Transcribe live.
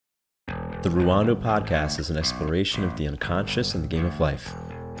The Ruwando Podcast is an exploration of the unconscious and the game of life.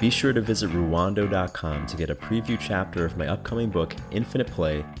 Be sure to visit ruwando.com to get a preview chapter of my upcoming book, Infinite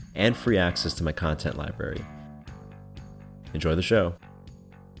Play, and free access to my content library. Enjoy the show.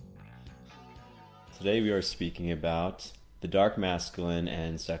 Today we are speaking about the dark masculine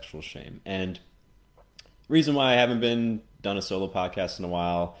and sexual shame. And the reason why I haven't done a solo podcast in a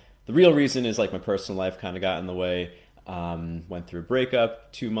while, the real reason is like my personal life kind of got in the way. Went through a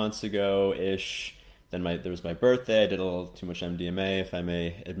breakup 2 months ago-ish. Then there was my birthday. I did a little too much MDMA, if I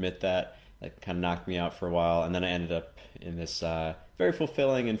may admit that. That kind of knocked me out for a while. And then I ended up in this very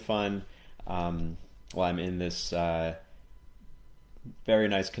fulfilling and fun, I'm in this very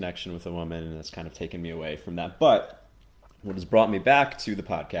nice connection with a woman, and it's kind of taken me away from that. But what has brought me back to the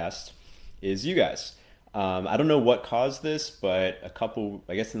podcast is you guys. I don't know what caused this, but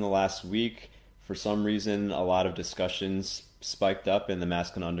I guess in the last week, for some reason, a lot of discussions spiked up in the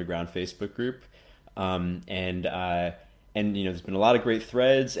Masculine Underground Facebook group. And there's been a lot of great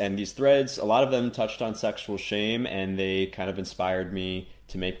threads, and these threads, a lot of them touched on sexual shame, and they kind of inspired me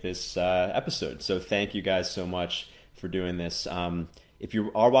to make this episode. So thank you guys so much for doing this. If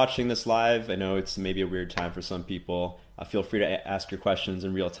you are watching this live, I know it's maybe a weird time for some people. Feel free to ask your questions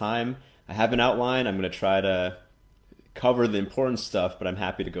in real time. I have an outline. I'm going to try to cover the important stuff, but I'm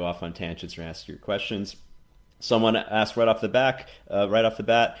happy to go off on tangents or ask your questions. Someone asked right off the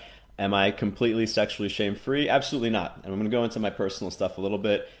bat, am I completely sexually shame-free? Absolutely not. And I'm going to go into my personal stuff a little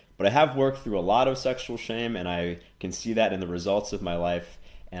bit, but I have worked through a lot of sexual shame, and I can see that in the results of my life,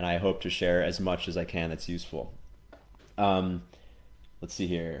 and I hope to share as much as I can that's useful. Let's see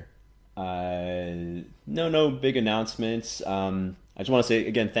here. No big announcements. I just want to say,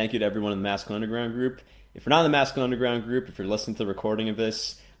 again, thank you to everyone in the Masculine Underground group. If you're not in the Masculine Underground group, if you're listening to the recording of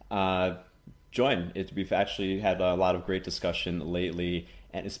this, join. We've actually had a lot of great discussion lately,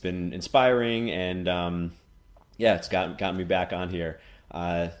 and it's been inspiring, and it's gotten me back on here.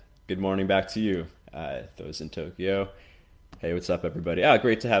 Good morning back to you, those in Tokyo. Hey, what's up, everybody?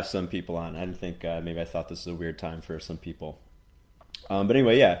 Great to have some people on. I didn't think, maybe I thought this was a weird time for some people. But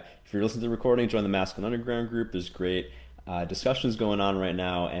anyway, if you're listening to the recording, join the Masculine Underground group. There's great discussions going on right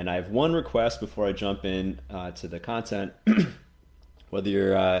now, and I have one request before I jump in to the content. Whether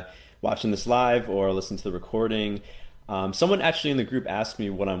you're watching this live or listening to the recording, someone actually in the group asked me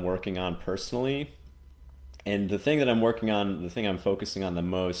what I'm working on personally, and the thing that I'm working on, the thing I'm focusing on the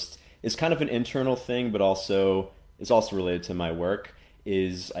most, is kind of an internal thing, but it's also related to my work,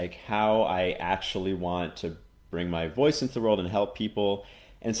 is like how I actually want to bring my voice into the world and help people.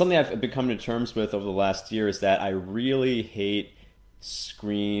 And something I've been coming to terms with over the last year is that I really hate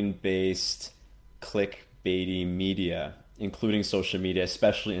screen-based clickbaity media, including social media,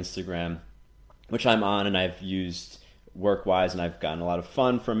 especially Instagram, which I'm on and I've used work-wise, and I've gotten a lot of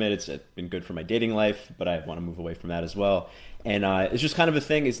fun from it. It's been good for my dating life, but I want to move away from that as well. And it's just kind of a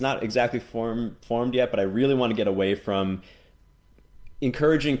thing. It's not exactly formed yet, but I really want to get away from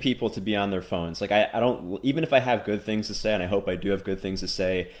encouraging people to be on their phones. Like I don't, even if I have good things to say, and I hope I do have good things to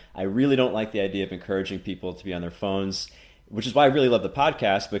say, I really don't like the idea of encouraging people to be on their phones, which is why I really love the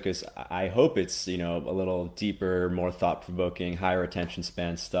podcast, because I hope it's, a little deeper, more thought-provoking, higher attention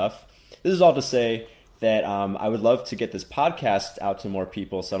span stuff. This is all to say that I would love to get this podcast out to more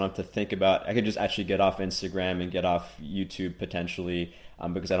people, so I don't have to think about, I could just actually get off Instagram and get off YouTube potentially,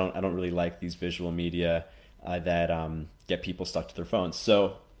 because I don't really like these visual media that get people stuck to their phones.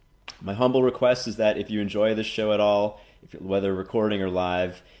 So my humble request is that if you enjoy this show at all, whether recording or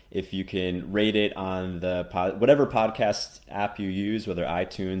live, if you can rate it on the whatever podcast app you use, whether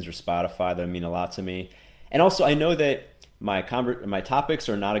iTunes or Spotify, that would mean a lot to me. And also, I know that my topics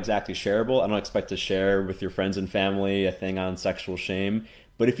are not exactly shareable. I don't expect to share with your friends and family a thing on sexual shame.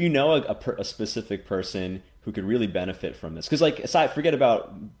 But if you know a specific person who could really benefit from this, because forget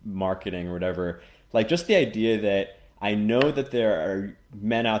about marketing or whatever, like just the idea that I know that there are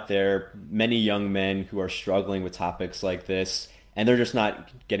men out there, many young men who are struggling with topics like this, and they're just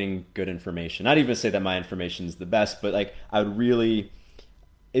not getting good information. Not even to say that my information is the best, but like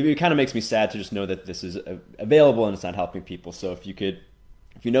it kind of makes me sad to just know that this is available and it's not helping people. So if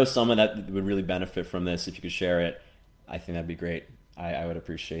you know someone that would really benefit from this, if you could share it, I think that'd be great. I would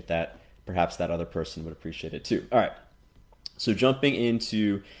appreciate that. Perhaps that other person would appreciate it too. All right. So jumping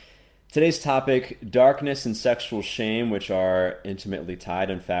into today's topic, darkness and sexual shame, which are intimately tied.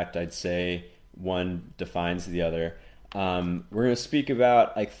 In fact, I'd say one defines the other. We're going to speak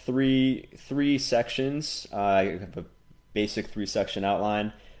about like three sections. I have a basic 3-section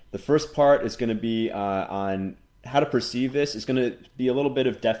outline. The first part is going to be on how to perceive this. It's going to be a little bit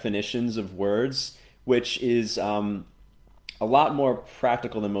of definitions of words, which is a lot more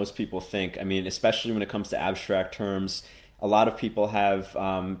practical than most people think. I mean, especially when it comes to abstract terms, a lot of people have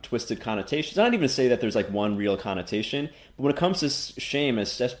twisted connotations. Not even to say that there's like one real connotation, but when it comes to shame,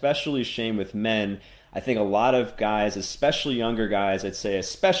 especially shame with men, I think a lot of guys, especially younger guys, I'd say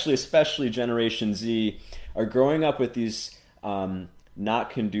especially Generation Z, are growing up with these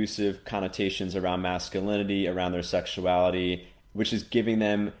not conducive connotations around masculinity, around their sexuality, which is giving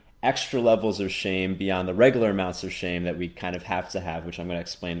them extra levels of shame beyond the regular amounts of shame that we kind of have to have, which I'm going to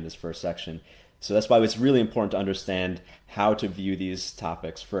explain in this first section. So that's why it's really important to understand how to view these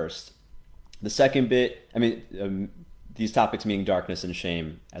topics first. The second bit, these topics meaning darkness and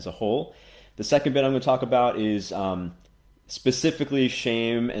shame as a whole. The second bit I'm going to talk about is specifically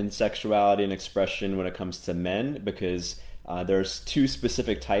shame and sexuality and expression when it comes to men, because there's two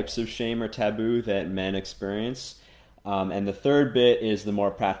specific types of shame or taboo that men experience. And the third bit is the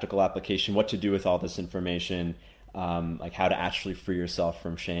more practical application, what to do with all this information, like how to actually free yourself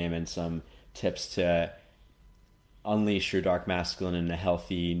from shame, and some tips to unleash your dark masculine in a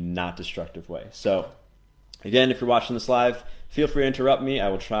healthy, not destructive way. So again, if you're watching this live, feel free to interrupt me. I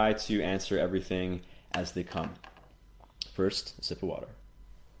will try to answer everything as they come. First, a sip of water.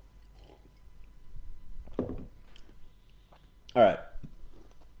 All right.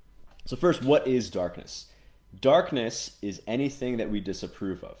 So first, what is darkness? Darkness is anything that we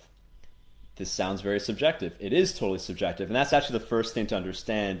disapprove of. This sounds very subjective. It is totally subjective. And that's actually the first thing to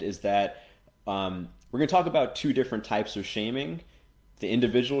understand, is that we're going to talk about two different types of shaming. The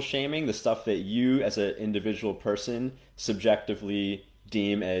individual shaming, the stuff that you as an individual person subjectively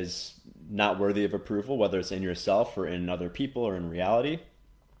deem as not worthy of approval, whether it's in yourself or in other people or in reality.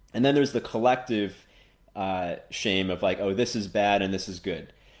 And then there's the collective shame of like, oh, this is bad and this is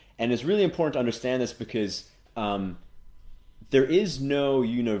good. And it's really important to understand this because there is no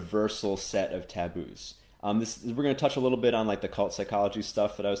universal set of taboos. We're going to touch a little bit on like the cult psychology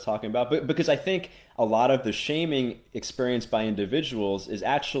stuff that I was talking about, but because I think a lot of the shaming experienced by individuals is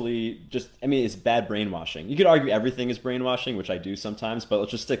actually it's bad brainwashing. You could argue everything is brainwashing, which I do sometimes, but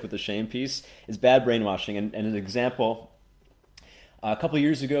let's just stick with the shame piece. It's bad brainwashing. And an example, a couple of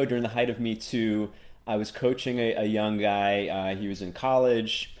years ago during the height of Me Too, I was coaching a young guy. He was in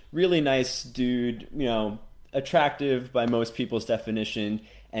college, really nice dude, attractive by most people's definition.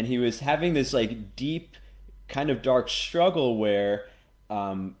 And he was having this like deep, kind of dark struggle where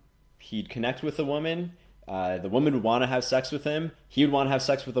he'd connect with a woman. The woman would want to have sex with him. He would want to have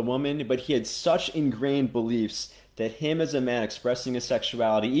sex with a woman, but he had such ingrained beliefs that him as a man expressing his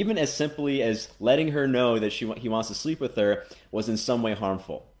sexuality, even as simply as letting her know that he wants to sleep with her, was in some way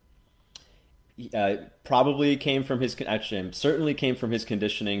harmful. Probably came from certainly came from his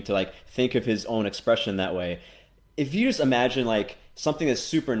conditioning to like think of his own expression that way. If you just imagine like something that's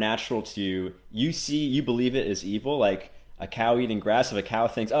supernatural to you, you believe it is evil, like a cow eating grass. If a cow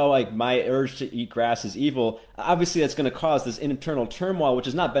thinks, oh, like my urge to eat grass is evil, obviously that's going to cause this internal turmoil, which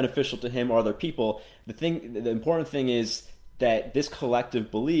is not beneficial to him or other people. The important thing is that this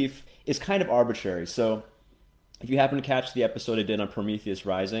collective belief is kind of arbitrary. So if you happen to catch the episode I did on Prometheus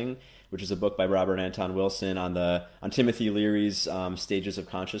Rising, which is a book by Robert Anton Wilson on Timothy Leary's stages of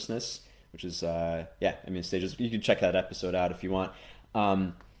consciousness, which is stages. You can check that episode out if you want.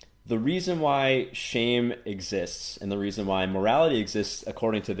 The reason why shame exists and the reason why morality exists,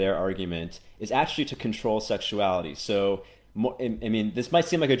 according to their argument, is actually to control sexuality. So, this might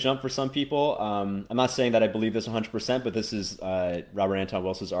seem like a jump for some people. I'm not saying that I believe this 100%, but this is Robert Anton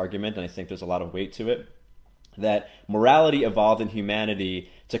Wilson's argument, and I think there's a lot of weight to it, that morality evolved in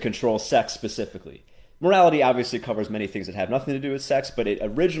humanity to control sex specifically. Morality obviously covers many things that have nothing to do with sex, but it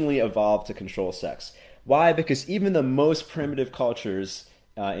originally evolved to control sex. Why? Because even the most primitive cultures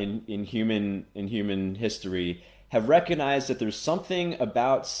in human history have recognized that there's something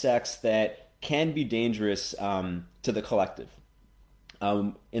about sex that can be dangerous to the collective.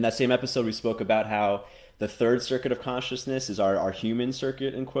 In that same episode, we spoke about how the third circuit of consciousness is our human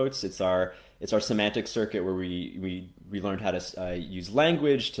circuit, in quotes. It's our semantic circuit where we learned how to use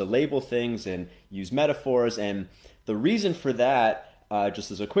language to label things and use metaphors. And the reason for that, just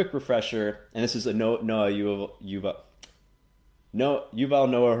as a quick refresher, and this is a Yuval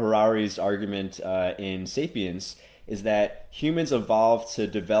Noah Harari's argument in *Sapiens*, is that humans evolved to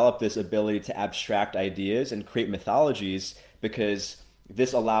develop this ability to abstract ideas and create mythologies because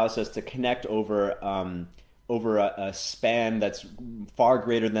this allows us to connect over a span that's far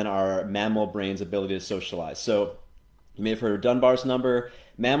greater than our mammal brain's ability to socialize. So you may have heard of Dunbar's number.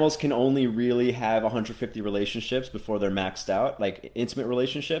 Mammals can only really have 150 relationships before they're maxed out, like intimate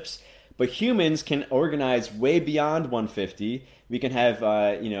relationships. But humans can organize way beyond 150. We can have,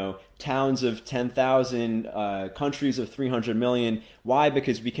 towns of 10,000, countries of 300 million. Why?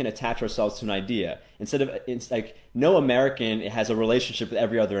 Because we can attach ourselves to an idea. Instead of, it's like no American has a relationship with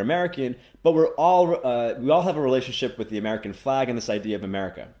every other American, but we all have a relationship with the American flag and this idea of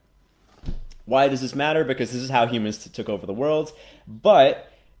America. Why does this matter? Because this is how humans took over the world.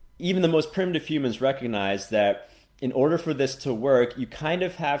 But even the most primitive humans recognize that in order for this to work, you kind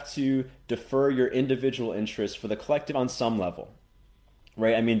of have to defer your individual interests for the collective on some level,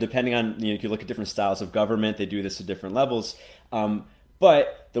 right? I mean, depending on, you can look at different styles of government, they do this at different levels.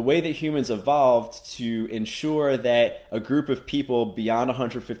 But the way that humans evolved to ensure that a group of people beyond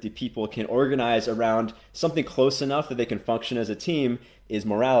 150 people can organize around something close enough that they can function as a team is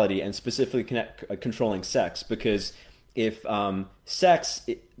morality, and specifically controlling sex. Because if the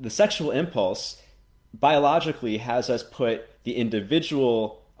sexual impulse biologically has us put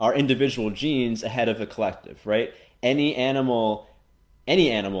our individual genes ahead of the collective, right? Any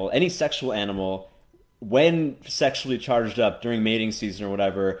sexual animal, when sexually charged up during mating season or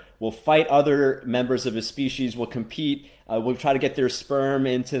whatever, will fight other members of a species, will compete, will try to get their sperm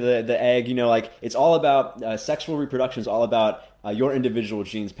into the egg. It's all about sexual reproduction is all about your individual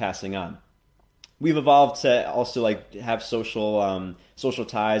genes passing on. We've evolved to also have social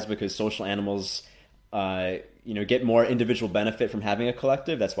ties, because social animals get more individual benefit from having a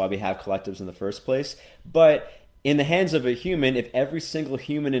collective. That's why we have collectives in the first place. But in the hands of a human, if every single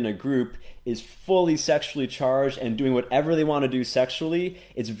human in a group is fully sexually charged and doing whatever they want to do sexually,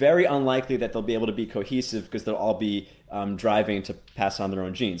 it's very unlikely that they'll be able to be cohesive, because they'll all be driving to pass on their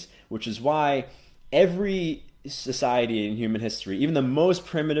own genes. Which is why every society in human history, even the most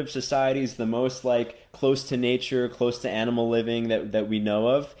primitive societies, the most close to nature, close to animal living that we know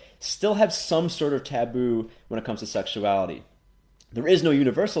of, still have some sort of taboo when it comes to sexuality. There is no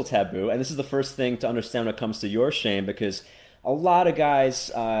universal taboo, and this is the first thing to understand when it comes to your shame, because a lot of guys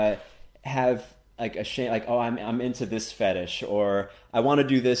have a shame, I'm into this fetish, or I want to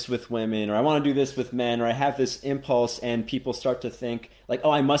do this with women, or I want to do this with men, or I have this impulse, and people start to think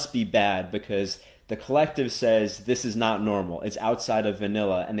I must be bad because the collective says this is not normal, it's outside of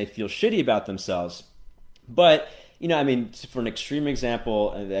vanilla, and they feel shitty about themselves. But for an extreme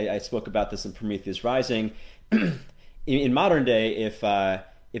example, I spoke about this in Prometheus Rising. In modern day, if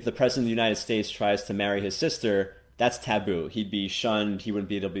the president of the United States tries to marry his sister, that's taboo. He'd be shunned. He wouldn't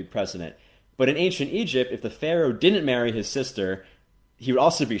be able to be president. But in ancient Egypt, if the pharaoh didn't marry his sister, he would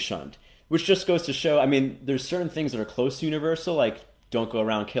also be shunned. Which just goes to show, there's certain things that are close to universal, like don't go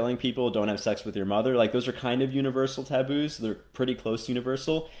around killing people, don't have sex with your mother. Those are kind of universal taboos. They're pretty close to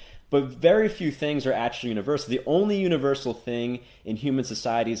universal. But very few things are actually universal. The only universal thing in human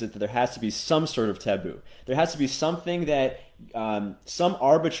society is that there has to be some sort of taboo. There has to be something that, some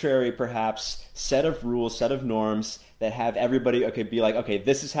arbitrary, perhaps, set of rules, set of norms that have everybody, be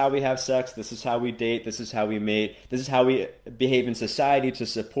this is how we have sex, this is how we date, this is how we mate, this is how we behave in society to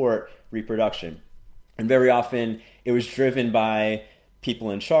support reproduction. And very often, it was driven by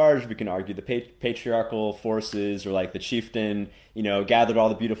people in charge. We can argue the patriarchal forces, or the chieftain, gathered all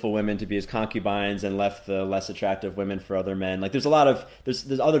the beautiful women to be his concubines and left the less attractive women for other men. There's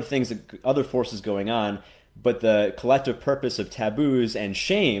other things, other forces going on, but the collective purpose of taboos and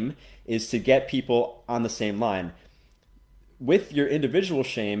shame is to get people on the same line. With your individual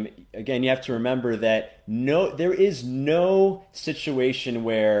shame, again, you have to remember that there is no situation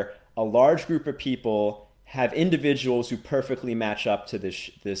where a large group of people have individuals who perfectly match up to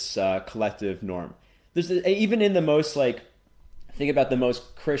this collective norm. Even in the most think about the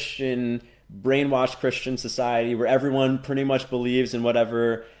most Christian, brainwashed Christian society, where everyone pretty much believes in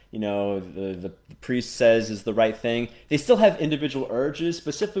whatever the priest says is the right thing. They still have individual urges,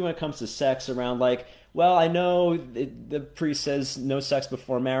 specifically when it comes to sex, around I know the priest says no sex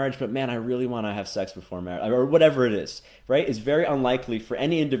before marriage, but man, I really want to have sex before marriage, or whatever it is, right? It's very unlikely for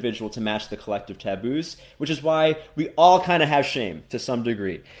any individual to match the collective taboos, which is why we all kind of have shame to some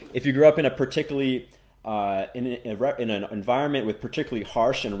degree. If you grew up in a particularly in an environment with particularly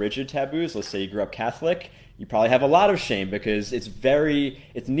harsh and rigid taboos, let's say you grew up Catholic, you probably have a lot of shame, because it's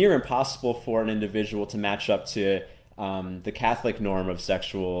near impossible for an individual to match up to the Catholic norm of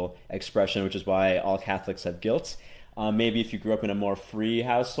sexual expression, which is why all Catholics have guilt. Maybe if you grew up in a more free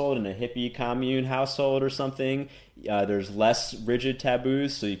household, in a hippie commune household or something, there's less rigid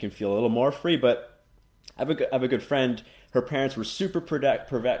taboos, so you can feel a little more free. But I have a good friend. Her parents were super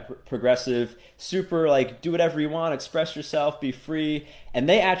progressive, super do whatever you want, express yourself, be free. And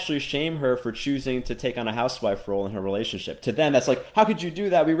they actually shame her for choosing to take on a housewife role in her relationship. To them, that's how could you do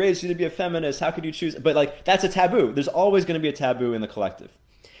that? We raised you to be a feminist. How could you choose? But that's a taboo. There's always going to be a taboo in the collective.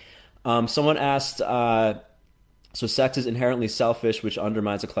 Someone asked, so sex is inherently selfish, which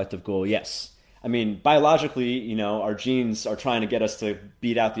undermines a collective goal. Yes. I mean, biologically, our genes are trying to get us to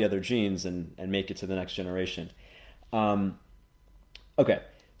beat out the other genes and make it to the next generation. Um, okay.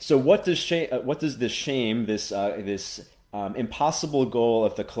 So what does this shame, this impossible goal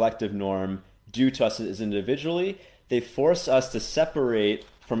of the collective norm do to us as individually? They force us to separate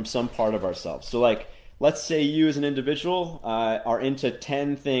from some part of ourselves. So like, let's say you as an individual are into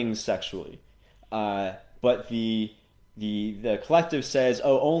 10 things sexually. But the collective says,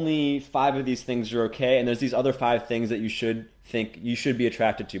 oh, only 5 of these things are okay, and there's these other 5 things that you should think you should be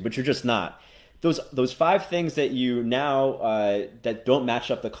attracted to, but you're just not. Those 5 things that you now that don't match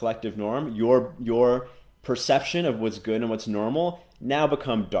up the collective norm, your perception of what's good and what's normal now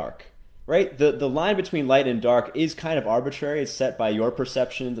become dark. Right? The line between light and dark is kind of arbitrary. It's set by your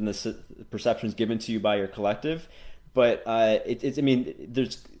perceptions and the perceptions given to you by your collective. But I mean,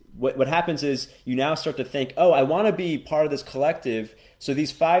 there's what happens is you now start to think, oh, I want to be part of this collective. So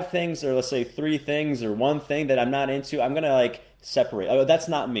these 5 things, or let's say 3 things, or 1 thing that I'm not into, I'm gonna like separate. Oh, that's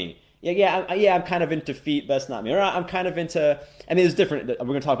not me. I'm kind of into feet, but that's not me. Or I'm kind of into. I mean, there's different. We're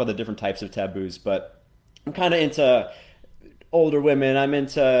gonna talk about the different types of taboos, but I'm kind of into older women. I'm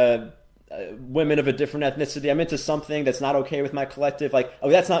into women of a different ethnicity. I'm into something that's not okay with my collective. Like, oh,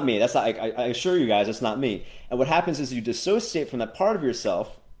 that's not me. That's not. I assure you guys, that's not me. And what happens is you dissociate from that part of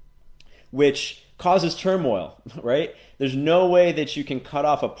yourself, which causes turmoil, right? There's no way that you can cut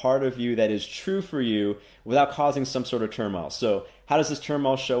off a part of you that is true for you without causing some sort of turmoil. So how does this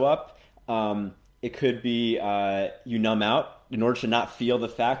turmoil show up? It could be you numb out in order to not feel the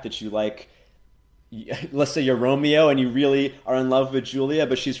fact that you like, let's say you're Romeo and you really are in love with Julia,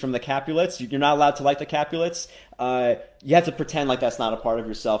 but she's from the Capulets. You're not allowed to like the Capulets. You have to pretend like that's not a part of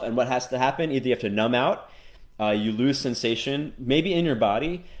yourself. And what has to happen? Either you have to numb out, you lose sensation, maybe in your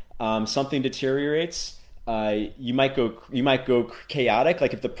body, something deteriorates. You might go chaotic.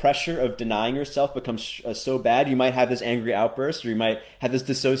 Like if the pressure of denying yourself becomes so bad, you might have this angry outburst, or you might have this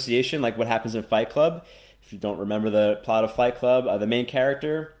dissociation, like what happens in Fight Club. If you don't remember the plot of Fight Club, the main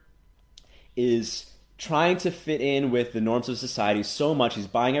character is trying to fit in with the norms of society so much. He's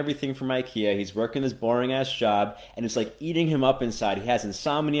buying everything from IKEA. He's working this boring ass job, and it's like eating him up inside. He has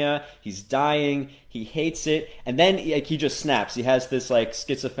insomnia. He's dying. He hates it, and then he just snaps. He has this like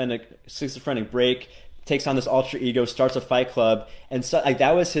schizophrenic break. Takes on this alter ego. Starts a Fight Club, and so like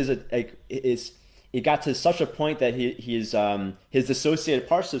that was his it got to such a point that his dissociated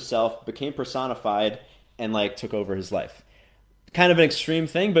parts of self became personified and like took over his life. Kind of an extreme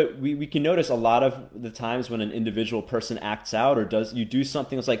thing, but we can notice a lot of the times when an individual person acts out or you do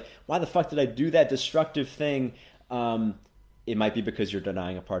something that's like, why the fuck did I do that destructive thing? It might be because you're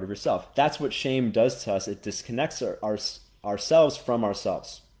denying a part of yourself. That's what shame does to us. It disconnects ourselves from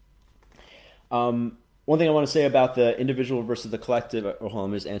ourselves. One thing I want to say about the individual versus the collective, hold on, let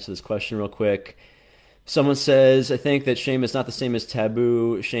me just answer this question real quick. Someone says, I think that shame is not the same as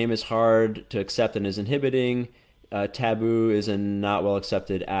taboo. Shame is hard to accept and is inhibiting. Taboo is a not well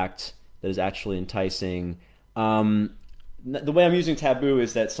accepted act that is actually enticing. The way I'm using taboo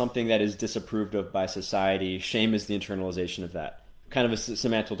is that something that is disapproved of by society. Shame is the internalization of that. Kind of a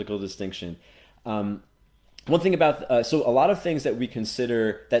semantical distinction. One thing about, so a lot of things that we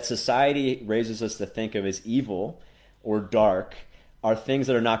consider that society raises us to think of as evil or dark are things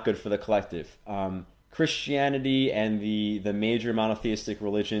that are not good for the collective. Christianity and the major monotheistic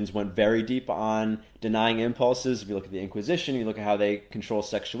religions went very deep on denying impulses. If you look at the Inquisition, you look at how they control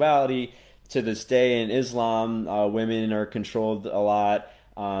sexuality. To this day in Islam, women are controlled a lot.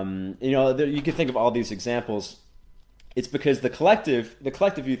 You can think of all these examples. It's because the collective,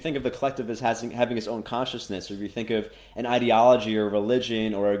 you think of the collective as having its own consciousness, or if you think of an ideology or a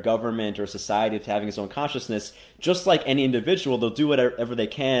religion or a government or a society as having its own consciousness, just like any individual, they'll do whatever they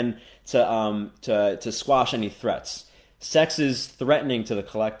can to squash any threats. Sex is threatening to the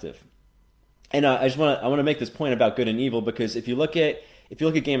collective. And I want to make this point about good and evil, because if you look at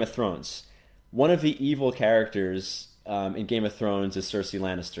Game of Thrones, one of the evil characters in Game of Thrones is Cersei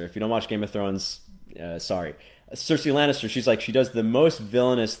Lannister. If you don't watch Game of Thrones, sorry. Cersei Lannister, she does the most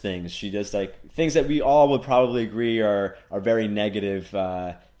villainous things. She does like things that we all would probably agree are very negative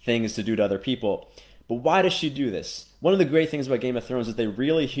things to do to other people. But why does she do this? One of the great things about Game of Thrones is they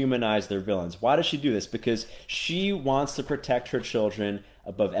really humanize their villains. Why does she do this? Because she wants to protect her children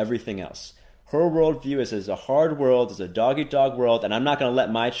above everything else. Her worldview is as a hard world, as a dog-eat-dog world, and I'm not going to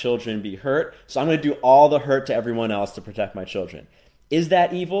let my children be hurt, so I'm going to do all the hurt to everyone else to protect my children. Is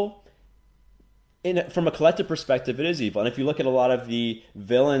that evil? From a collective perspective, it is evil. And if you look at a lot of the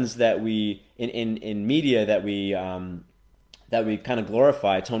villains that we in media that that we kind of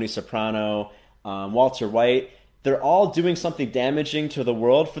glorify, Tony Soprano, Walter White, they're all doing something damaging to the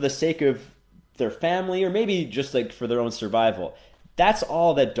world for the sake of their family or maybe just like for their own survival. That's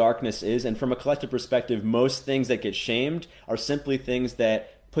all that darkness is. And from a collective perspective, most things that get shamed are simply things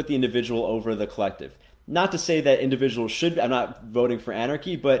that put the individual over the collective. Not to say that individuals should, I'm not voting for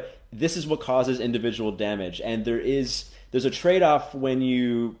anarchy, but this is what causes individual damage. And there's a trade-off when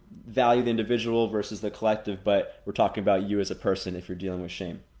you value the individual versus the collective, but we're talking about you as a person if you're dealing with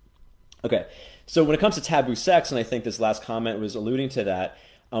shame. Okay, so when it comes to taboo sex, and I think this last comment was alluding to that,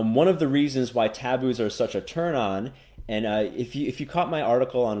 one of the reasons why taboos are such a turn-on, and if you caught my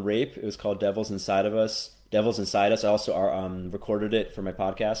article on rape, it was called Devils Inside Us. I also recorded it for my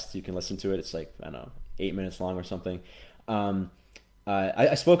podcast. You can listen to it. It's like, I don't know, 8 minutes long or something.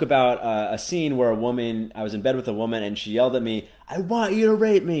 I spoke about a scene where I was in bed with a woman and she yelled at me, "I want you to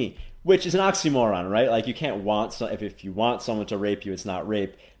rape me," which is an oxymoron, right? Like you can't if you want someone to rape you, it's not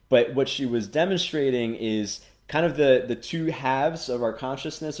rape. But what she was demonstrating is kind of the two halves of our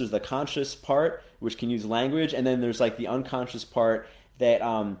consciousness. There's the conscious part, which can use language, and then there's like the unconscious part that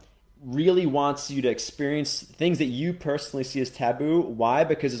really wants you to experience things that you personally see as taboo. Why?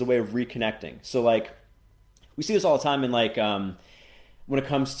 Because it's a way of reconnecting. So like we see this all the time in like when it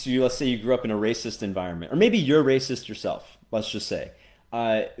comes to, let's say you grew up in a racist environment, or maybe you're racist yourself, let's just say.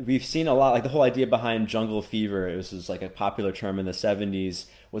 We've seen a lot, like the whole idea behind jungle fever, it was like a popular term in the 70s,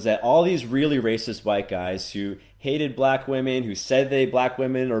 was that all these really racist white guys who hated black women, who said black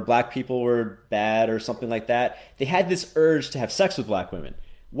women or black people were bad or something like that, they had this urge to have sex with black women.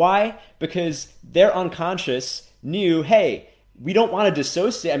 Why? Because their unconscious knew, hey, we don't want to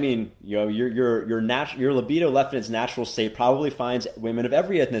dissociate. I mean, you know, your libido left in its natural state probably finds women of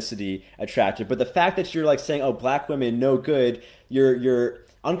every ethnicity attractive. But the fact that you're like saying, "Oh, black women, no good," your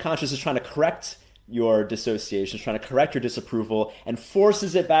unconscious is trying to correct your dissociation, is trying to correct your disapproval, and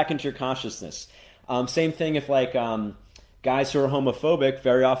forces it back into your consciousness. Same thing if like guys who are homophobic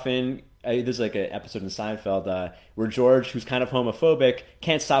very often. There's like an episode in Seinfeld where George, who's kind of homophobic,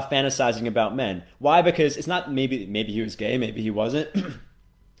 can't stop fantasizing about men. Why? Because it's not maybe he was gay, maybe he wasn't.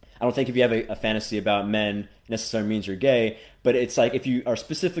 I don't think if you have a fantasy about men necessarily means you're gay, but it's like if you are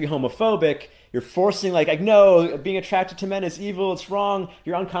specifically homophobic, you're forcing like no, being attracted to men is evil, it's wrong.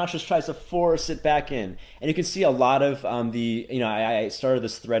 Your unconscious tries to force it back in. And you can see a lot of I started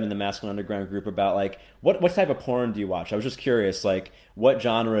this thread in the Masculine Underground group about like what type of porn do you watch? I was just curious, like what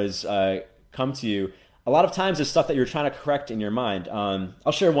genres come to you. A lot of times it's stuff that you're trying to correct in your mind.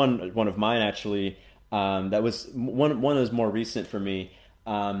 I'll share one of mine actually. That was one that was more recent for me.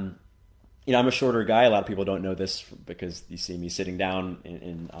 I'm a shorter guy. A lot of people don't know this because you see me sitting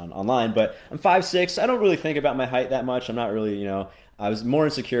down online, but I'm 5'6". I don't really think about my height that much. I'm not really, I was more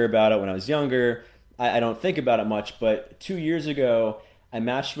insecure about it when I was younger. I don't think about it much, but 2 years ago, I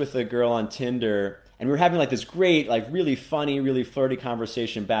matched with a girl on Tinder, and we were having like this great, like really funny, really flirty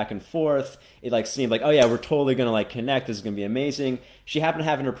conversation back and forth. It like seemed like, oh yeah, we're totally gonna like connect. This is gonna be amazing. She happened to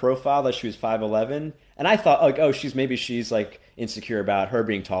have in her profile that she was 5'11", and I thought like, oh, she's like insecure about her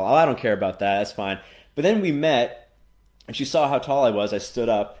being tall. Oh, I don't care about that. That's fine. But then we met, and she saw how tall I was. I stood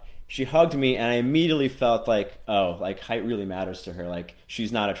up. She hugged me, and I immediately felt like, oh, like height really matters to her. Like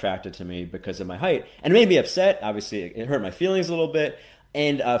she's not attracted to me because of my height, and it made me upset. Obviously, it hurt my feelings a little bit.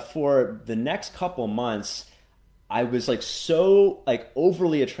 And for the next couple months, I was like so like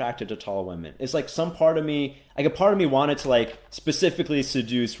overly attracted to tall women. It's like some part of me, like a part of me wanted to like specifically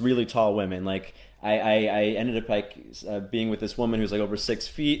seduce really tall women. Like I ended up like being with this woman who's like over 6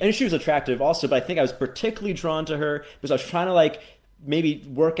 feet, and she was attractive also. But I think I was particularly drawn to her because I was trying to like maybe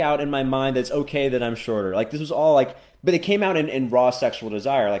work out in my mind that it's okay that I'm shorter. Like this was all like, but it came out in raw sexual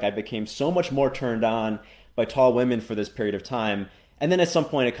desire. Like I became so much more turned on by tall women for this period of time. And then at some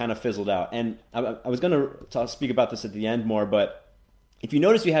point it kind of fizzled out. And I was going to speak about this at the end more, but if you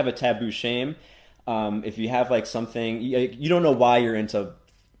notice you have a taboo shame, if you have like something, you don't know why you're into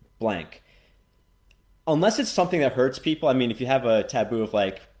blank. Unless it's something that hurts people. I mean, if you have a taboo of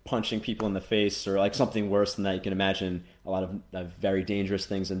like punching people in the face or like something worse than that, you can imagine a lot of very dangerous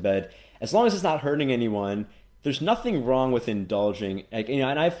things in bed. As long as it's not hurting anyone, there's nothing wrong with indulging. Like,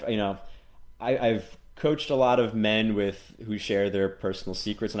 and I've coached a lot of men who share their personal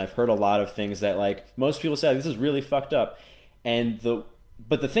secrets, and I've heard a lot of things that like most people say this is really fucked up.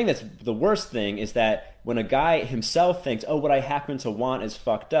 But the thing that's the worst thing is that when a guy himself thinks, oh, what I happen to want is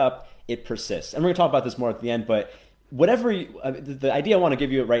fucked up, it persists. And we're gonna talk about this more at the end, but whatever the idea I want to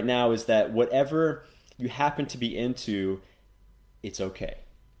give you right now is that whatever you happen to be into, it's okay.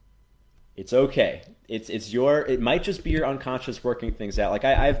 It's okay. It might just be your unconscious working things out. Like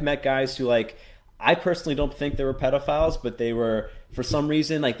I've met guys who like, I personally don't think they were pedophiles, but they were, for some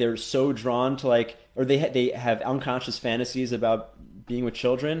reason, like they're so drawn to like, or they have unconscious fantasies about being with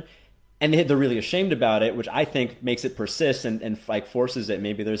children, and they're really ashamed about it, which I think makes it persist and like forces it.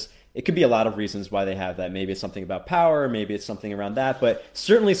 Maybe it could be a lot of reasons why they have that. Maybe it's something about power, maybe it's something around that, but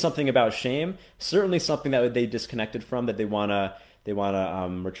certainly something about shame, certainly something that they disconnected from that they wanna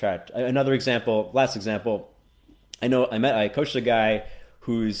retract. Another example, last example, I coached a guy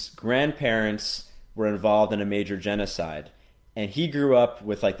whose grandparents were involved in a major genocide, and he grew up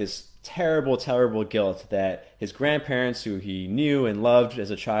with like this terrible, terrible guilt that his grandparents, who he knew and loved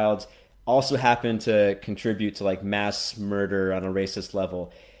as a child, also happened to contribute to like mass murder on a racist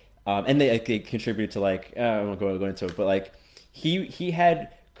level, and they contribute to like I won't go into it, but like he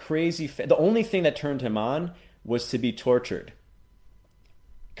had crazy. The only thing that turned him on was to be tortured,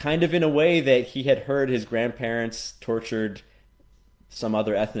 kind of in a way that he had heard his grandparents tortured some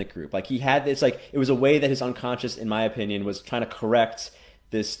other ethnic group. Like it's like it was a way that his unconscious, in my opinion, was trying to correct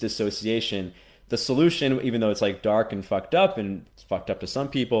this dissociation. The solution, even though it's like dark and fucked up, and it's fucked up to some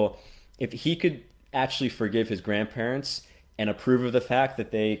people, if he could actually forgive his grandparents and approve of the fact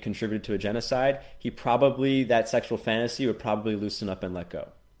that they contributed to a genocide, that sexual fantasy would probably loosen up and let go.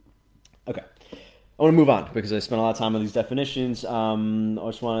 Okay. I want to move on because I spent a lot of time on these definitions. I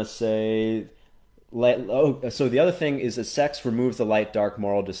just want to say, so the other thing is that sex removes the light-dark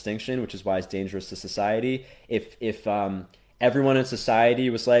moral distinction, which is why it's dangerous to society. If everyone in society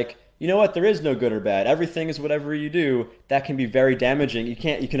was like, you know what, there is no good or bad, everything is whatever you do, that can be very damaging. You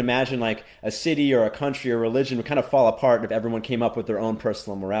can imagine like a city or a country or religion would kind of fall apart if everyone came up with their own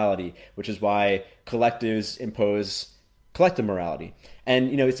personal morality, which is why collectives impose collective morality.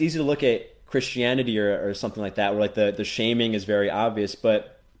 And it's easy to look at Christianity or something like that, where like the shaming is very obvious.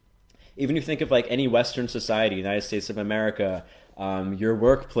 But even if you think of like any Western society, United States of America, your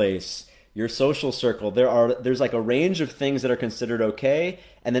workplace, your social circle, there's like a range of things that are considered okay,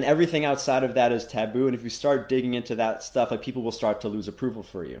 and then everything outside of that is taboo. And if you start digging into that stuff, like people will start to lose approval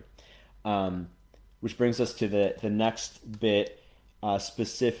for you. Which brings us to the next bit,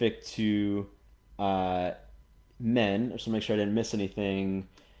 specific to men. Just to make sure I didn't miss anything.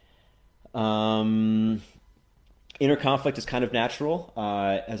 Inner conflict is kind of natural.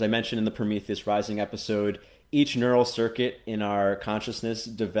 As I mentioned in the Prometheus Rising episode, each neural circuit in our consciousness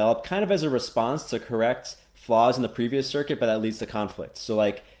developed kind of as a response to correct flaws in the previous circuit, but that leads to conflict. So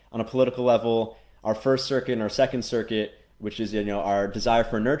like on a political level, our first circuit and our second circuit, which is our desire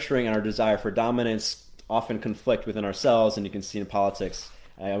for nurturing and our desire for dominance, often conflict within ourselves, and you can see in politics.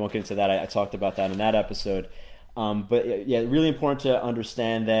 I won't get into that. I talked about that in that episode. But yeah, really important to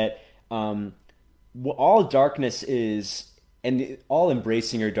understand that all darkness is, and all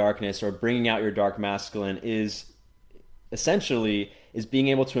embracing your darkness or bringing out your dark masculine is essentially being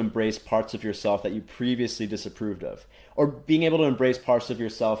able to embrace parts of yourself that you previously disapproved of, or being able to embrace parts of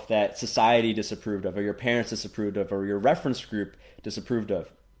yourself that society disapproved of, or your parents disapproved of, or your reference group disapproved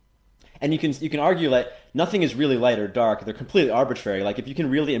of. And you can argue that nothing is really light or dark; they're completely arbitrary. Like if you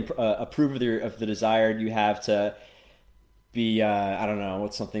can really approve of the desire you have to be, I don't know,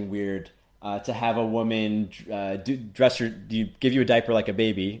 what's something weird. To have a woman give you a diaper like a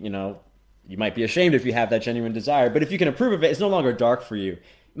baby, you might be ashamed if you have that genuine desire. But if you can approve of it, it's no longer dark for you.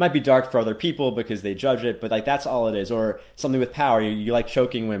 It might be dark for other people because they judge it, but like that's all it is. Or something with power, you like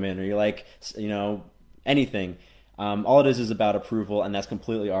choking women, or you like anything. All it is about approval, and that's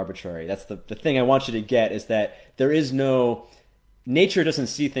completely arbitrary. That's the thing I want you to get, is that nature doesn't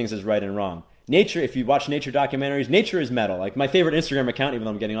see things as right and wrong. Nature, if you watch nature documentaries, nature is metal. Like my favorite Instagram account, even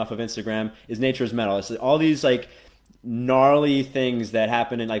though I'm getting off of Instagram, is Nature is Metal. It's all these like gnarly things that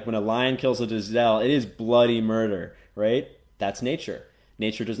happen, in like when a lion kills a gazelle, it is bloody murder, right? That's nature.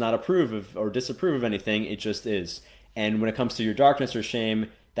 Nature does not approve of or disapprove of anything, it just is. And when it comes to your darkness or shame,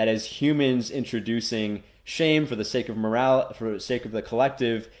 that is humans introducing shame for the sake of morale, for the sake of the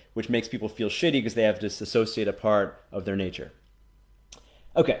collective, which makes people feel shitty because they have to disassociate a part of their nature.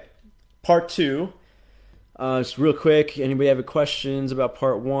 Okay. Part 2, just real quick, anybody have any questions about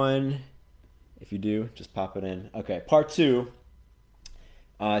part 1? If you do, just pop it in. Okay, part 2,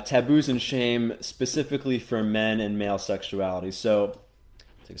 taboos and shame specifically for men and male sexuality. So,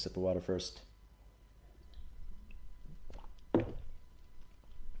 take a sip of water first.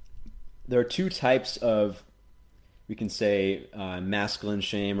 There are two types of, we can say, masculine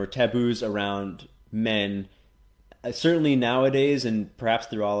shame or taboos around men, certainly nowadays and perhaps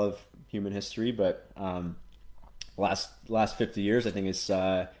through all of human history, but last 50 years I think it's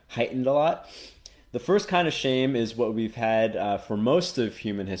heightened a lot. The first kind of shame is what we've had for most of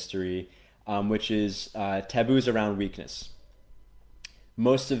human history, which is taboos around weakness.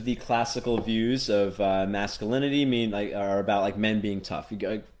 most of the classical views of masculinity are about like men being tough.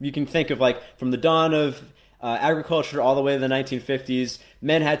 You can think of like from the dawn of agriculture all the way to the 1950s,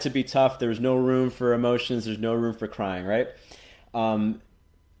 men had to be tough. There was no room for emotions. There's no room for crying, right?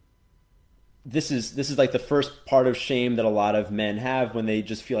 This is like the first part of shame that a lot of men have when they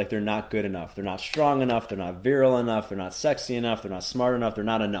just feel like they're not good enough. They're not strong enough. They're not virile enough. They're not sexy enough. They're not smart enough. They're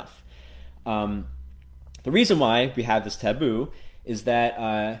not enough. The reason why we have this taboo is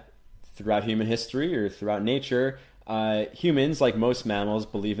that throughout human history or throughout nature, humans, like most mammals,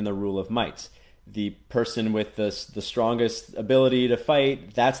 believe in the rule of might. The person with the strongest ability to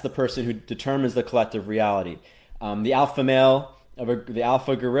fight, that's the person who determines the collective reality. The alpha male of the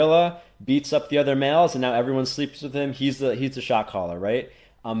alpha gorilla beats up the other males, and now everyone sleeps with him. He's the shot caller, right?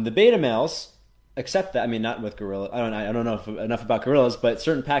 The beta males accept that. I mean, not with gorilla. I don't know enough about gorillas, but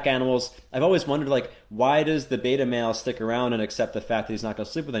certain pack animals. I've always wondered, like, why does the beta male stick around and accept the fact that he's not going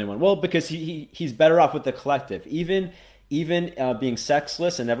to sleep with anyone? Well, because he's better off with the collective. Even being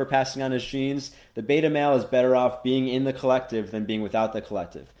sexless and never passing on his genes, the beta male is better off being in the collective than being without the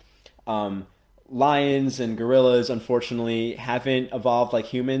collective. Lions and gorillas, unfortunately, haven't evolved like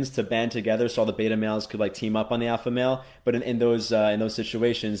humans to band together so all the beta males could like team up on the alpha male. But in those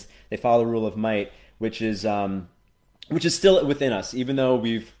situations, they follow the rule of might, which is still within us, even though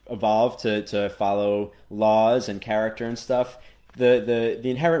we've evolved to follow laws and character and stuff. The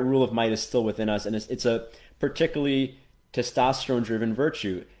inherent rule of might is still within us, and it's a particularly testosterone-driven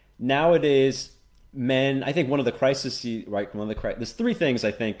virtue. Nowadays, men, I think there's three things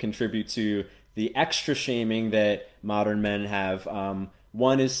I think contribute to the extra shaming that modern men have.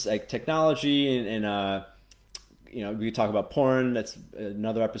 One is like technology, and we could talk about porn. That's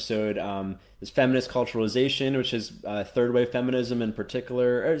another episode. There's feminist culturalization, which is third wave feminism in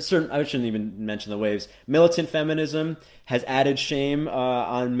particular. I shouldn't even mention the waves. Militant feminism has added shame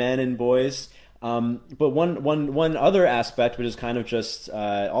on men and boys. But one other aspect, which is kind of just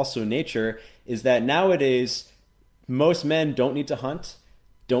also nature, is that nowadays most men don't need to hunt,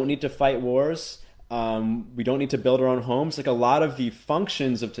 don't need to fight wars. We don't need to build our own homes. Like a lot of the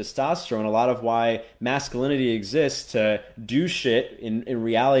functions of testosterone, a lot of why masculinity exists to do shit in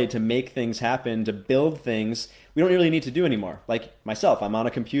reality, to make things happen, to build things, we don't really need to do anymore. Like myself, I'm on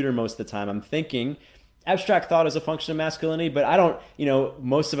a computer most of the time. I'm thinking. Abstract thought is a function of masculinity, but I don't,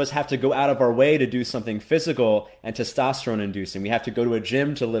 most of us have to go out of our way to do something physical and testosterone inducing. We have to go to a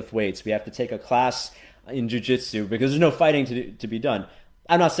gym to lift weights. We have to take a class in jiu-jitsu because there's no fighting to be done.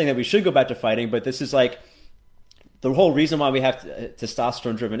 I'm not saying that we should go back to fighting, but this is like the whole reason why we have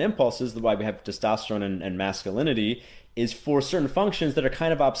testosterone-driven impulses, why we have testosterone and masculinity, is for certain functions that are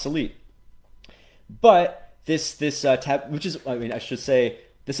kind of obsolete. But this is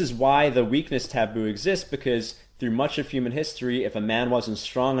why the weakness taboo exists, because through much of human history, if a man wasn't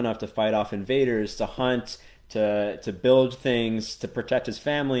strong enough to fight off invaders, to hunt, to build things, to protect his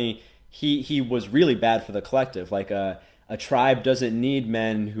family, he was really bad for the collective. Like a tribe doesn't need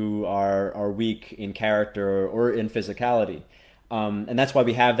men who are weak in character or in physicality. And that's why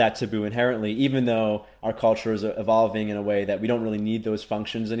we have that taboo inherently, even though our culture is evolving in a way that we don't really need those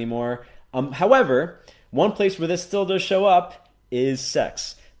functions anymore. However, one place where this still does show up is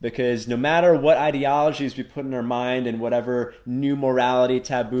sex. Because no matter what ideologies we put in our mind and whatever new morality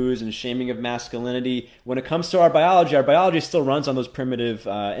taboos and shaming of masculinity, when it comes to our biology still runs on those primitive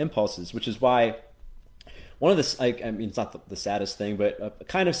impulses, which is why one of the, it's not the saddest thing, but a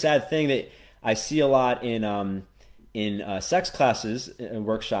kind of sad thing that I see a lot in sex classes and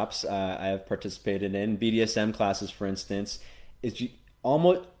workshops I have participated in, BDSM classes, for instance, is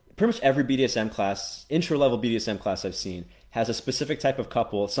pretty much every BDSM class, intro-level BDSM class I've seen, has a specific type of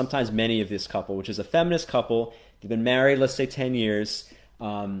couple, sometimes many of this couple, which is a feminist couple. They've been married, let's say 10 years.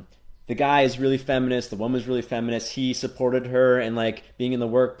 The guy is really feminist, the woman's really feminist. He supported her in like being in the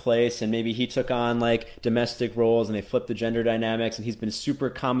workplace, and maybe he took on like domestic roles and they flipped the gender dynamics, and he's been super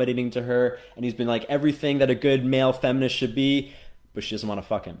accommodating to her, and he's been like everything that a good male feminist should be, but she doesn't want to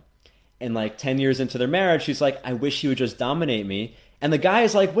fuck him. And like 10 years into their marriage, she's like, I wish he would just dominate me. And the guy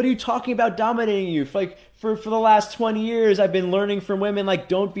is like, what are you talking about dominating you? For the last 20 years, I've been learning from women, like,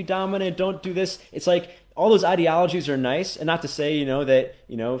 don't be dominant, don't do this. It's like all those ideologies are nice. And not to say,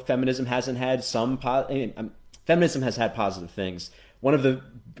 that, feminism hasn't had feminism has had positive things. One of the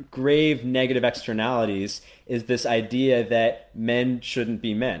grave negative externalities is this idea that men shouldn't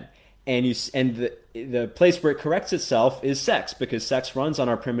be men. And the place where it corrects itself is sex, because sex runs on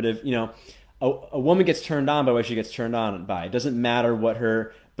our primitive, a woman gets turned on by what she gets turned on by. It doesn't matter what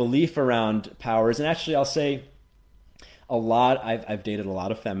her belief around power is. And actually, I'll say I've dated a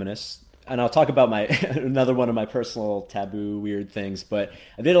lot of feminists and I'll talk about my another one of my personal taboo weird things. But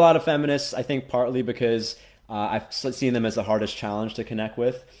I did a lot of feminists. I think partly because I've seen them as the hardest challenge to connect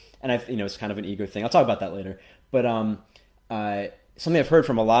with, and it's kind of an ego thing. I'll talk about that later. But something I've heard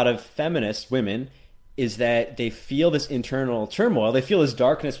from a lot of feminist women is that they feel this internal turmoil. They feel this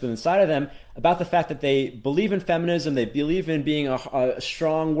darkness within inside of them about the fact that they believe in feminism. They believe in being a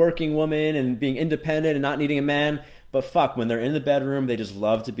strong working woman and being independent and not needing a man. But fuck, when they're in the bedroom, they just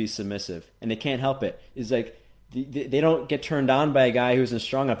love to be submissive, and they can't help it. It's like they don't get turned on by a guy who isn't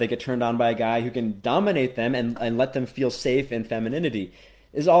strong enough. They get turned on by a guy who can dominate them and let them feel safe in femininity.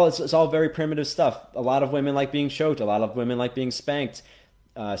 It's all very primitive stuff. A lot of women like being choked. A lot of women like being spanked.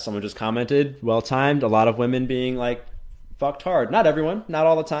 Someone just commented, well timed. A lot of women being like fucked hard. Not everyone, not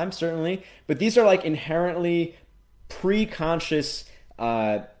all the time, certainly, but these are like inherently pre-conscious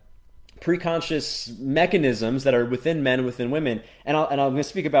mechanisms that are within men, within women. And I'm going to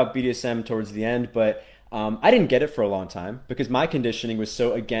speak about BDSM towards the end, but I didn't get it for a long time because my conditioning was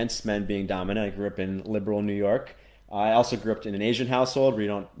so against men being dominant. I grew up in liberal New York. I also grew up in an Asian household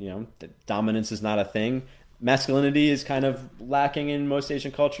where dominance is not a thing. Masculinity is kind of lacking in most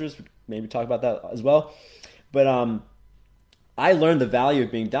Asian cultures. Maybe talk about that as well. But I learned the value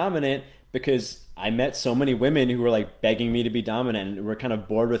of being dominant because I met so many women who were like begging me to be dominant and were kind of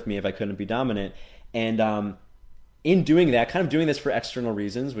bored with me if I couldn't be dominant. And in doing that, kind of doing this for external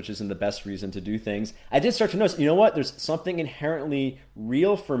reasons, which isn't the best reason to do things, I did start to notice, you know what? There's something inherently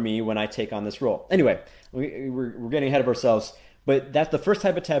real for me when I take on this role. Anyway, we're getting ahead of ourselves. But that's the first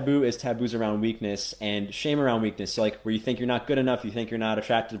type of taboo is taboos around weakness and shame around weakness. So like where you think you're not good enough, you think you're not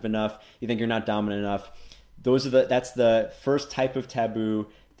attractive enough, you think you're not dominant enough. That's the first type of taboo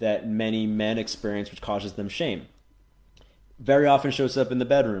that many men experience, which causes them shame. Very often shows up in the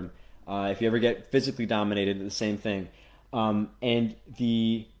bedroom. If you ever get physically dominated, the same thing. And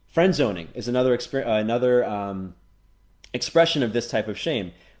the friend zoning is another expression of this type of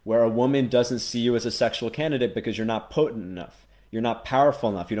shame, where a woman doesn't see you as a sexual candidate because you're not potent enough. You're not powerful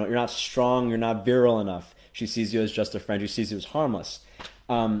enough. You're not strong. You're not virile enough. She sees you as just a friend. She sees you as harmless.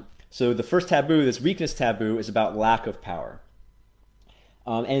 So the first taboo, this weakness taboo, is about lack of power.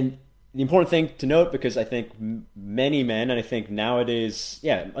 And the important thing to note, because I think many men, and I think nowadays,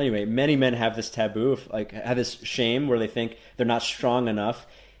 many men have this taboo, have this shame where they think they're not strong enough.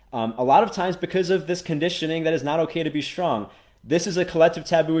 A lot of times because of this conditioning that it's not okay to be strong. This is a collective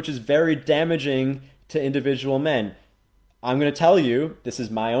taboo which is very damaging to individual men. I'm going to tell you, this is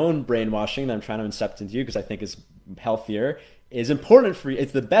my own brainwashing that I'm trying to incept into you because I think it's healthier. It's important for you.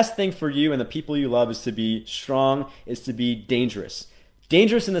 It's the best thing for you and the people you love is to be strong, is to be dangerous.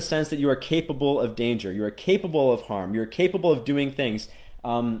 Dangerous in the sense that you are capable of danger. You are capable of harm. You're capable of doing things.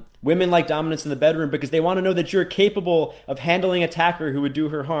 Women like dominance in the bedroom because they want to know that you're capable of handling an attacker who would do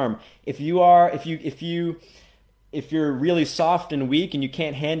her harm. If you're really soft and weak and you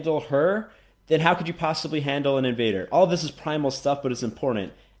can't handle her, then how could you possibly handle an invader? All of this is primal stuff, but it's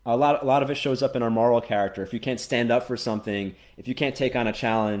important. A lot of it shows up in our moral character. If you can't stand up for something, if you can't take on a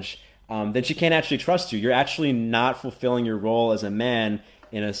challenge, then she can't actually trust you. You're actually not fulfilling your role as a man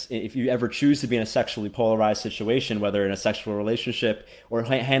if you ever choose to be in a sexually polarized situation, whether in a sexual relationship or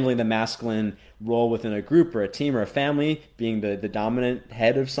handling the masculine role within a group or a team or a family, being the dominant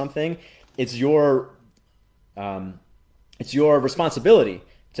head of something. It's your responsibility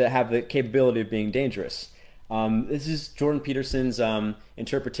to have the capability of being dangerous. This is Jordan Peterson's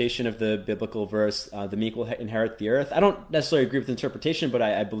interpretation of the biblical verse, the meek will inherit the earth. I don't necessarily agree with the interpretation, but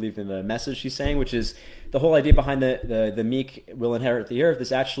I believe in the message she's saying, which is the whole idea behind the meek will inherit the earth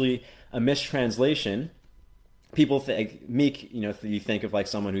is actually a mistranslation. People think meek, you think of like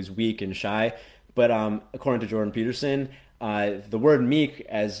someone who's weak and shy, but according to Jordan Peterson, the word meek,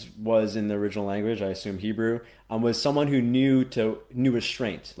 as was in the original language, I assume Hebrew, was someone who knew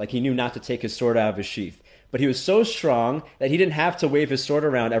restraint. Like he knew not to take his sword out of his sheath. But he was so strong that he didn't have to wave his sword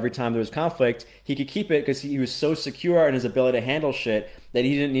around every time there was conflict. He could keep it because he was so secure in his ability to handle shit that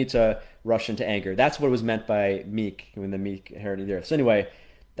he didn't need to rush into anger. That's what was meant by meek, when the meek inherited the earth. So anyway,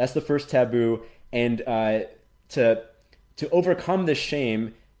 that's the first taboo. And to overcome this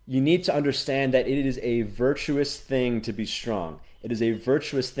shame, you need to understand that it is a virtuous thing to be strong. It is a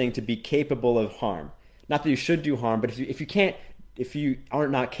virtuous thing to be capable of harm. Not that you should do harm, but if you are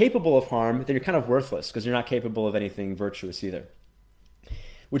not capable of harm, then you're kind of worthless because you're not capable of anything virtuous either.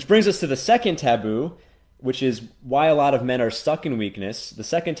 Which brings us to the second taboo, which is why a lot of men are stuck in weakness. The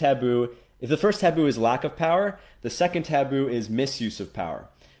second taboo, if the first taboo is lack of power, the second taboo is misuse of power.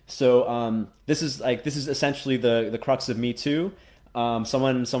 So this is essentially the crux of Me Too.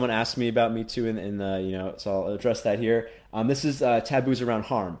 Someone asked me about Me Too in the, so I'll address that here. This is taboos around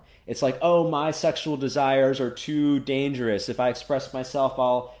harm. It's like, oh, my sexual desires are too dangerous. If I express myself,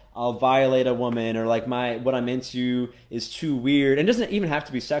 I'll violate a woman, or like what I'm into is too weird. And it doesn't even have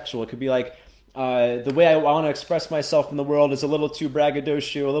to be sexual. It could be like the way I want to express myself in the world is a little too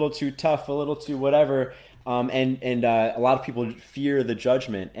braggadocio, a little too tough, a little too whatever. And a lot of people fear the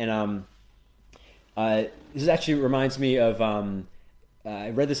judgment. And this actually reminds me of I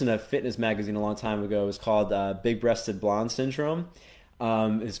read this in a fitness magazine a long time ago. It was called Big-Breasted Blonde Syndrome.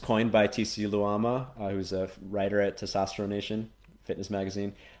 It's coined by T.C. Luama, who's a writer at Testosterone Nation fitness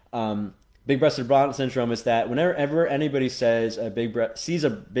magazine. Big-breasted blonde syndrome is that whenever anybody says sees a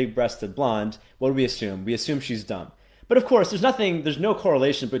big-breasted blonde, what do we assume? We assume she's dumb. But of course, there's no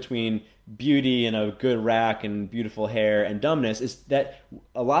correlation between beauty and a good rack and beautiful hair and dumbness. Is that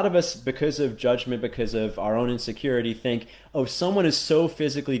a lot of us, because of judgment, because of our own insecurity, think, oh, if someone is so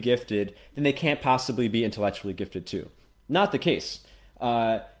physically gifted, then they can't possibly be intellectually gifted too. Not the case.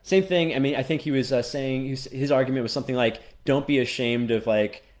 Same thing. I mean, I think he was saying his argument was something like, don't be ashamed of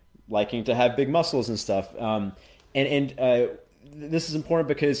liking to have big muscles and stuff. This is important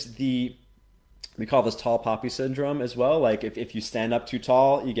because we call this tall poppy syndrome as well. Like if you stand up too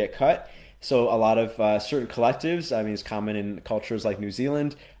tall, you get cut. So a lot of certain collectives, I mean, it's common in cultures like New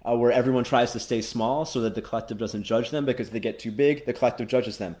Zealand, where everyone tries to stay small so that the collective doesn't judge them, because if they get too big, the collective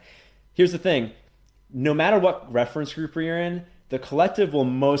judges them. Here's the thing. No matter what reference group you're in, the collective will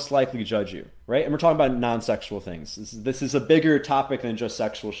most likely judge you, right? And we're talking about non-sexual things. This is a bigger topic than just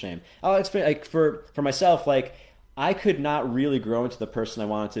sexual shame. I'll explain, like for myself, like I could not really grow into the person I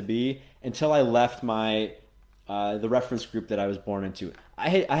wanted to be until I left the reference group that I was born into.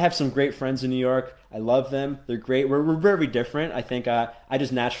 I have some great friends in New York. I love them. They're great. We're very different. I think I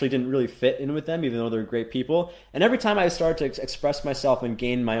just naturally didn't really fit in with them, even though they're great people. And every time I started to express myself and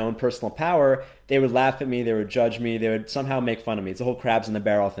gain my own personal power, they would laugh at me. They would judge me. They would somehow make fun of me. It's the whole crabs in the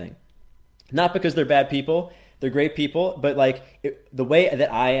barrel thing. Not because they're bad people. They're great people. But the way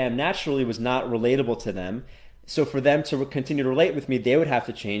that I am naturally was not relatable to them. So for them to continue to relate with me, they would have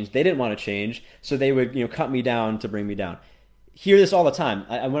to change. They didn't want to change, so they would cut me down to bring me down. Hear this all the time.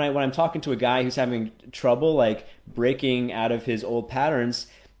 When I'm talking to a guy who's having trouble like breaking out of his old patterns,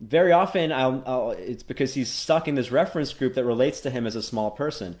 very often it's because he's stuck in this reference group that relates to him as a small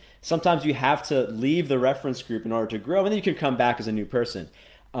person. Sometimes you have to leave the reference group in order to grow, and then you can come back as a new person.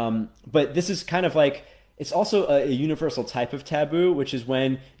 But this is kind of like, it's also a universal type of taboo, which is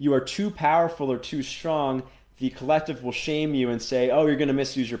when you are too powerful or too strong, the collective will shame you and say, oh, you're going to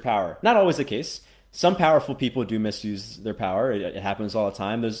misuse your power. Not always the case. Some powerful people do misuse their power. It happens all the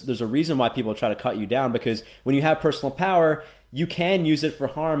time. There's a reason why people try to cut you down, because when you have personal power, you can use it for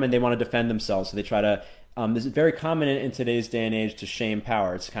harm, and they want to defend themselves. So they try to, this is very common in today's day and age to shame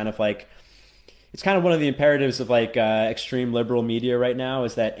power. It's kind of one of the imperatives of extreme liberal media right now,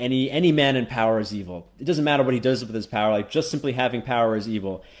 is that any man in power is evil. It doesn't matter what he does with his power. Like just simply having power is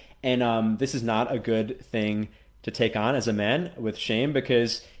evil. And this is not a good thing to take on as a man with shame,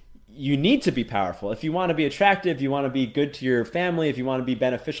 because you need to be powerful. If you want to be attractive, you want to be good to your family, if you want to be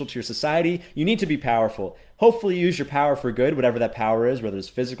beneficial to your society, you need to be powerful. Hopefully use your power for good, whatever that power is, whether it's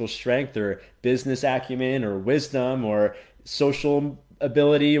physical strength or business acumen or wisdom or social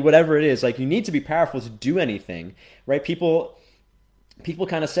ability, whatever it is. Like, you need to be powerful to do anything, right? People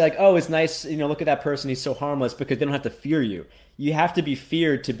kind of say like, oh, it's nice, look at that person, he's so harmless, because they don't have to fear you. You have to be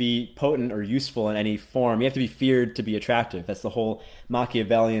feared to be potent or useful in any form. You have to be feared to be attractive. That's the whole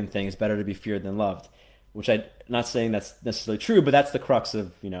Machiavellian thing. It's better to be feared than loved, which I'm not saying that's necessarily true, but that's the crux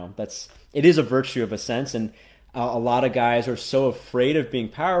of, it is a virtue of a sense. And a lot of guys are so afraid of being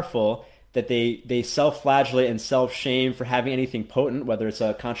powerful that they self-flagellate and self-shame for having anything potent, whether it's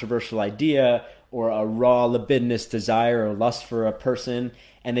a controversial idea or a raw libidinous desire or lust for a person,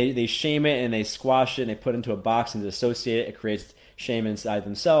 and they shame it and they squash it and they put it into a box and dissociate it. It creates shame inside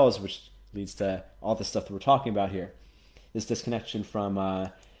themselves, which leads to all the stuff that we're talking about here. This disconnection from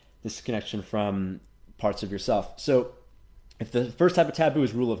parts of yourself. So if the first type of taboo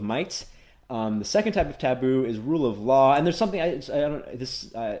is rule of might, the second type of taboo is rule of law. And there's something I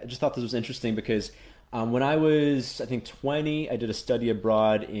just thought this was interesting, because when I was, I think, 20, I did a study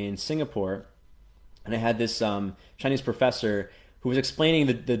abroad in Singapore, and I had this Chinese professor who was explaining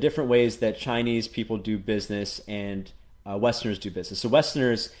the different ways that Chinese people do business and Westerners do business. So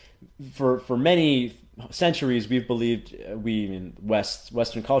Westerners, for many centuries, Western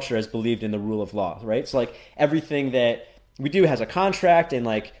culture has believed in the rule of law, right? So like everything that we do has a contract, and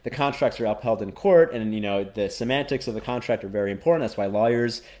like the contracts are upheld in court, and the semantics of the contract are very important. That's why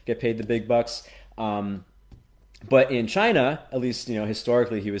lawyers get paid the big bucks. But in China, at least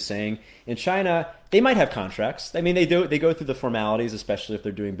historically, he was saying in China they might have contracts. I mean, they go through the formalities, especially if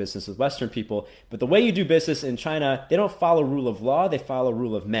they're doing business with Western people. But the way you do business in China, they don't follow rule of law; they follow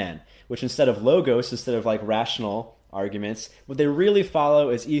rule of man. Which instead of logos, instead of like rational arguments, what they really follow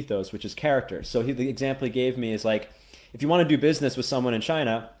is ethos, which is character. So the example he gave me is like, if you want to do business with someone in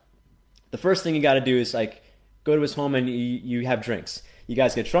China, the first thing you got to do is like go to his home and you have drinks. You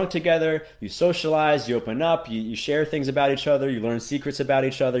guys get drunk together, you socialize, you open up, you share things about each other, you learn secrets about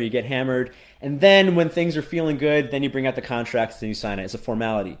each other, you get hammered. And then when things are feeling good, then you bring out the contracts and you sign it. It's a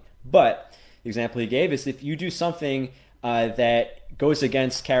formality. But the example he gave is if you do something that goes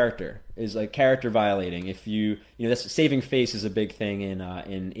against character, is like character violating. If that's saving face is a big thing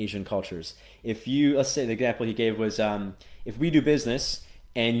in Asian cultures. Let's say the example he gave was if we do business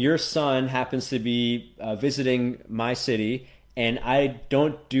and your son happens to be visiting my city and I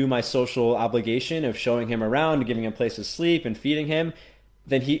don't do my social obligation of showing him around and giving him a place to sleep and feeding him,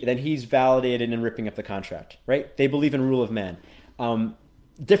 then he's validated in ripping up the contract, right? They believe in rule of man.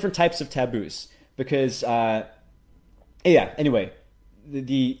 Different types of taboos because, anyway,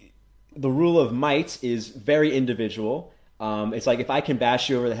 the rule of might is very individual. It's like if I can bash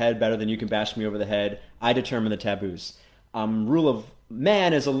you over the head better than you can bash me over the head, I determine the taboos. Rule of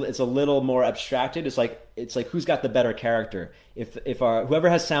man is a little more abstracted. It's like who's got the better character. If whoever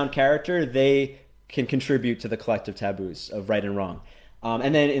has sound character, they can contribute to the collective taboos of right and wrong.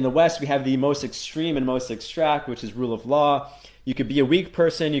 And then in the West, we have the most extreme and most abstract, which is rule of law. You could be a weak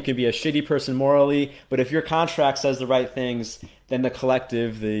person, you can be a shitty person morally, but if your contract says the right things, then the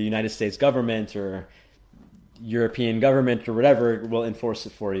collective, the United States government or European government or whatever, will enforce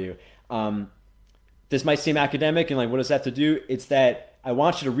it for you. This might seem academic and like, what does that have to do? It's that I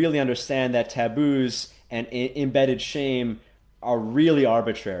want you to really understand that taboos and embedded shame are really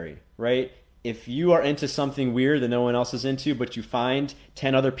arbitrary, right? If you are into something weird that no one else is into, but you find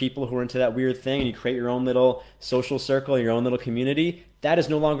 10 other people who are into that weird thing and you create your own little social circle, your own little community, that is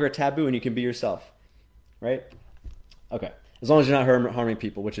no longer a taboo and you can be yourself, right? Okay. As long as you're not harming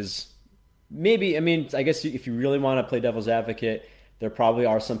people, which is maybe, I guess if you really want to play devil's advocate, there probably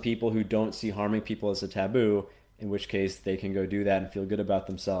are some people who don't see harming people as a taboo, in which case they can go do that and feel good about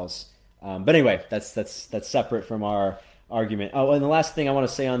themselves. But anyway, that's separate from our argument. Oh, and the last thing I want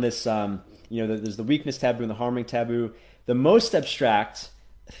to say on this, there's the weakness taboo and the harming taboo. The most abstract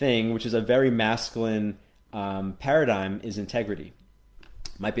thing, which is a very masculine paradigm, is integrity.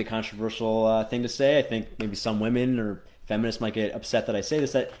 Might be a controversial thing to say. I think maybe some women or feminists might get upset that I say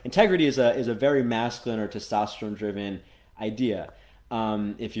this. That integrity is a very masculine or testosterone-driven idea.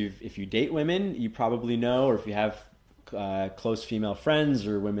 If you date women, you probably know, or if you have close female friends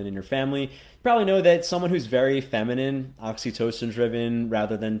or women in your family, you probably know that someone who's very feminine, oxytocin-driven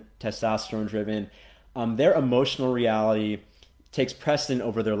rather than testosterone-driven, their emotional reality takes precedent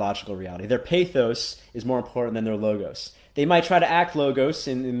over their logical reality. Their pathos is more important than their logos. They might try to act logos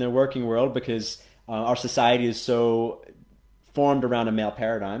in their working world because our society is so formed around a male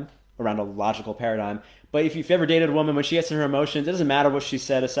paradigm, around a logical paradigm. But if you've ever dated a woman, when she gets in her emotions, it doesn't matter what she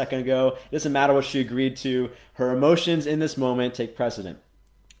said a second ago. It doesn't matter what she agreed to. Her emotions in this moment take precedent.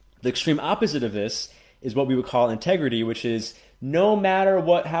 The extreme opposite of this is what we would call integrity, which is no matter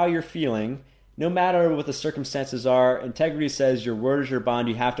how you're feeling, no matter what the circumstances are, integrity says your word is your bond.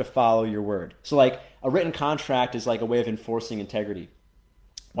 You have to follow your word. So like a written contract is like a way of enforcing integrity.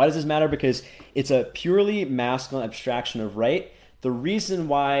 Why does this matter? Because it's a purely masculine abstraction of right. The reason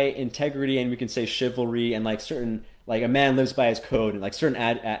why integrity, and we can say chivalry, and like certain, like a man lives by his code, and like certain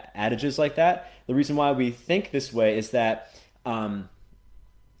adages like that, the reason why we think this way is that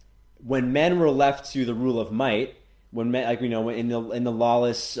when men were left to the rule of might, when men, like in the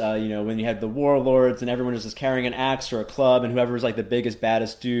lawless, when you had the warlords and everyone was just carrying an axe or a club, and whoever was like the biggest,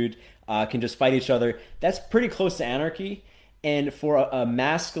 baddest dude can just fight each other, that's pretty close to anarchy. And for a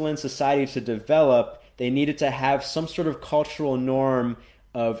masculine society to develop, they needed to have some sort of cultural norm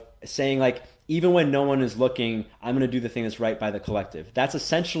of saying, like, even when no one is looking, I'm going to do the thing that's right by the collective. That's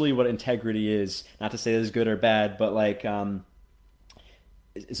essentially what integrity is. Not to say this is good or bad, but like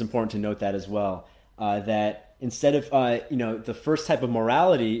it's important to note that as well. That instead of the first type of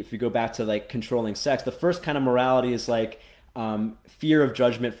morality, if you go back to like controlling sex, the first kind of morality is like fear of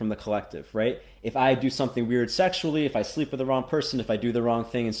judgment from the collective, right? If I do something weird sexually, if I sleep with the wrong person, if I do the wrong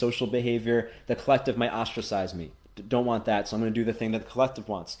thing in social behavior, the collective might ostracize me. Don't want that, so I'm going to do the thing that the collective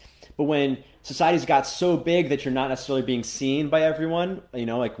wants. But when societies got so big that you're not necessarily being seen by everyone,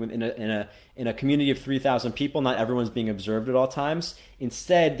 like in a community of 3,000 people, not everyone's being observed at all times.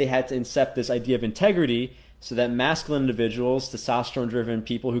 Instead, they had to incept this idea of integrity so that masculine individuals, testosterone-driven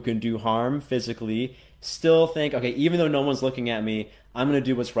people who can do harm physically, still think, okay, even though no one's looking at me, I'm going to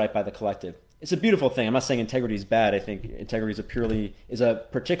do what's right by the collective. It's a beautiful thing. I'm not saying integrity is bad. I think integrity is a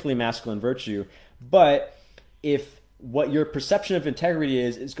particularly masculine virtue. But if what your perception of integrity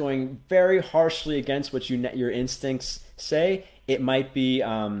is going very harshly against what your instincts say, it might be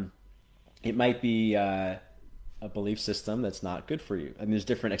a belief system that's not good for you. I mean, there's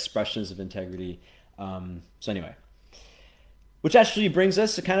different expressions of integrity. So anyway, which actually brings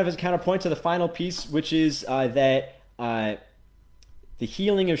us to kind of as a counterpoint to the final piece, which is that the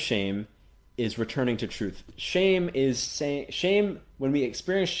healing of shame is returning to truth. Shame, when we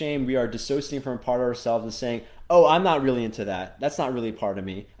experience shame, we are dissociating from a part of ourselves and saying, oh, I'm not really into that. That's not really a part of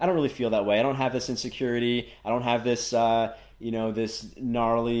me. I don't really feel that way. I don't have this insecurity. I don't have this, this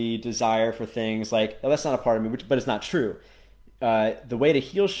gnarly desire for things. Like, oh, that's not a part of me, but it's not true. The way to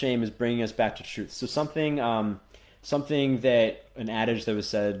heal shame is bringing us back to truth. So something that an adage that was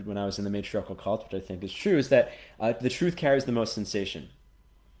said when I was in the matriarchal cult, which I think is true, is that the truth carries the most sensation.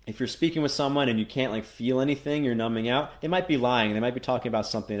 If you're speaking with someone and you can't feel anything, you're numbing out, they might be lying. They might be talking about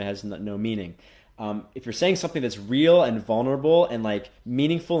something that has no meaning. If you're saying something that's real and vulnerable and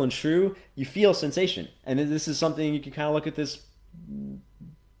meaningful and true, you feel sensation. And this is something you can kind of look at this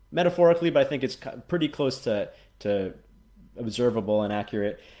metaphorically, but I think it's pretty close to observable and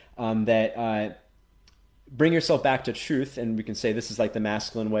accurate. That bring yourself back to truth, and we can say this is the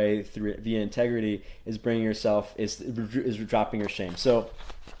masculine way via integrity is bringing yourself is dropping your shame. So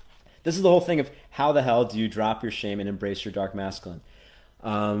this is the whole thing of how the hell do you drop your shame and embrace your dark masculine.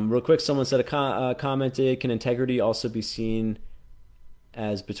 Real quick, someone said commented, can integrity also be seen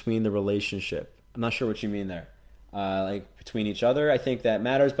as between the relationship? I'm not sure what you mean there. Between each other, I think that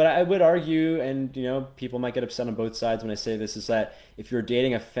matters, but I would argue, and people might get upset on both sides when I say this, is that if you're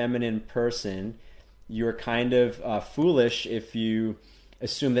dating a feminine person, you're kind of foolish if you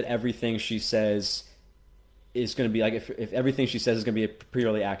assume that everything she says is going to be if everything she says is going to be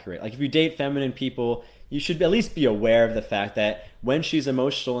purely accurate. If you date feminine people, you should at least be aware of the fact that when she's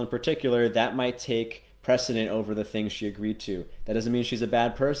emotional in particular, that might take precedent over the things she agreed to. That doesn't mean she's a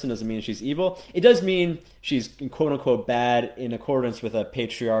bad person, doesn't mean she's evil. It does mean she's quote unquote bad in accordance with a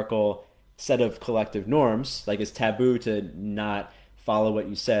patriarchal set of collective norms. It's taboo to not follow what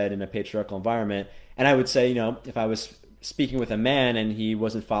you said in a patriarchal environment. And I would say, if I was speaking with a man and he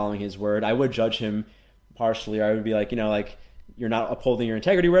wasn't following his word, I would judge him harshly. Or I would be you're not upholding your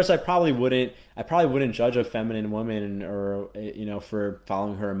integrity. Whereas I probably wouldn't judge a feminine woman or for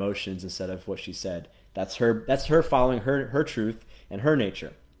following her emotions instead of what she said. That's her following her truth and her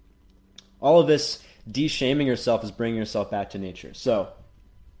nature. All of this de-shaming yourself is bringing yourself back to nature. So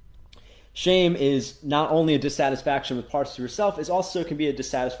shame is not only a dissatisfaction with parts of yourself, it also can be a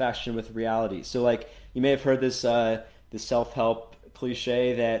dissatisfaction with reality. So you may have heard this self-help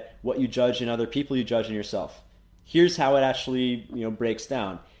cliche that what you judge in other people, you judge in yourself. Here's how it actually breaks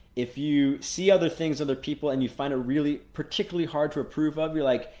down. If you see other things, other people, and you find it really particularly hard to approve of, you're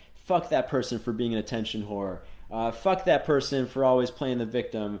like, fuck that person for being an attention whore. Fuck that person for always playing the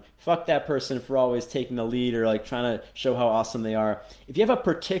victim. Fuck that person for always taking the lead or trying to show how awesome they are. If you have a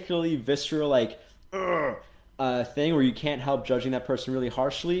particularly visceral thing where you can't help judging that person really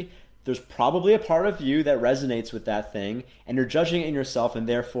harshly, there's probably a part of you that resonates with that thing, and you're judging it in yourself, and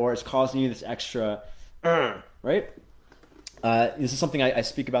therefore it's causing you this extra, right? This is something I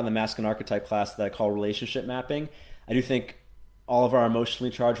speak about in the masculine archetype class that I call relationship mapping. I do think all of our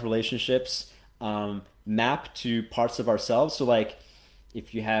emotionally charged relationships map to parts of ourselves. So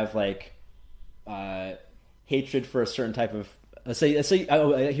if you have hatred for a certain type of, let's say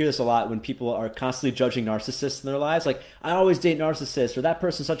I hear this a lot when people are constantly judging narcissists in their lives. I always date narcissists, or that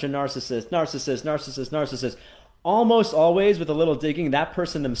person's such a narcissist. Almost always, with a little digging, that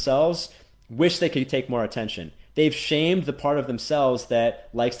person themselves wish they could take more attention. They've shamed the part of themselves that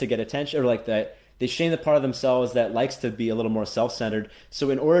likes to get attention, or that they shame the part of themselves that likes to be a little more self-centered. So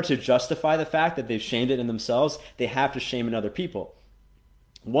in order to justify the fact that they've shamed it in themselves, they have to shame in other people.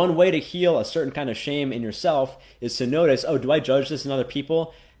 One way to heal a certain kind of shame in yourself is to notice, oh, do I judge this in other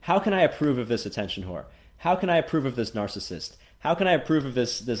people? How can I approve of this attention whore? How can I approve of this narcissist? How can I approve of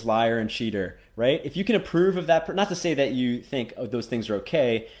this liar and cheater, right? If you can approve of that, not to say that you think those things are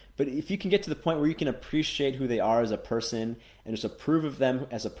okay, but if you can get to the point where you can appreciate who they are as a person and just approve of them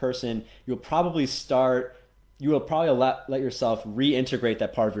as a person, you will probably let yourself reintegrate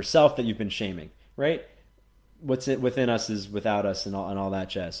that part of yourself that you've been shaming, right? What's within us is without us, and all that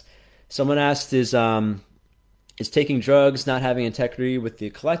jazz. Someone asked, is taking drugs not having integrity with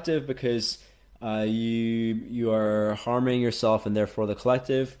the collective because you are harming yourself and therefore the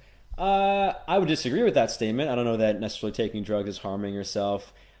collective? I would disagree with that statement. I don't know that necessarily taking drugs is harming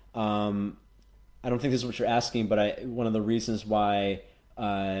yourself. Um, I don't think this is what you're asking, but one of the reasons why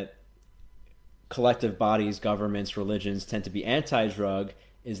uh, collective bodies, governments, religions tend to be anti-drug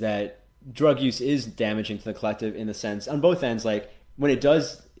is that drug use is damaging to the collective in the sense on both ends. Like when it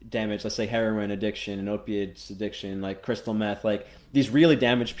does damage, let's say heroin addiction and opiates addiction, like crystal meth, like these really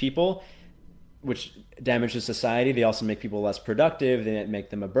damage people, which damages society. They also make people less productive. They make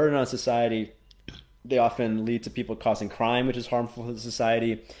them a burden on society. They often lead to people causing crime, which is harmful to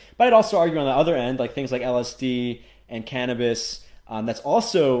society. But I'd also argue on the other end, like things like LSD and cannabis, that's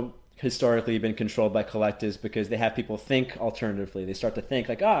also historically been controlled by collectives because they have people think alternatively. They start to think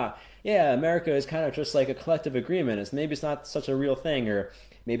like, yeah, America is kind of just like a collective agreement. Maybe it's not such a real thing, or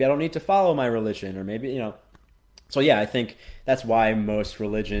maybe I don't need to follow my religion, or maybe, So yeah, I think that's why most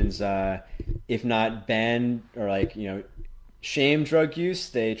religions, if not ban or shame drug use,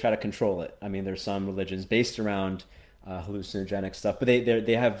 they try to control it. I mean, there's some religions based around hallucinogenic stuff, but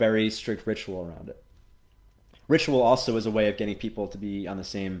they have very strict ritual around it. Ritual also is a way of getting people to be on the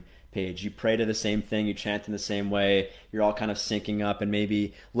same page. You pray to the same thing, you chant in the same way. You're all kind of syncing up and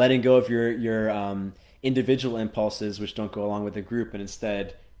maybe letting go of your individual impulses, which don't go along with the group, and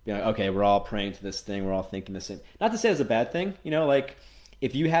instead be like, okay, we're all praying to this thing, we're all thinking the same. Not to say it's a bad thing, like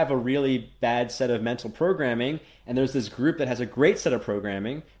if you have a really bad set of mental programming and there's this group that has a great set of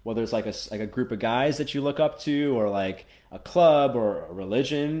programming, whether it's like a group of guys that you look up to or like a club or a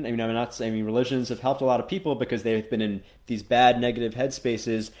religion. I mean, I'm not saying religions have helped a lot of people because they've been in these bad negative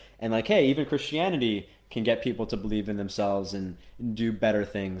headspaces, and like, hey, even Christianity can get people to believe in themselves and do better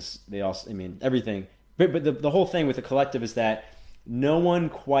things. They also, I mean, everything. But the whole thing with the collective is that no one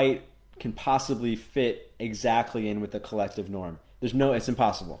quite can possibly fit exactly in with the collective norm. It's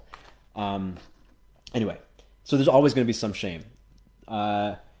impossible. Anyway, so there's always going to be some shame.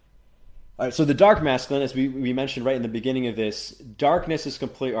 All right, so the dark masculine, as we mentioned right in the beginning of this, darkness is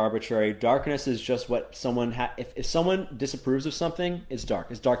completely arbitrary. Darkness is just what someone if someone disapproves of something, it's dark.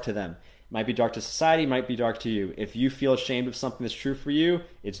 It's dark to them. It might be dark to society, it might be dark to you. If you feel ashamed of something that's true for you,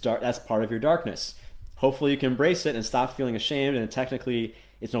 it's dark. That's part of your darkness. Hopefully you can embrace it and stop feeling ashamed, and technically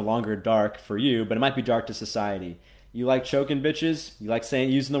it's no longer dark for you, but it might be dark to society. You like choking bitches, you like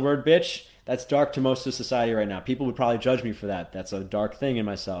using the word bitch, that's dark to most of society right now. People would probably judge me for that. That's a dark thing in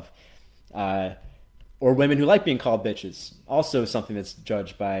myself. Or women who like being called bitches, also something that's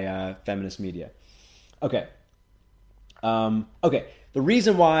judged by feminist media. Okay. The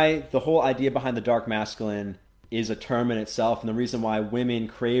reason why the whole idea behind the dark masculine is a term in itself, and the reason why women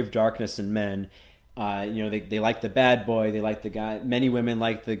crave darkness in men, they like the bad boy. They like the guy. Many women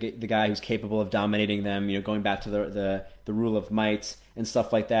like the guy who's capable of dominating them. Going back to the rule of might and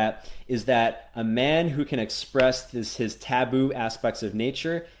stuff like that. Is that a man who can express his taboo aspects of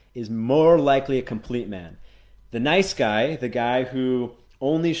nature is more likely a complete man. The nice guy, the guy who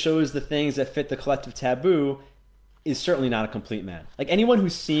only shows the things that fit the collective taboo, is certainly not a complete man. Like anyone who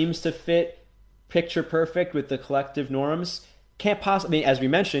seems to fit picture perfect with the collective norms can't possibly, I mean, as we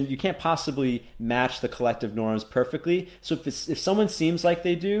mentioned, you can't possibly match the collective norms perfectly. So if someone seems like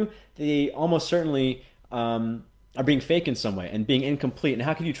they do, they almost certainly are being fake in some way and being incomplete. And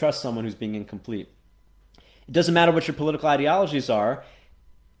how can you trust someone who's being incomplete? It doesn't matter what your political ideologies are.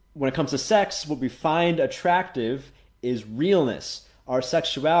 When it comes to sex, what we find attractive is realness. Our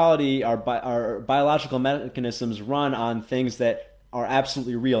sexuality, our biological mechanisms run on things that are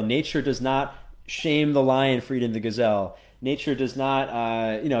absolutely real. Nature does not shame the lion for eating the gazelle. Nature does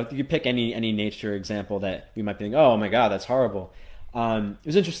not, you pick any nature example that we might be thinking, oh my God, that's horrible. It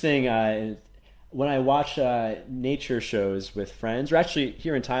was interesting when I watch nature shows with friends, or actually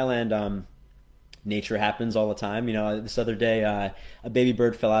here in Thailand, nature happens all the time. This other day, a baby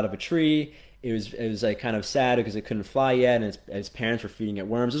bird fell out of a tree. It was like kind of sad because it couldn't fly yet, and its parents were feeding it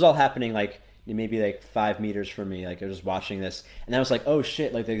worms. It was all happening like maybe like 5 meters from me. Like I was just watching this, and I was like, oh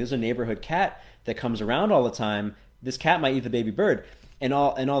shit! Like there's a neighborhood cat that comes around all the time. This cat might eat the baby bird. And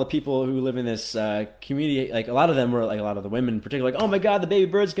all the people who live in this community, like a lot of them were like a lot of the women in particular, like, oh my God, the baby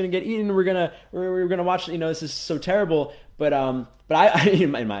bird's gonna get eaten. We're gonna watch. This is so terrible. But I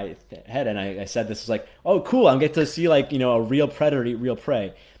in my head, and I said this was like, oh cool, I'm getting to see like a real predator eat real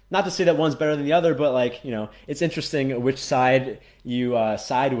prey. Not to say that one's better than the other, but like it's interesting which side you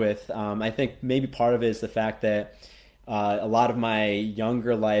side with. I think maybe part of it is the fact that a lot of my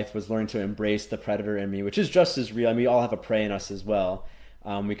younger life was learning to embrace the predator in me, which is just as real. I mean, we all have a prey in us as well.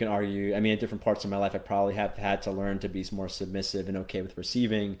 We can argue. I mean, at different parts of my life, I probably have had to learn to be more submissive and okay with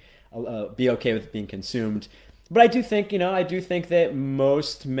receiving, be okay with being consumed. But I do think that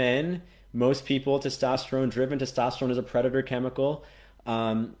most men, most people, testosterone driven. Testosterone is a predator chemical.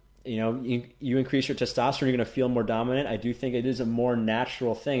 You increase your testosterone, you're going to feel more dominant. I do think it is a more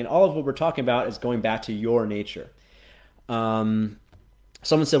natural thing. And all of what we're talking about is going back to your nature. Someone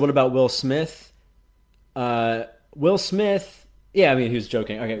said, what about Will Smith? Will Smith, yeah, I mean, he was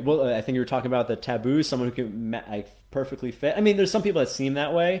joking. Okay, well, I think you were talking about the taboo, someone who can like perfectly fit. I mean, there's some people that seem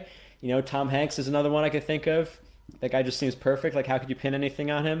that way. Tom Hanks is another one I could think of. That guy just seems perfect. Like, how could you pin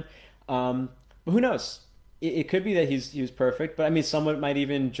anything on him? But who knows? It could be that he was perfect. But I mean, someone might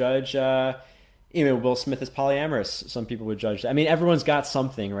even judge. Will Smith is polyamorous. Some people would judge that. I mean, everyone's got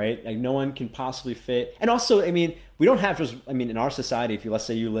something, right? Like, no one can possibly fit. And also, I mean, we don't have just. I mean, in our society, if let's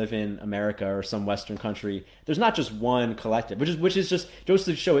say you live in America or some Western country, there's not just one collective, which is just goes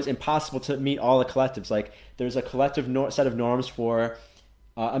to show it's impossible to meet all the collectives. Like, there's a collective set of norms for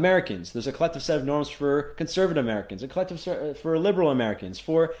Americans. There's a collective set of norms for conservative Americans, a collective for liberal Americans,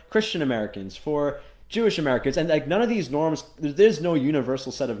 for Christian Americans, for Jewish Americans, and like none of these norms. There's no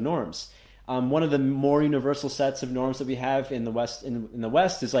universal set of norms. One of the more universal sets of norms that we have in the West in the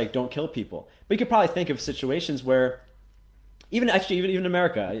West is like don't kill people. But you could probably think of situations where even in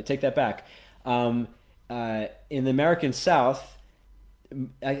America, I take that back. In the American South,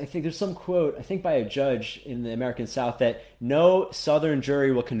 I think there's some quote, I think by a judge in the American South, that no Southern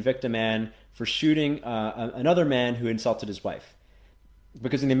jury will convict a man for shooting another man who insulted his wife.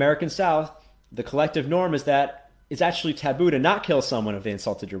 Because in the American South, the collective norm is that it's actually taboo to not kill someone if they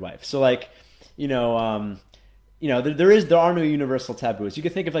insulted your wife. So like, there are no universal taboos. You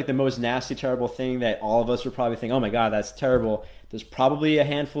could think of like the most nasty, terrible thing that all of us would probably think, oh my God, that's terrible. There's probably a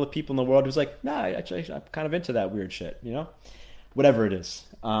handful of people in the world who's like, nah, actually, I'm kind of into that weird shit, whatever it is.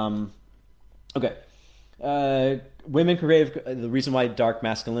 Okay. Women crave, the reason why dark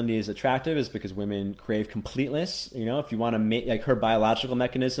masculinity is attractive is because women crave completeness. If you want to mate, like her biological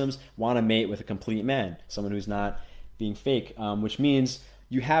mechanisms want to mate with a complete man, someone who's not being fake, which means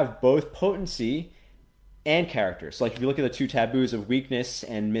you have both potency and character. So like if you look at the two taboos of weakness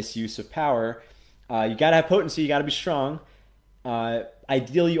and misuse of power, you got to have potency, you got to be strong.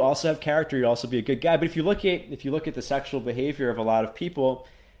 Ideally, you also have character, you also be a good guy. But if you look at the sexual behavior of a lot of people,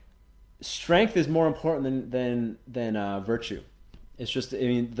 strength is more important than virtue. It's just, I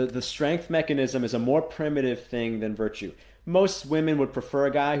mean, the strength mechanism is a more primitive thing than virtue. Most women would prefer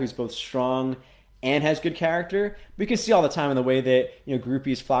a guy who's both strong and has good character. We can see all the time in the way that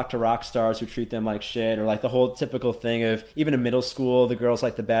groupies flock to rock stars who treat them like shit, or like the whole typical thing of even in middle school, the girls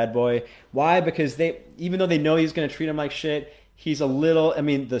like the bad boy. Why? Because even though they know he's going to treat them like shit, he's a little. I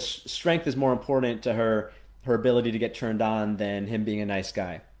mean, the strength is more important to her ability to get turned on than him being a nice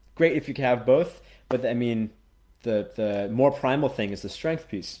guy. Great if you can have both, but I mean, the more primal thing is the strength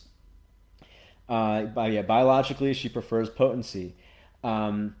piece. Biologically, she prefers potency.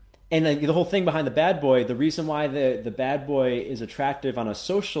 And like, the whole thing behind the bad boy, the reason why the bad boy is attractive on a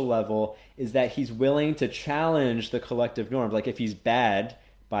social level is that he's willing to challenge the collective norms. Like if he's bad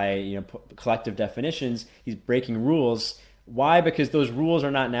by collective definitions, he's breaking rules. Why? Because those rules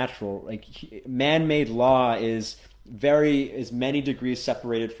are not natural. Like man-made law is many degrees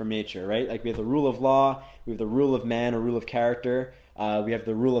separated from nature, right? Like we have the rule of law, we have the rule of man or rule of character, we have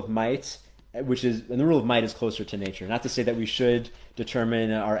the rule of might, and the rule of might is closer to nature. Not to say that we should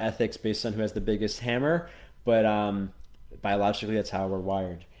determine our ethics based on who has the biggest hammer, but biologically that's how we're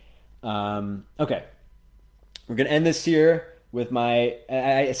wired. Okay, we're gonna end this here with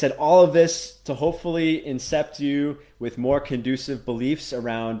I said all of this to hopefully incept you with more conducive beliefs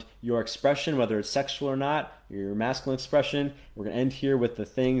around your expression, whether it's sexual or not, your masculine expression. We're going to end here with the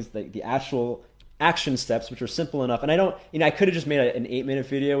things, the actual action steps, which are simple enough. And I could have just made an 8-minute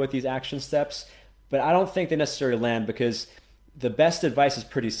video with these action steps, but I don't think they necessarily land because the best advice is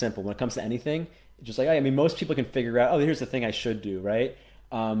pretty simple when it comes to anything. Just like, most people can figure out, here's the thing I should do, right?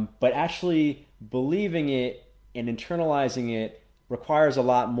 But actually believing it and internalizing it requires a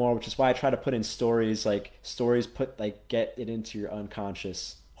lot more, which is why I try to put in stories, get it into your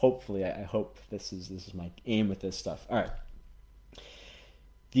unconscious. Hopefully, I hope this is my aim with this stuff. All right.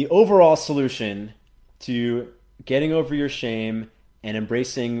 The overall solution to getting over your shame and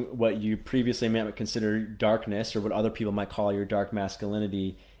embracing what you previously might consider darkness, or what other people might call your dark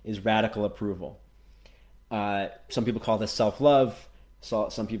masculinity, is radical approval. Some people call this self-love.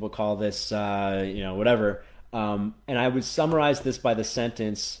 Some people call this, whatever. And I would summarize this by the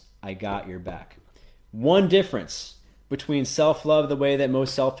sentence, I got your back. One difference between self-love, the way that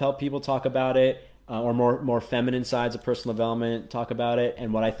most self-help people talk about it, or more feminine sides of personal development talk about it,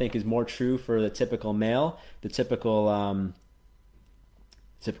 and what I think is more true for the typical male, the typical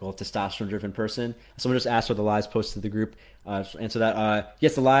testosterone-driven person. Someone just asked for the lives posted to the group. Answer that.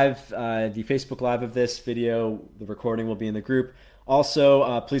 Yes, the Facebook live of this video, the recording will be in the group.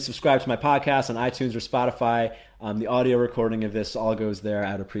 Also, please subscribe to my podcast on iTunes or Spotify. The audio recording of this all goes there.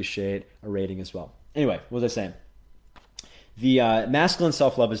 I'd appreciate a rating as well. Anyway, what was I saying? The masculine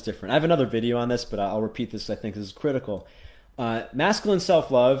self-love is different. I have another video on this, but I'll repeat this because I think this is critical. Masculine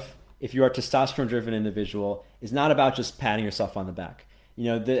self-love, if you are a testosterone-driven individual, is not about just patting yourself on the back. You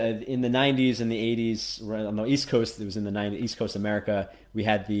know, in the 90s and the 80s, on the East Coast, it was in the 90s, East Coast America, we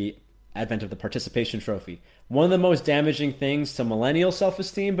had the advent of the participation trophy. One of the most damaging things to millennial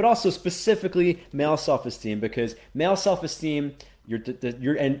self-esteem, but also specifically male self-esteem, because male self-esteem, your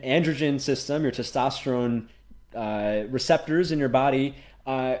androgen system, your testosterone receptors in your body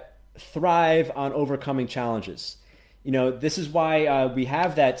thrive on overcoming challenges. You know, this is why we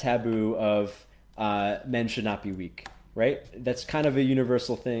have that taboo of men should not be weak, right? That's kind of a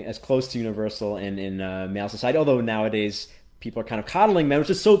universal thing, as close to universal in male society. Although nowadays people are kind of coddling men,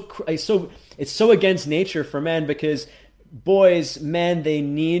 which is it's so against nature for men, because men, they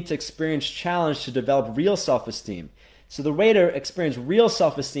need to experience challenge to develop real self-esteem. So the way to experience real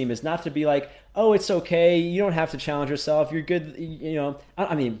self-esteem is not to be like, oh, it's okay, you don't have to challenge yourself, you're good, you know.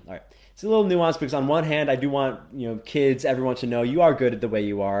 I mean, all right, it's a little nuanced, because on one hand, I do want, you know, kids, everyone to know you are good at the way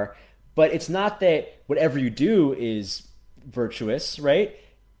you are, but it's not that whatever you do is virtuous, right?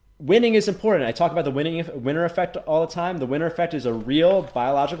 Winning is important. I talk about the winner effect all the time. The winner effect is a real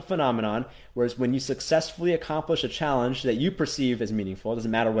biological phenomenon, whereas when you successfully accomplish a challenge that you perceive as meaningful, it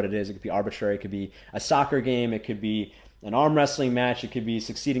doesn't matter what it is. It could be arbitrary. It could be a soccer game. It could be an arm wrestling match. It could be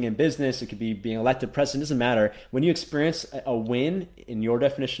succeeding in business. It could be being elected president. It doesn't matter. When you experience a win, in your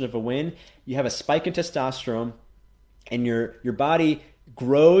definition of a win, you have a spike in testosterone, and your body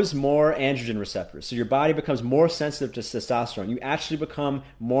grows more androgen receptors. So your body becomes more sensitive to testosterone. You actually become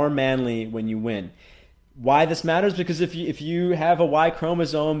more manly when you win. Why this matters? Because if you have a Y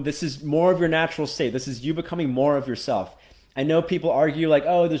chromosome, this is more of your natural state. This is you becoming more of yourself. I know people argue like,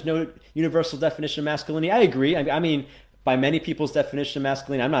 oh, there's no universal definition of masculinity. I agree. I mean, by many people's definition of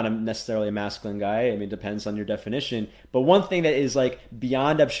masculine, I'm not necessarily a masculine guy. I mean, it depends on your definition. But one thing that is like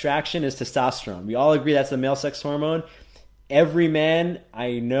beyond abstraction is testosterone. We all agree that's the male sex hormone. Every man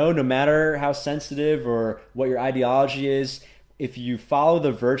I know, no matter how sensitive or what your ideology is, if you follow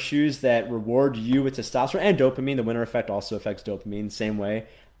the virtues that reward you with testosterone and dopamine, the winner effect also affects dopamine, same way,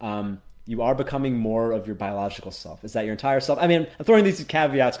 you are becoming more of your biological self. Is that your entire self? I mean, I'm throwing these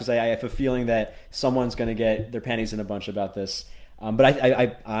caveats because I have a feeling that someone's going to get their panties in a bunch about this. But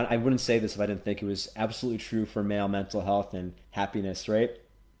I wouldn't say this if I didn't think it was absolutely true for male mental health and happiness, right?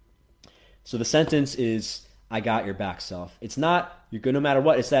 So the sentence is, I got your back, self. It's not you're good no matter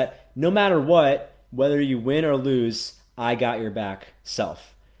what. It's that no matter what, whether you win or lose, I got your back,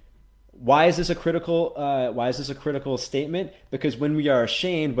 self. Why is this a critical statement? Because when we are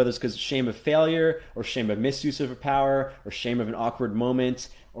ashamed, whether it's because shame of failure or shame of misuse of power or shame of an awkward moment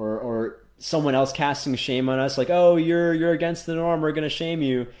or someone else casting shame on us, like, oh, you're against the norm, we're going to shame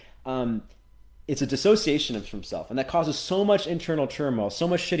you. It's a dissociation from self, and that causes so much internal turmoil, so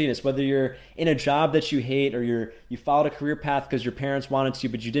much shittiness, whether you're in a job that you hate or you followed a career path because your parents wanted to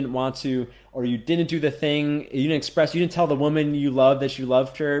but you didn't want to, or you didn't do the thing, you didn't tell the woman you loved that you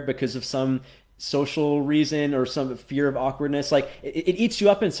loved her because of some social reason or some fear of awkwardness. Like, it eats you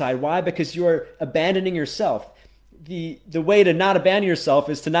up inside. Why? Because you're abandoning yourself. The way to not abandon yourself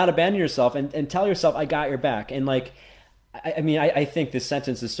is to not abandon yourself and tell yourself, I got your back. And like, I think this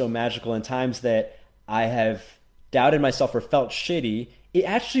sentence is so magical. In times that I have doubted myself or felt shitty, it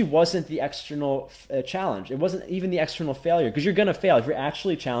actually wasn't the external challenge. It wasn't even the external failure, because you're going to fail. If you're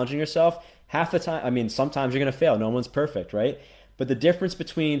actually challenging yourself, half the time, I mean, sometimes you're going to fail. No one's perfect, right? But the difference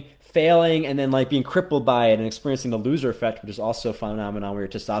between failing and then like being crippled by it and experiencing the loser effect, which is also a phenomenon where your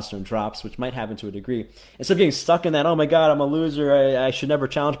testosterone drops, which might happen to a degree, instead of getting stuck in that, oh my God, I'm a loser, I should never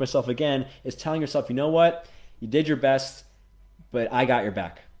challenge myself again, is telling yourself, you know what? You did your best, but I got your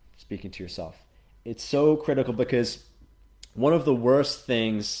back, speaking to yourself. It's so critical, because one of the worst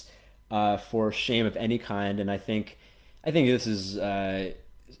things for shame of any kind, and I think this is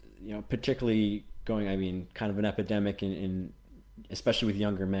particularly going, kind of an epidemic in especially with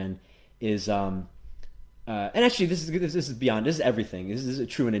younger men, is and actually this is beyond, this is everything. This is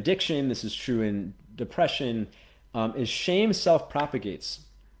true in addiction. This is true in depression. Is shame self-propagates.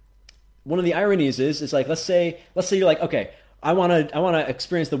 One of the ironies is like, let's say you're like, okay, I want to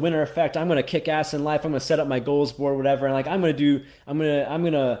experience the winner effect. I'm going to kick ass in life. I'm going to set up my goals board, whatever. And like, I'm going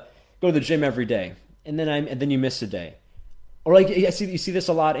to go to the gym every day. And then you miss a day. Or like, you see this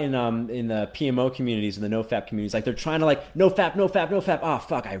a lot in the PMO communities and the NoFap communities. Like, they're trying to like, no fap. Oh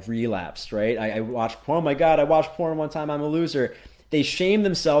fuck, I relapsed, right? I watched porn. Oh my God, I watched porn one time. I'm a loser. they shame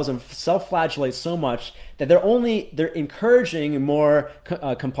themselves and self-flagellate so much that they're encouraging more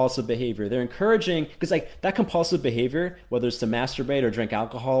compulsive behavior. They're encouraging, because like that compulsive behavior, whether it's to masturbate or drink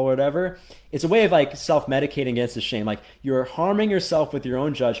alcohol or whatever, it's a way of like self-medicating against the shame. Like you're harming yourself with your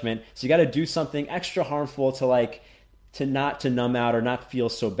own judgment, so you got to do something extra harmful to not to numb out or not feel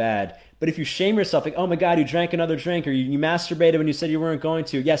so bad. But if you shame yourself, like, oh my God, you drank another drink, or you masturbated when you said you weren't going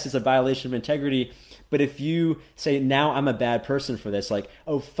to, yes, it's a violation of integrity. But if you say, now I'm a bad person for this, like,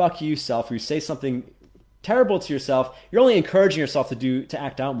 oh, fuck you, self, or you say something terrible to yourself, you're only encouraging yourself to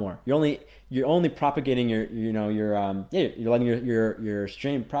act out more. You're only propagating you're letting your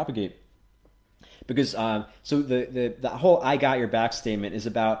shame propagate. Because so the whole "I got your back" statement is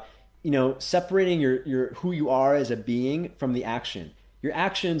about, separating your who you are as a being from the action. Your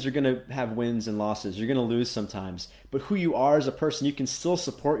actions are going to have wins and losses. You're going to lose sometimes. But who you are as a person, you can still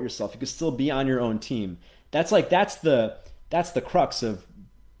support yourself. You can still be on your own team. That's the crux of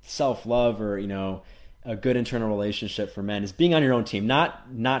self-love, or, a good internal relationship for men, is being on your own team,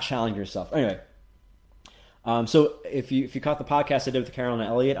 not challenging yourself. Anyway, so if you caught the podcast I did with Carolyn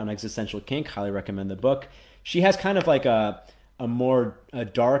Elliott on existential kink, highly recommend the book. She has kind of like a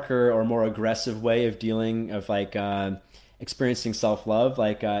darker or more aggressive way of dealing of experiencing self-love.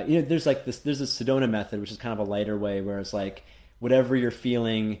 There's a Sedona method, which is kind of a lighter way, where it's like, whatever you're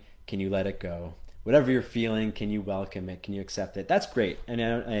feeling, can you let it go? Whatever you're feeling, can you welcome it? Can you accept it? That's great. And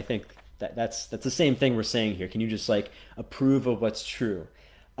I think that's the same thing we're saying here. Can you just approve of what's true?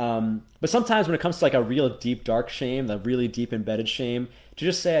 But sometimes when it comes to a real deep, dark shame, the really deep embedded shame, to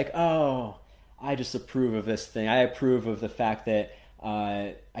just say oh, I just approve of this thing. I approve of the fact that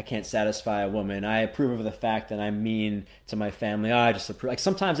I can't satisfy a woman. I approve of the fact that I'm mean to my family. I just approve.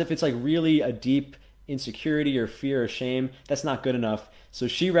 Sometimes if it's really a deep insecurity or fear or shame, that's not good enough. So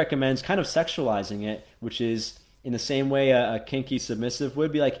she recommends kind of sexualizing it, which is in the same way a kinky submissive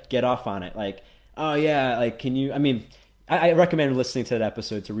would be get off on it. Oh yeah, can you, I recommend listening to that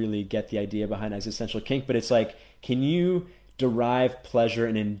episode to really get the idea behind existential kink, but it's can you derive pleasure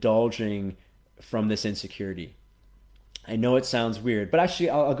in indulging from this insecurity? I know it sounds weird, but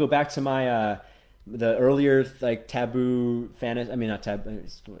actually I'll go back to my the earlier taboo fantasy. Not taboo,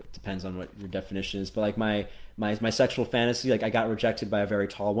 it depends on what your definition is, but my sexual fantasy, I got rejected by a very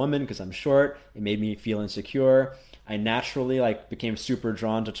tall woman because I'm short. It made me feel insecure. I naturally became super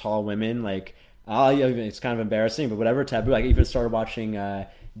drawn to tall women. It's kind of embarrassing, but whatever, taboo. I even started watching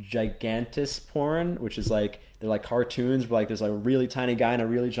gigantus porn, which is they're cartoons where there's a really tiny guy and a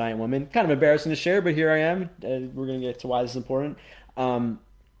really giant woman. Kind of embarrassing to share, but here I am. We're gonna get to why this is important.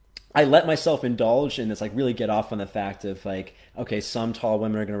 I let myself indulge in this, really get off on the fact of okay, some tall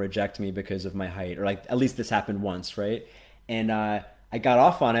women are gonna reject me because of my height, or at least this happened once, right? And I got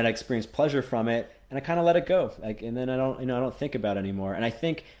off on it. I experienced pleasure from it, and I kind of let it go. And then I don't think about it anymore. And I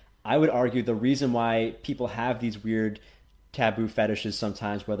think I would argue the reason why people have these weird taboo fetishes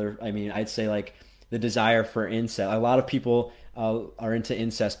sometimes, I'd say the desire for incest. A lot of people are into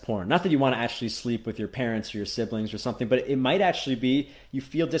incest porn. Not that you want to actually sleep with your parents or your siblings or something, but it might actually be you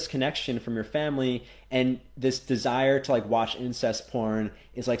feel disconnection from your family, and this desire to watch incest porn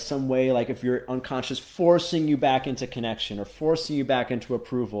is some way, if you're unconscious, forcing you back into connection or forcing you back into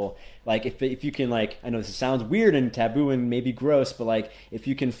approval. If you can, I know this sounds weird and taboo and maybe gross, but if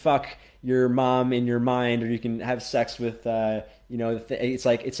you can fuck your mom in your mind, or you can have sex with it's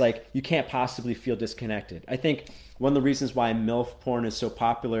like you can't possibly feel disconnected. I think one of the reasons why MILF porn is so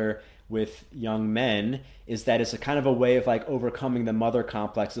popular with young men is that it's a kind of a way of overcoming the mother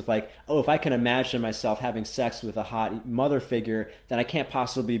complex of if I can imagine myself having sex with a hot mother figure, then I can't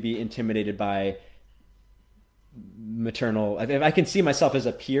possibly be intimidated by maternal. If I can see myself as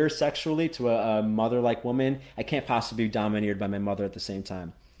a peer sexually to a mother-like woman, I can't possibly be domineered by my mother at the same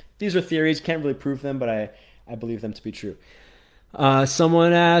time. These are theories, can't really prove them, but I believe them to be true.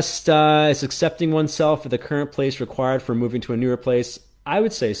 Someone asked, is accepting oneself at the current place required for moving to a newer place? I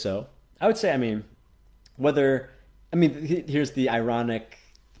would say so. I would say, here's the ironic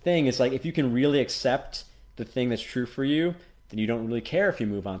thing. It's if you can really accept the thing that's true for you, then you don't really care if you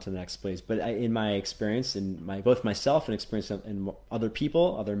move on to the next place. But in my experience, both myself and experience in other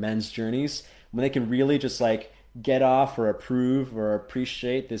people, other men's journeys, when they can really just get off or approve or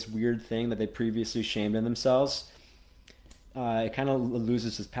appreciate this weird thing that they previously shamed in themselves, it kind of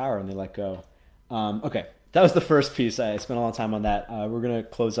loses its power and they let go. Okay, that was the first piece. I spent a long time on that. We're going to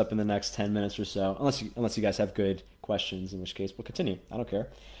close up in the next 10 minutes or so, unless you guys have good questions, in which case we'll continue. I don't care.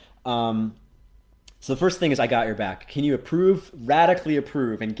 So the first thing is, I got your back. Can you approve, radically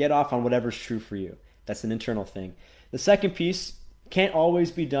approve, and get off on whatever's true for you? That's an internal thing. The second piece can't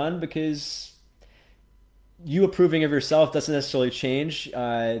always be done because you approving of yourself doesn't necessarily change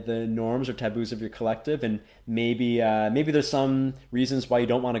the norms or taboos of your collective, and maybe there's some reasons why you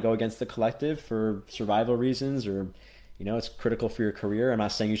don't want to go against the collective for survival reasons, or it's critical for your career. I'm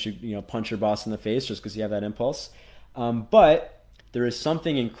not saying you should punch your boss in the face just because you have that impulse, but there is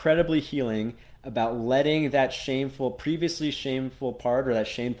something incredibly healing about letting that previously shameful part, or that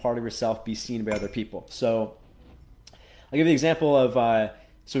shamed part of yourself, be seen by other people. So I'll give you the example of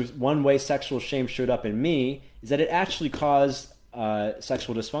so one way sexual shame showed up in me is that it actually caused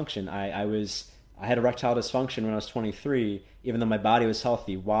sexual dysfunction. I had erectile dysfunction when I was 23, even though my body was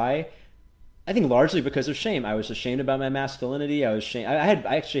healthy. Why? I think largely because of shame. I was ashamed about my masculinity. I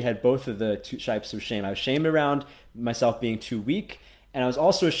actually had both of the two types of shame. I was shamed around myself being too weak, and I was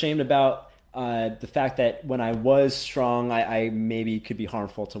also ashamed about the fact that when I was strong, I maybe could be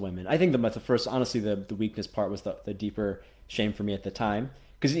harmful to women. I think the first, honestly, the weakness part was the deeper shame for me at the time.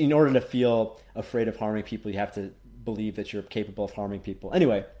 Because in order to feel afraid of harming people, you have to believe that you're capable of harming people.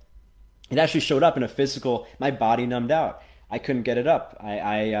 Anyway, it actually showed up in a physical, my body numbed out. I couldn't get it up.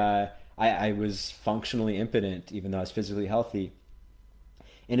 I was functionally impotent, even though I was physically healthy.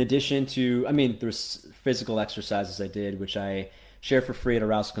 In addition to, there's physical exercises I did, which I share for free at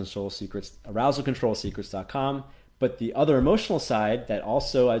arousalcontrolsecrets.com. But the other emotional side that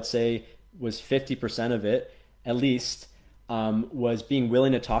also I'd say was 50% of it, at least, was being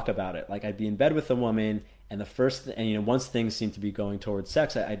willing to talk about it. Like, I'd be in bed with a woman, and once things seemed to be going towards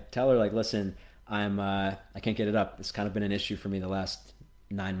sex, I'd tell her, like, listen, I can't get it up. It's kind of been an issue for me the last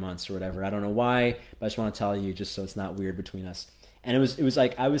 9 months or whatever. I don't know why, but I just want to tell you just so it's not weird between us. And it was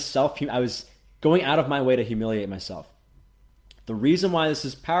like I was going out of my way to humiliate myself. The reason why this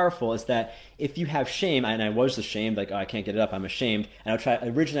is powerful is that if you have shame, and I was ashamed, like, oh, I can't get it up, I'm ashamed, and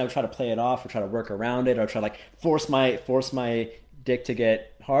originally I would try to play it off, or try to work around it, or try to like force my dick to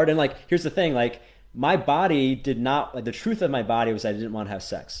get hard. And like, here's the thing, like, my body did not, like, the truth of my body was I didn't want to have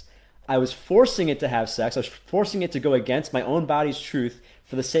sex. I was forcing it to have sex. I was forcing it to go against my own body's truth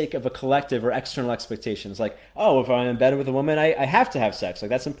for the sake of a collective or external expectation. It's like, oh, if I'm in bed with a woman, I have to have sex. Like,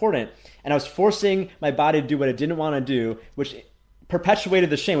 that's important. And I was forcing my body to do what it didn't want to do, which perpetuated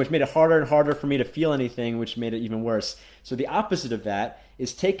the shame, which made it harder and harder for me to feel anything, which made it even worse. So the opposite of that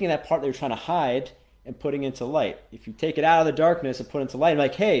is taking that part that you're trying to hide and putting it into light. If you take it out of the darkness and put it into light,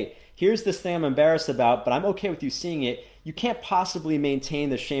 like, hey, here's this thing I'm embarrassed about, but I'm okay with you seeing it. You can't possibly maintain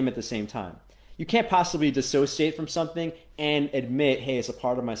the shame at the same time. You can't possibly dissociate from something and admit, hey, it's a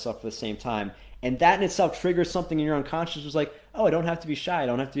part of myself at the same time. And that in itself triggers something in your unconscious. Was like, oh, I don't have to be shy. I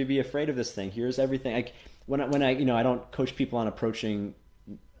don't have to be afraid of this thing. Here's everything. Like, when I don't coach people on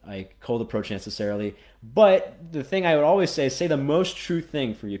cold approach necessarily. But the thing I would always say is say the most true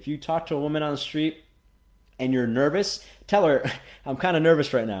thing for you. If you talk to a woman on the street and you're nervous, tell her, I'm kind of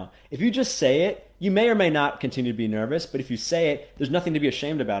nervous right now. If you just say it, you may or may not continue to be nervous, but if you say it, there's nothing to be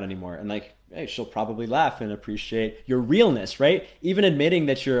ashamed about anymore. And like, hey, she'll probably laugh and appreciate your realness, right? Even admitting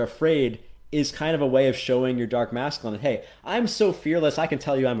that you're afraid is kind of a way of showing your dark masculine. Hey, I'm so fearless, I can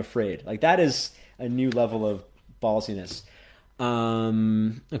tell you I'm afraid. Like, that is a new level of ballsiness.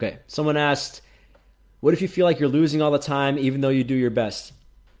 Okay, someone asked, what if you feel like you're losing all the time even though you do your best?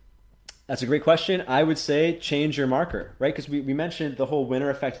 That's a great question. I would say change your marker, right? Because we mentioned the whole winner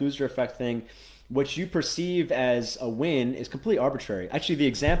effect, loser effect thing. What you perceive as a win is completely arbitrary. Actually, the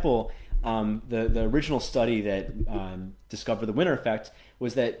example, the original study that discovered the winner effect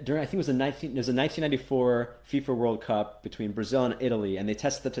was that during, I think it was a 1994 FIFA World Cup between Brazil and Italy, and they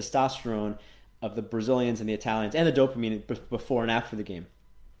tested the testosterone of the Brazilians and the Italians and the dopamine before and after the game.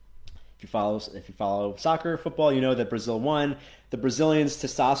 If you follow soccer, football, you know that Brazil won. The Brazilians'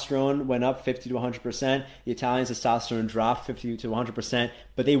 testosterone went up 50 to 100%. The Italians' testosterone dropped 50 to 100%.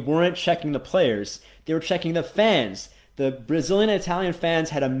 But they weren't checking the players. They were checking the fans. The Brazilian and Italian fans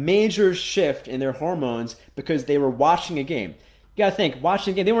had a major shift in their hormones because they were watching a game. You gotta think,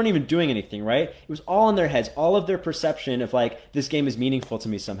 watching a game, they weren't even doing anything, right? It was all in their heads, all of their perception of like, this game is meaningful to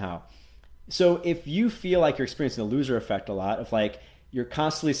me somehow. So if you feel like you're experiencing the loser effect a lot, of like you're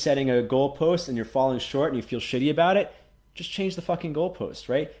constantly setting a goalpost and you're falling short and you feel shitty about it, just change the fucking goalpost,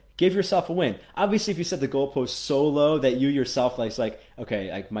 right? Give yourself a win. Obviously, if you set the goalpost so low that you yourself like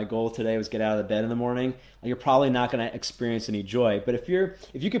okay, like my goal today was get out of the bed in the morning, you're probably not going to experience any joy. But if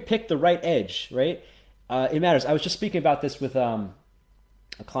you could pick the right edge, right, it matters. I was just speaking about this with a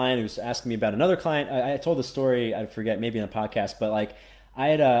client who was asking me about another client. I told the story, I forget, maybe in a podcast, but like I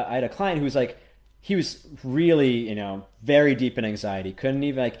had a client who was like, he was really, very deep in anxiety. Couldn't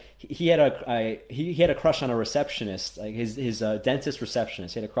even like he had a crush on a receptionist, like his dentist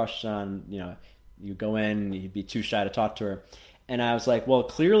receptionist. He had a crush on, you go in, he'd be too shy to talk to her, And I was like, well,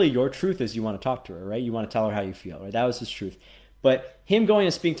 clearly your truth is you want to talk to her, right? You want to tell her how you feel, right? That was his truth. But him going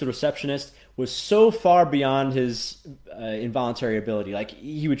and speaking to the receptionist was so far beyond his involuntary ability. Like,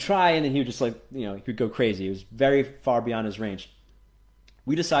 he would try and then he would just, like, you know, he would go crazy. It was very far beyond his range.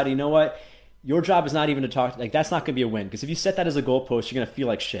 We decided, you know what? Your job is not even to talk. Like, that's not going to be a win. Because if you set that as a goalpost, you're going to feel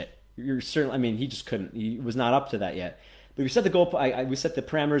like shit. You're certainly, I mean, he just couldn't. He was not up to that yet. But we set the goal. We set the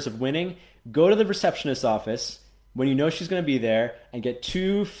parameters of winning. Go to the receptionist's office when you know she's going to be there and get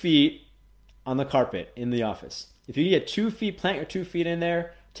 2 feet on the carpet in the office. If you get 2 feet, plant your 2 feet in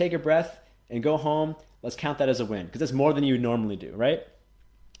there, take a breath, and go home. Let's count that as a win because that's more than you would normally do, right?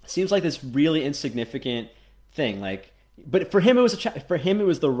 Seems like this really insignificant thing, like, but for him it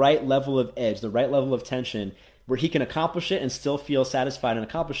was the right level of edge, the right level of tension, where he can accomplish it and still feel satisfied in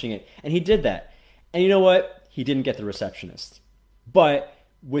accomplishing it, and he did that. And you know what? He didn't get the receptionist, but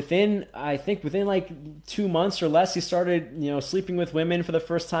within like 2 months or less, he started, you know, sleeping with women for the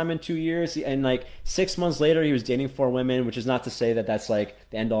first time in 2 years. And like 6 months later, he was dating 4 women, which is not to say that that's like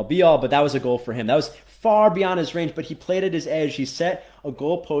the end all be all, but that was a goal for him. That was far beyond his range, but he played at his edge. He set a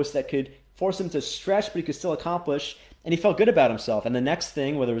goal post that could force him to stretch, but he could still accomplish. And he felt good about himself. And the next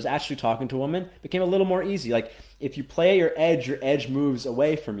thing, whether it was actually talking to a woman, became a little more easy. Like, if you play your edge moves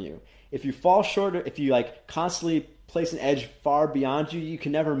away from you. If you fall short, if you like constantly place an edge far beyond you, you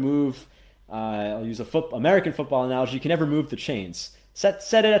can never move. I'll use American football analogy. You can never move the chains. Set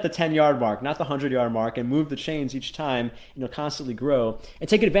it at the 10-yard mark, not the 100-yard mark, and move the chains each time. And you'll constantly grow and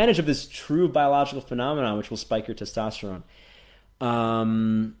take advantage of this true biological phenomenon, which will spike your testosterone.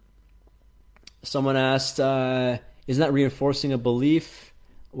 Someone asked, "Isn't that reinforcing a belief?"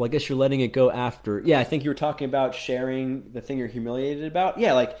 Well, I guess you're letting it go after. Yeah, I think you were talking about sharing the thing you're humiliated about.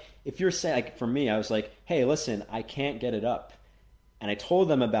 Yeah, like, if you're saying, like, for me, I was like, hey, listen, I can't get it up. And I told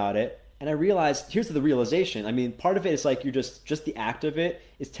them about it, and I realized, here's the realization. I mean, part of it is like you're just the act of it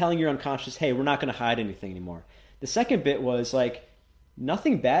is telling your unconscious, hey, we're not going to hide anything anymore. The second bit was like,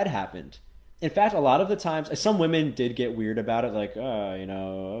 nothing bad happened. In fact, a lot of the times, some women did get weird about it, like, oh, you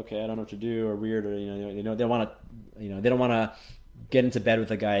know, okay, I don't know what to do, or weird, or, you know, they want to, you know, they don't want to get into bed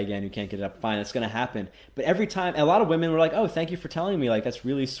with a guy again who can't get it up. Fine, that's going to happen. But every time, a lot of women were like, oh, thank you for telling me. Like, that's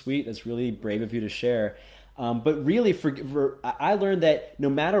really sweet. That's really brave of you to share. But really, I learned that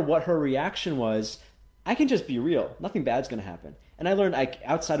no matter what her reaction was, I can just be real. Nothing bad's going to happen. And I learned, like,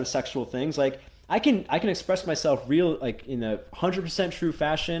 outside of sexual things, like, I can express myself real, like, in a 100% true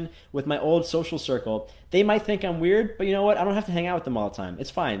fashion with my old social circle. They might think I'm weird, but you know what? I don't have to hang out with them all the time.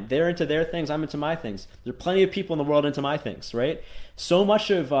 It's fine. They're into their things. I'm into my things. There are plenty of people in the world into my things, right? So much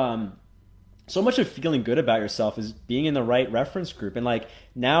of feeling good about yourself is being in the right reference group. And like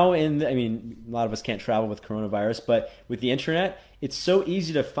now I mean, a lot of us can't travel with coronavirus, but with the internet, it's so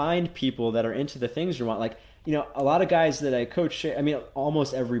easy to find people that are into the things you want. Like, you know, a lot of guys that I coach, I mean,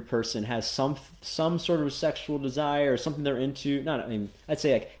 almost every person has some sort of sexual desire or something they're into. I'd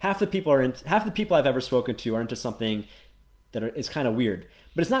say like half the people I've ever spoken to are into something that is kind of weird.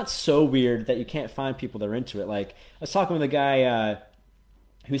 But it's not so weird that you can't find people that are into it. Like, I was talking with a guy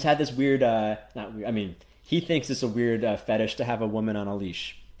who's had this weird, he thinks it's a weird fetish to have a woman on a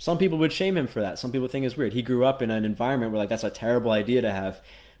leash. Some people would shame him for that. Some people think it's weird. He grew up in an environment where, like, that's a terrible idea to have.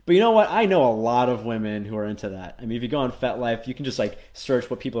 But you know what? I know a lot of women who are into that. I mean, if you go on FetLife, you can just like search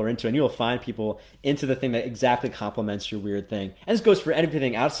what people are into, and you'll find people into the thing that exactly complements your weird thing. And this goes for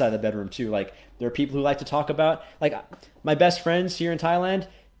anything outside the bedroom too. Like, there are people who like to talk about, like, my best friends here in Thailand,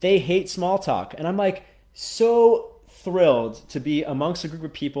 they hate small talk. And I'm like so thrilled to be amongst a group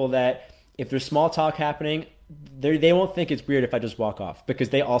of people that if there's small talk happening, they won't think it's weird if I just walk off, because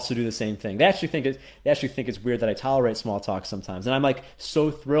they also do the same thing. They actually think it's weird that I tolerate small talk sometimes, and I'm like so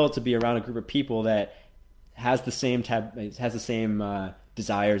thrilled to be around a group of people that has the same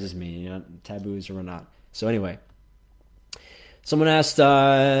desires as me, you know, taboos or whatnot. So anyway, someone asked,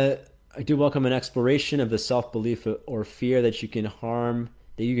 I do welcome an exploration of the self-belief or fear that you can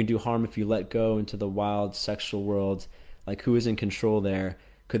do harm if you let go into the wild sexual world. Like, who is in control there?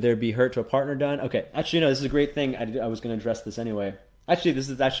 Could there be hurt to a partner done? Okay, actually, no, this is a great thing. I was going to address this anyway. Actually,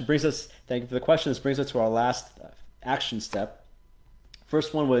 brings us, thank you for the question, this brings us to our last action step.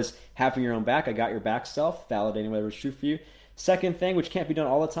 First one was having your own back. I got your back self, validating whether it's true for you. Second thing, which can't be done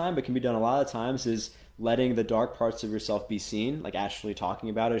all the time, but can be done a lot of times, is letting the dark parts of yourself be seen, like actually talking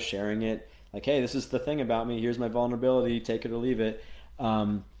about it, sharing it. Like, hey, this is the thing about me. Here's my vulnerability. Take it or leave it.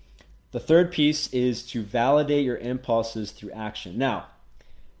 The third piece is to validate your impulses through action. Now,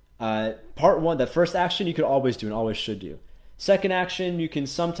 part one, the first action you could always do and always should do. Second action you can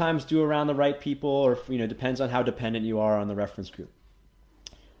sometimes do around the right people, or, you know, depends on how dependent you are on the reference group.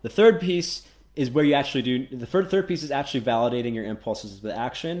 The third piece, is where you actually do the third piece is actually validating your impulses with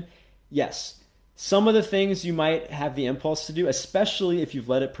action. Yes, some of the things you might have the impulse to do, especially if you've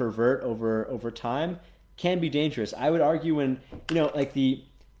let it pervert over time, can be dangerous. I would argue when like the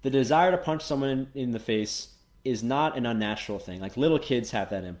desire to punch someone in the face is not an unnatural thing. Like little kids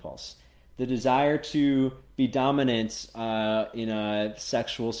have that impulse. The desire to be dominant in a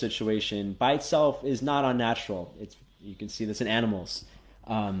sexual situation by itself is not unnatural. You can see this in animals.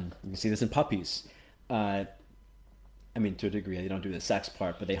 You can see this in puppies. I mean, to a degree, they don't do the sex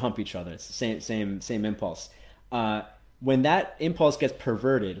part, but they hump each other. It's the same impulse. When that impulse gets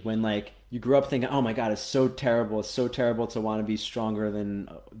perverted, when like you grew up thinking, "Oh my God, it's so terrible to want to be stronger than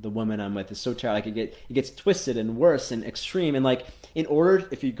the woman I'm with. It's so terrible." Like it gets twisted and worse and extreme. And like in order,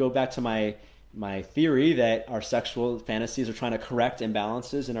 if you go back to my theory that our sexual fantasies are trying to correct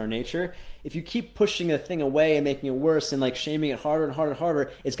imbalances in our nature, if you keep pushing the thing away and making it worse and like shaming it harder and harder and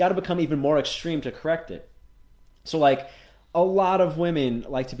harder, it's got to become even more extreme to correct it. So like a lot of women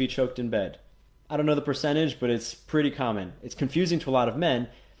like to be choked in bed. I don't know the percentage, but it's pretty common. It's confusing to a lot of men,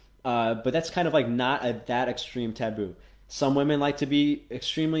 but that's kind of like not that extreme taboo. Some women like to be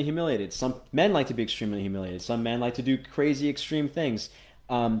extremely humiliated. Some men like to be extremely humiliated. Some men like to do crazy extreme things.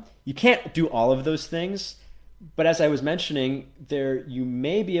 You can't do all of those things, but as I was mentioning, you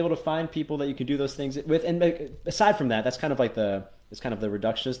may be able to find people that you can do those things with. And aside from that, that's kind of the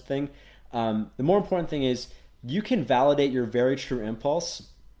reductionist thing. The more important thing is you can validate your very true impulse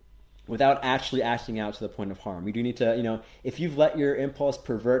without actually acting out to the point of harm. You do need to, if you've let your impulse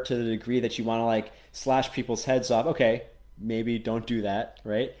pervert to the degree that you want to like slash people's heads off, okay, maybe don't do that,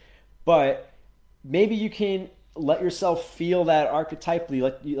 right? But maybe you can let yourself feel that archetypally,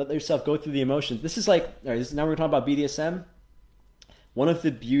 let yourself go through the emotions. This is like, all right, now we're talking about BDSM. One of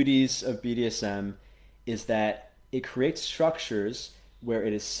the beauties of BDSM is that it creates structures where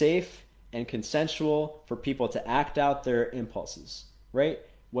it is safe and consensual for people to act out their impulses, right?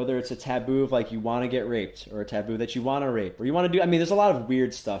 Whether it's a taboo of like you want to get raped, or a taboo that you want to rape, or you want to do, I mean, there's a lot of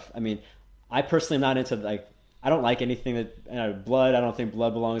weird stuff. I mean, I personally am not into like, I don't like anything that, blood, I don't think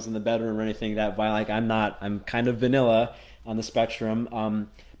blood belongs in the bedroom or anything that violent. Like I'm kind of vanilla on the spectrum.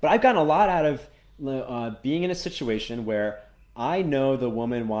 But I've gotten a lot out of being in a situation where I know the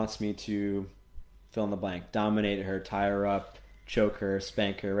woman wants me to fill in the blank, dominate her, tie her up, choke her,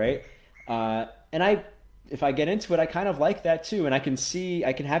 spank her, right? And if I get into it, I kind of like that too. And I can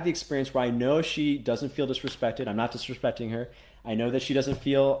have the experience where I know she doesn't feel disrespected. I'm not disrespecting her. I know that she doesn't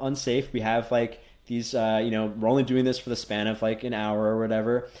feel unsafe. We have like these, we're only doing this for the span of like an hour or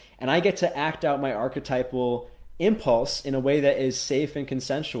whatever. And I get to act out my archetypal impulse in a way that is safe and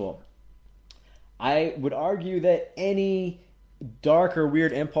consensual. I would argue that any dark or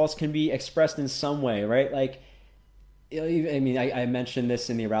weird impulse can be expressed in some way, right? Like, I mean, I mentioned this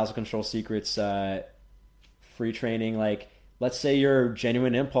in the Arousal Control Secrets free training. Like, let's say your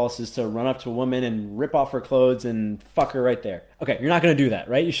genuine impulse is to run up to a woman and rip off her clothes and fuck her right there. Okay, you're not going to do that,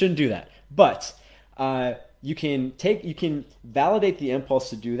 right? You shouldn't do that. But you can validate the impulse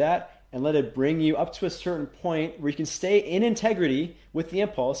to do that and let it bring you up to a certain point where you can stay in integrity with the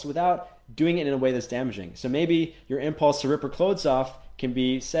impulse without doing it in a way that's damaging. So maybe your impulse to rip her clothes off can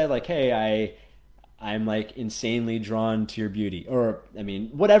be said like, hey, I'm like insanely drawn to your beauty, or I mean,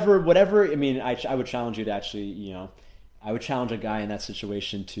 whatever. I mean, I would challenge you to actually, I would challenge a guy in that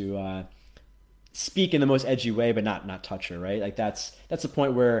situation to speak in the most edgy way, but not touch her, right? Like that's the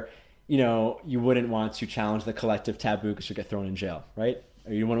point where you wouldn't want to challenge the collective taboo because you'll get thrown in jail, right?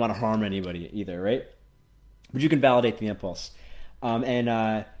 Or you wouldn't want to harm anybody either, right? But you can validate the impulse, so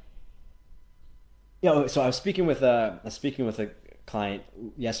I was speaking with a client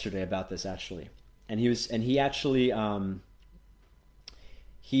yesterday about this actually. And he actually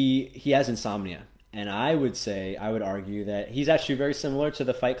he has insomnia, and I would argue that he's actually very similar to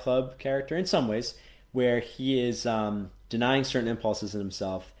the Fight Club character in some ways, where he is denying certain impulses in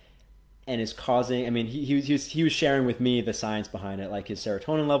himself, and is causing. I mean, he was sharing with me the science behind it, like his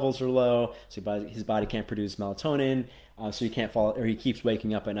serotonin levels are low, so his body can't produce melatonin, so he can't fall, or he keeps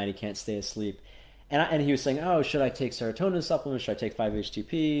waking up at night, he can't stay asleep. And he was saying, oh, should I take serotonin supplements? Should I take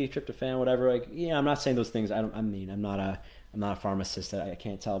 5-HTP, tryptophan, whatever? Like, yeah, I'm not saying those things. I'm not a pharmacist. I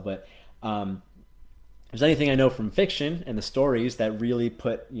can't tell. But if there's anything I know from fiction and the stories that really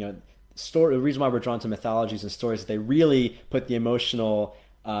put, the reason why we're drawn to mythologies and stories is they really put the emotional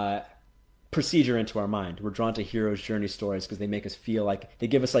procedure into our mind. We're drawn to heroes' journey stories because they make us feel like, they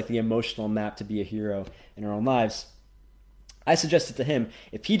give us like the emotional map to be a hero in our own lives. I suggested to him,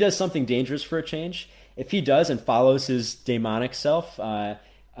 if he does something dangerous for a change, if he does and follows his demonic self, I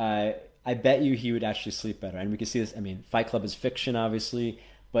bet you he would actually sleep better. And we can see this. I mean, Fight Club is fiction, obviously,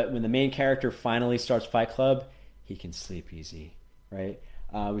 But when the main character finally starts Fight Club, he can sleep easy, right?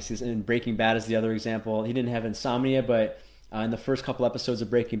 We see this in Breaking Bad as the other example. He didn't have insomnia, but in the first couple episodes of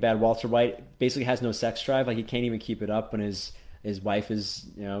Breaking Bad, Walter White basically has no sex drive. Like, he can't even keep it up when his wife is,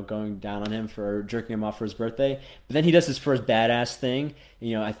 going down on him for jerking him off for his birthday. But then he does his first badass thing.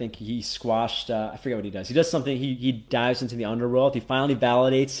 I think he squashed, I forget what he does. He does something, he dives into the underworld. He finally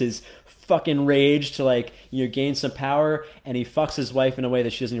validates his fucking rage to gain some power, and he fucks his wife in a way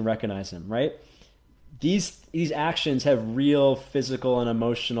that she doesn't even recognize him, right? These actions have real physical and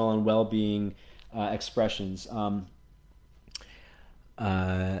emotional and well-being expressions.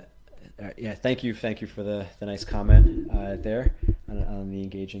 Yeah, thank you for the nice comment there on the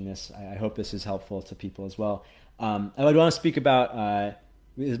engagingness. I hope this is helpful to people as well. I would want to speak about,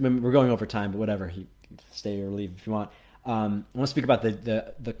 we're going over time, but whatever, stay or leave if you want. I want to speak about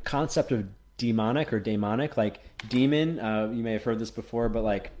the concept of demonic or daemonic, like demon. You may have heard this before,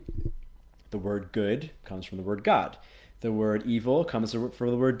 but the word good comes from the word God. The word evil comes from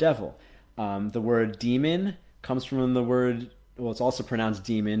the word devil. The word demon comes from the word, well, it's also pronounced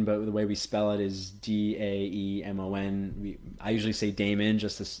demon, but the way we spell it is Daemon. I usually say daemon,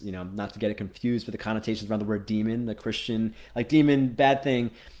 just to, not to get it confused with the connotations around the word demon, the Christian, demon, bad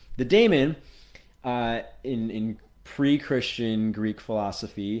thing. The daemon, in pre-Christian Greek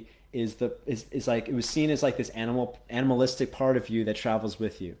philosophy, is it was seen as this animalistic part of you that travels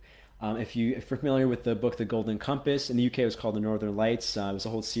with you. If you're familiar with the book The Golden Compass, in the UK it was called The Northern Lights. It was a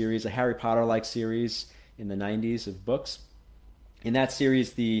whole series, a Harry Potter-like series in the 90s of books. In that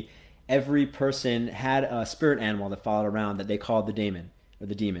series, every person had a spirit animal that followed around that they called the daemon or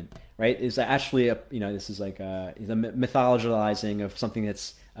the demon, right? It's actually this is a mythologizing of something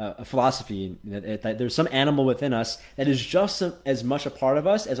that's a philosophy, that there's some animal within us that is just as much a part of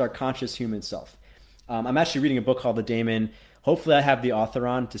us as our conscious human self. I'm actually reading a book called The Daemon. Hopefully I have the author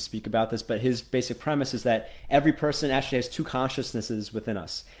on to speak about this, but his basic premise is that every person actually has two consciousnesses within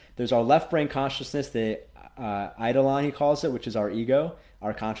us. There's our left brain consciousness, the eidolon, he calls it, which is our ego,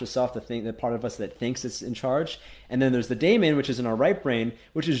 our conscious self, the part of us that thinks it's in charge. And then there's the daemon, which is in our right brain,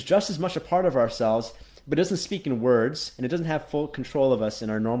 which is just as much a part of ourselves, but doesn't speak in words, and it doesn't have full control of us in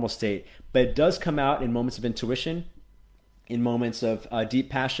our normal state. But it does come out in moments of intuition, in moments of deep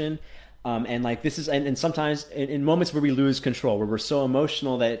passion, and sometimes in moments where we lose control, where we're so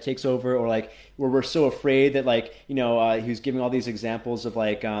emotional that it takes over, or where we're so afraid that he was giving all these examples of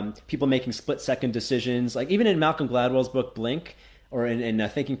people making split-second decisions. Even in Malcolm Gladwell's book Blink, or in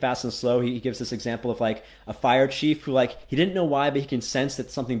Thinking Fast and Slow, he gives this example of a fire chief who he didn't know why, but he can sense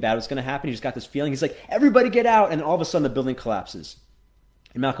that something bad was going to happen. He just got this feeling. He's like, everybody get out, and all of a sudden the building collapses.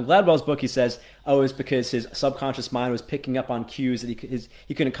 In Malcolm Gladwell's book, he says, it's because his subconscious mind was picking up on cues that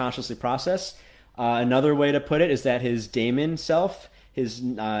he couldn't consciously process. Another way to put it is that his daemon self, his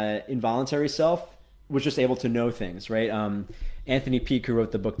involuntary self, was just able to know things, right? Anthony Peake, who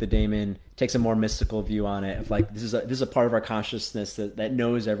wrote the book The Daemon, takes a more mystical view on it, of this is a part of our consciousness that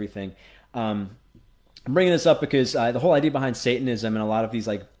knows everything. I'm bringing this up because the whole idea behind Satanism and a lot of these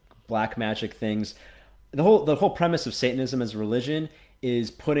black magic things, the whole premise of Satanism as a religion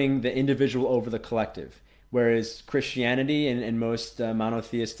is putting the individual over the collective, whereas Christianity and most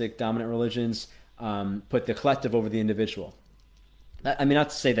monotheistic dominant religions put the collective over the individual. I mean, not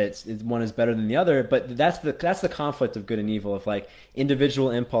to say that one is better than the other, but that's the conflict of good and evil, of individual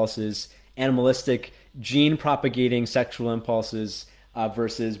impulses, animalistic, gene-propagating sexual impulses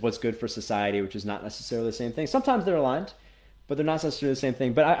versus what's good for society, which is not necessarily the same thing. Sometimes they're aligned, but they're not necessarily the same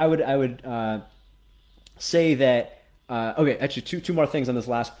thing. But I would say that okay, actually, two more things on this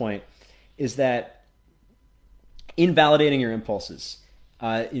last point is that invalidating your impulses.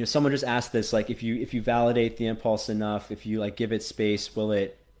 Someone just asked this, if you validate the impulse enough, if you give it space,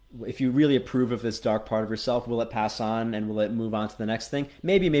 if you really approve of this dark part of yourself, will it pass on and will it move on to the next thing?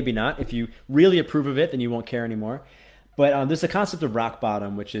 Maybe, maybe not. If you really approve of it, then you won't care anymore. But there's the concept of rock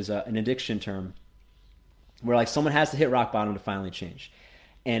bottom, which is an addiction term, where someone has to hit rock bottom to finally change.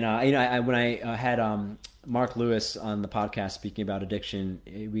 And when I had Mark Lewis on the podcast speaking about addiction,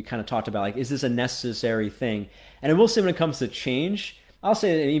 we kind of talked about is this a necessary thing? And I will say, when it comes to change, I'll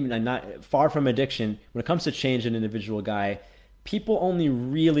say that even not far from addiction, when it comes to change an individual guy, people only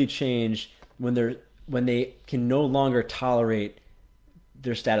really change when they can no longer tolerate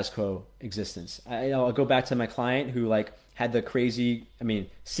their status quo existence. I'll go back to my client who had the crazy,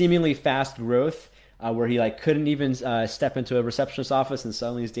 seemingly fast growth, where he couldn't even step into a receptionist's office, and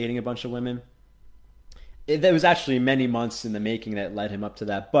suddenly he's dating a bunch of women. There was actually many months in the making that led him up to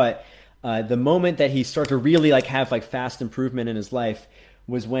that. But the moment that he started to really have fast improvement in his life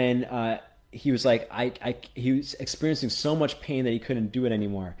was when he was like, he was experiencing so much pain that he couldn't do it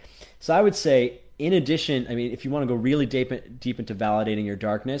anymore. So I would say, in addition, I mean, if you want to go really deep into validating your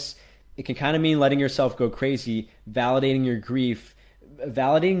darkness, it can kind of mean letting yourself go crazy, validating your grief,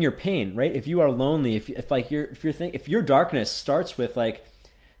 validating your pain, right? If you are lonely, if your darkness starts with like,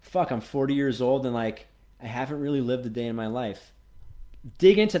 fuck, I'm 40 years old and like I haven't really lived a day in my life.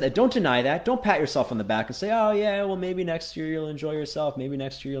 Dig into that. Don't deny that. Don't pat yourself on the back and say, "Oh yeah, well maybe next year you'll enjoy yourself. Maybe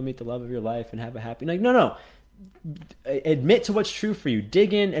next year you'll meet the love of your life and have a happy." Like, no, no. Admit to what's true for you.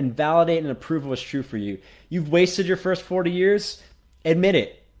 Dig in and validate and approve of what's true for you. You've wasted your first 40 years. Admit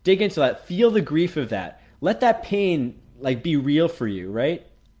it. Dig into that. Feel the grief of that. Let that pain like be real for you, right?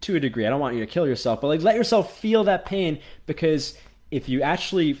 To a degree. I don't want you to kill yourself, but like let yourself feel that pain, because if you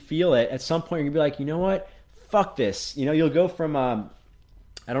actually feel it, at some point you're gonna be like, you know what? Fuck this. You know, you'll go from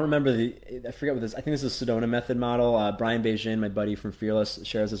I don't remember I forget what this, I think this is the Sedona method model. Brian Beijing, my buddy from Fearless,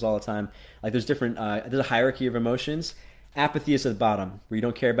 shares this all the time. Like there's there's a hierarchy of emotions. Apathy is at the bottom, where you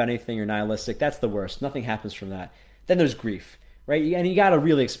don't care about anything, you're nihilistic. That's the worst. Nothing happens from that. Then there's grief, right? And you got to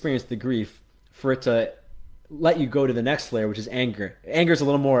really experience the grief for it to let you go to the next layer, which is anger. Anger is a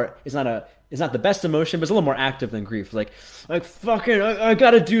little more, it's not the best emotion, but it's a little more active than grief. Like fucking, I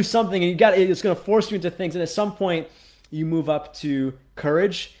got to do something, and it's going to force you into things. And at some point, you move up to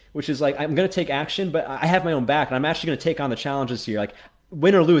courage, which is like, I'm going to take action, but I have my own back, and I'm actually going to take on the challenges here. Like,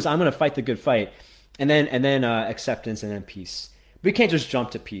 win or lose, I'm going to fight the good fight. And then acceptance, and then peace. But you can't just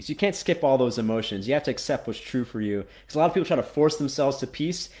jump to peace. You can't skip all those emotions. You have to accept what's true for you. Because a lot of people try to force themselves to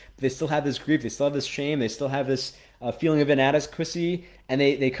peace, but they still have this grief, they still have this shame, they still have this feeling of inadequacy, and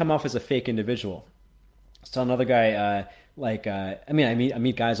they come off as a fake individual. So another guy, I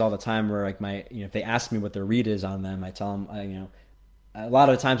meet guys all the time where like if they ask me what their read is on them, I tell them, a lot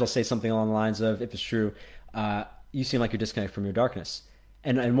of the times I'll say something along the lines of, if it's true, you seem like you're disconnected from your darkness.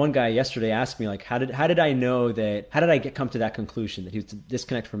 And one guy yesterday asked me, like, how did I come to that conclusion that he was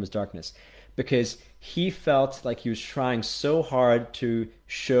disconnected from his darkness? Because he felt like he was trying so hard to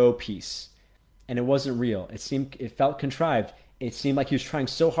show peace, and it wasn't real. It felt contrived. It seemed like he was trying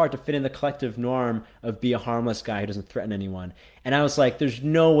so hard to fit in the collective norm of be a harmless guy who doesn't threaten anyone. And I was like, there's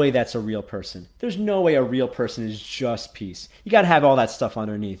no way that's a real person. There's no way a real person is just peace. You got to have all that stuff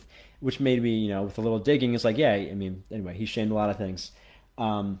underneath, which made me, with a little digging, it's like, yeah, anyway, he shamed a lot of things.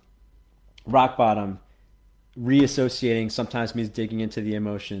 Rock bottom, reassociating sometimes means digging into the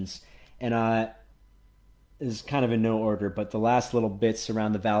emotions. And is kind of in no order, but the last little bits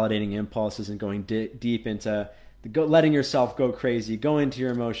around the validating impulses and going deep into letting yourself go crazy, go into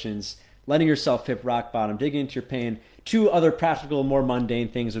your emotions, letting yourself hit rock bottom, digging into your pain. Two other practical, more mundane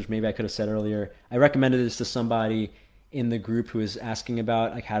things, which maybe I could have said earlier. I recommended this to somebody in the group who was asking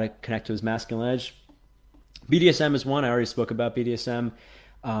about like how to connect to his masculine edge. BDSM is one. I already spoke about BDSM.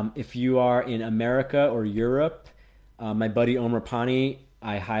 If you are in America or Europe, my buddy Omar Pani,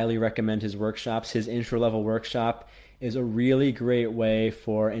 I highly recommend his workshops. His intro-level workshop is a really great way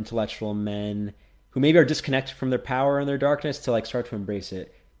for intellectual men who maybe are disconnected from their power and their darkness to like start to embrace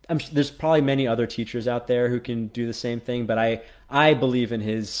it. There's probably many other teachers out there who can do the same thing, but I believe in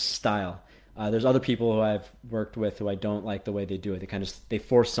his style. There's other people who I've worked with who I don't like the way they do it. They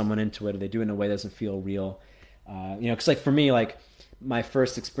force someone into it, or they do it in a way that doesn't feel real. Because like for me, like my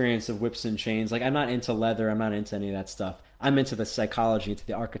first experience of whips and chains, like I'm not into leather, I'm not into any of that stuff. I'm into the psychology, into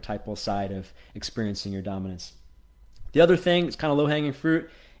the archetypal side of experiencing your dominance. The other thing is kind of low-hanging fruit.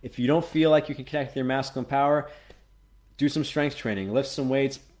 If you don't feel like you can connect with your masculine power, do some strength training, lift some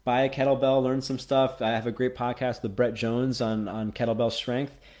weights, buy a kettlebell, learn some stuff. I have a great podcast with Brett Jones on kettlebell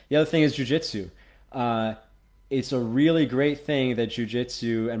strength. The other thing is jiu-jitsu. It's a really great thing that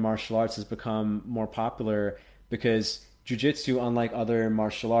jiu-jitsu and martial arts has become more popular, because jiu-jitsu, unlike other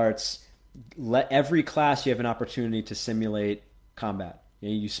martial arts, every class you have an opportunity to simulate combat.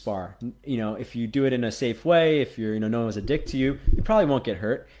 You spar. If you do it in a safe way, if you're no one's a dick to you, you probably won't get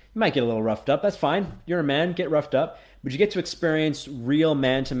hurt. You might get a little roughed up. That's fine. You're a man. Get roughed up. But you get to experience real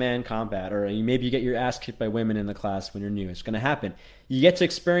man-to-man combat, or maybe you get your ass kicked by women in the class when you're new. It's going to happen. You get to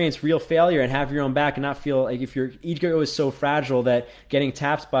experience real failure and have your own back, and not feel like if your ego is so fragile that getting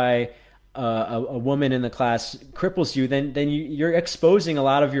tapped by a woman in the class cripples you, then you're exposing a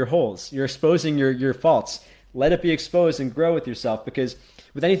lot of your holes. You're exposing your faults. Let it be exposed and grow with yourself, because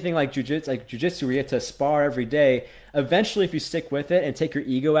with anything like jiu-jitsu, where you get to spar every day, eventually if you stick with it and take your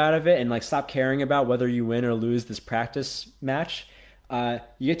ego out of it and like stop caring about whether you win or lose this practice match,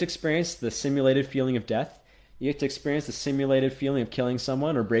 you get to experience the simulated feeling of death. You get to experience the simulated feeling of killing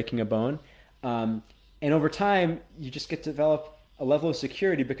someone or breaking a bone. And over time, you just get to develop a level of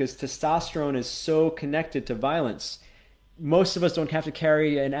security, because testosterone is so connected to violence. most of us don't have to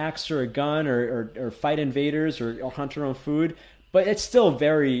carry an axe or a gun or fight invaders or hunt our own food, but it's still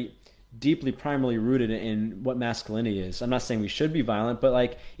very deeply primarily rooted in what masculinity is. I'm not saying we should be violent, but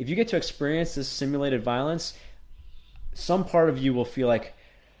like if you get to experience this simulated violence, some part of you will feel like,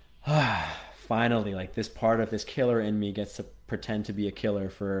 finally, like this part of this killer in me gets to pretend to be a killer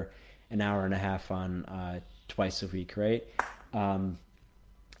for an hour and a half on twice a week, right?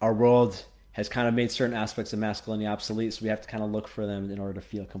 Our world has kind of made certain aspects of masculinity obsolete, so we have to kind of look for them in order to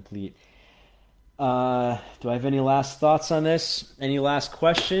feel complete. Do I have any last thoughts on this? Any last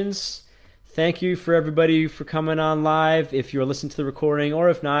questions? Thank you for everybody for coming on live. If you're listening to the recording, or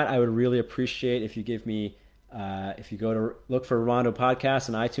if not, I would really appreciate if you give me, if you go to look for Ruwando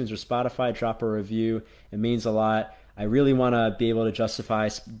Podcast on iTunes or Spotify, drop a review. It means a lot. I really want to be able to justify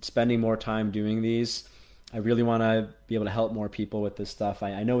spending more time doing these. I really want to be able to help more people with this stuff.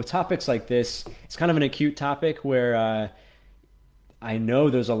 I know with topics like this, it's kind of an acute topic where I know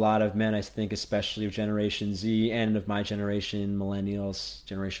there's a lot of men, I think, especially of Generation Z and of my generation, millennials,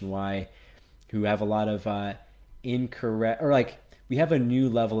 Generation Y, who have a lot of incorrect, or like we have a new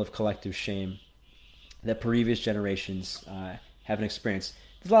level of collective shame that previous generations haven't experienced.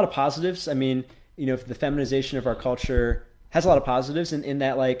 There's a lot of positives. I mean, you know, the feminization of our culture has a lot of positives in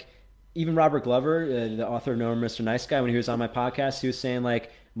that, like, even Robert Glover, the author of No Mr. Nice Guy, when he was on my podcast, he was saying, like,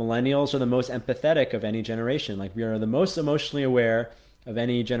 millennials are the most empathetic of any generation. Like, we are the most emotionally aware of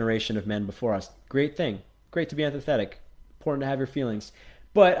any generation of men before us. Great thing. Great to be empathetic. Important to have your feelings.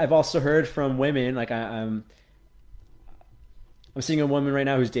 But I've also heard from women, like I'm seeing a woman right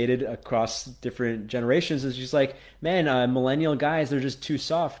now who's dated across different generations, and she's like, man, millennial guys, they're just too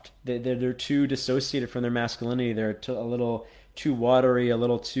soft. They're too dissociated from their masculinity. They're a little too watery, a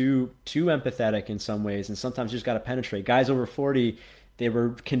little too empathetic in some ways, and sometimes you just got to penetrate. Guys over 40, they were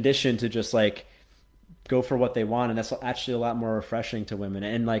conditioned to just like go for what they want, and that's actually a lot more refreshing to women.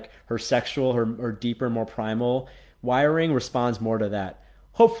 And like her sexual, her deeper, more primal wiring responds more to that.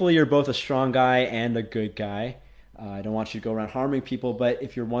 Hopefully you're both a strong guy and a good guy. I don't want you to go around harming people, but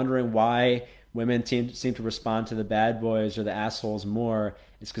if you're wondering why women seem to respond to the bad boys or the assholes more,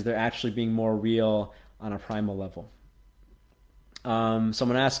 it's because they're actually being more real on a primal level.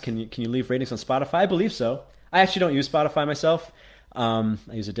 Someone asked, can you leave ratings on Spotify? I believe so. I actually don't use Spotify myself. I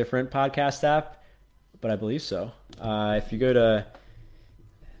use a different podcast app, but I believe so. If you go to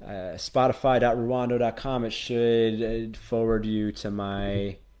spotify.ruwando.com, it should forward you to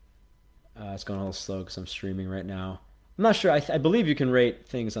my it's going a little slow because I'm streaming right now. I'm not sure. I believe you can rate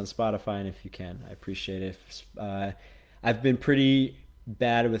things on Spotify, and if you can, I appreciate it. I've been pretty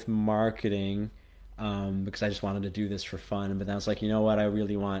bad with marketing because I just wanted to do this for fun, but then I was like, you know what, I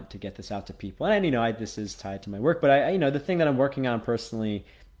really want to get this out to people, and you know, this is tied to my work, but I the thing that I'm working on personally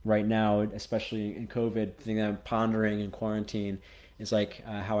right now, especially in COVID, the thing that I'm pondering in quarantine is like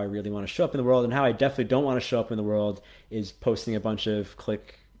how I really want to show up in the world, and how I definitely don't want to show up in the world is posting a bunch of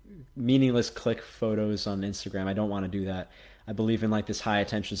meaningless click photos on Instagram. I don't want to do that. I believe in like this high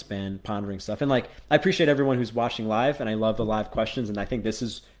attention span pondering stuff, and like I appreciate everyone who's watching live, and I love the live questions, and I think this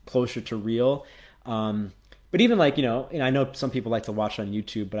is closer to real. But even like, you know, and I know some people like to watch on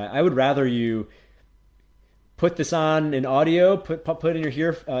YouTube, but I would rather you put this on in audio, put in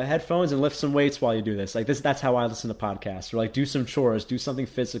your headphones and lift some weights while you do this. Like that's how I listen to podcasts. Or like do some chores, do something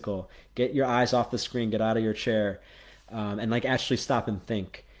physical, get your eyes off the screen, get out of your chair, and like actually stop and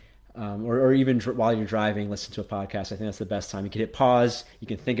think. Or even while you're driving, listen to a podcast. I think that's the best time. You can hit pause. You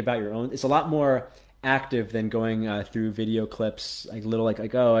can think about your own. It's a lot more active than going through video clips, like little like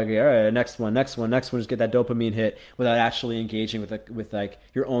oh, okay, all right, next one. Just get that dopamine hit without actually engaging with like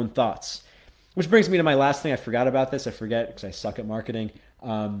your own thoughts. Which brings me to my last thing. I forgot about this. I forget because I suck at marketing.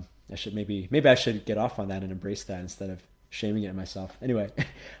 I should maybe I should get off on that and embrace that instead of shaming it myself. Anyway,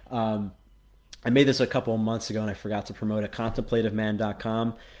 I made this a couple of months ago and I forgot to promote it.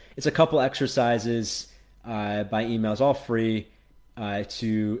 contemplativeman.com. It's a couple exercises by emails, all free,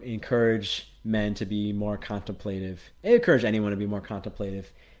 to encourage men to be more contemplative. I encourage anyone to be more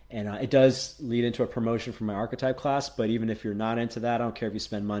contemplative. And it does lead into a promotion for my archetype class, but even if you're not into that, I don't care if you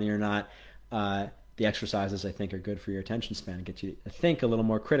spend money or not, the exercises I think are good for your attention span and get you to think a little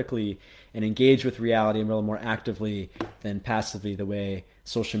more critically and engage with reality a little more actively than passively the way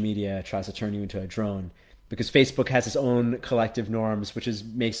social media tries to turn you into a drone. Because Facebook has its own collective norms, which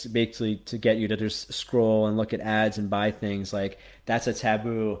makes basically to get you to just scroll and look at ads and buy things. Like that's a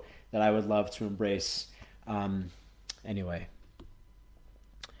taboo that I would love to embrace. Anyway.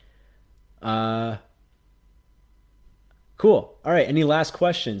 Cool. All right. Any last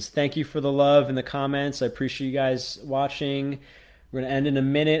questions? Thank you for the love in the comments. I appreciate you guys watching. We're going to end in a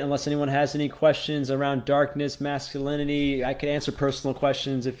minute unless anyone has any questions around darkness, masculinity. I could answer personal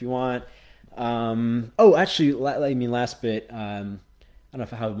questions if you want. Actually, last bit. I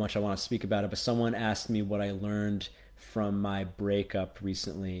don't know how much I want to speak about it, but someone asked me what I learned from my breakup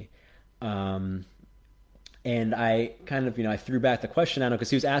recently. And I kind of, I threw back the question at him because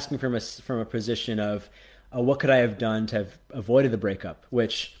he was asking from a position of what could I have done to have avoided the breakup,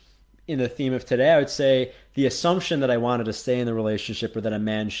 which in the theme of today, I would say the assumption that I wanted to stay in the relationship or that a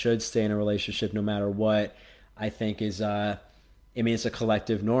man should stay in a relationship no matter what, I think is, it's a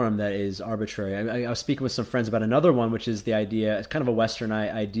collective norm that is arbitrary. I was speaking with some friends about another one, which is the idea, it's kind of a Western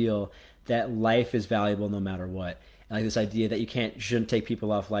ideal, that life is valuable no matter what. And like this idea that shouldn't take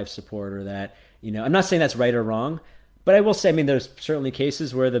people off life support, or that, I'm not saying that's right or wrong, but I will say, there's certainly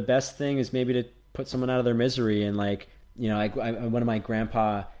cases where the best thing is maybe to put someone out of their misery. And one of my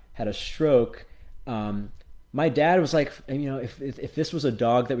grandpa had a stroke. My dad was like, if this was a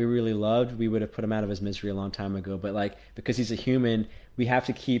dog that we really loved, we would have put him out of his misery a long time ago. But because he's a human, we have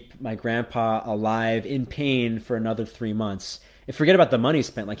to keep my grandpa alive in pain for another 3 months. And forget about the money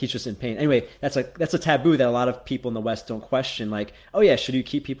spent, he's just in pain. Anyway, that's a taboo that a lot of people in the West don't question. Should you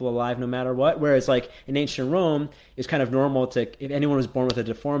keep people alive no matter what? Whereas in ancient Rome, it's kind of normal if anyone was born with a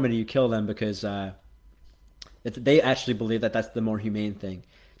deformity, you kill them because they actually believe that that's the more humane thing.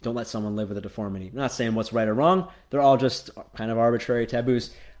 Don't let someone live with a deformity. I'm not saying what's right or wrong. They're all just kind of arbitrary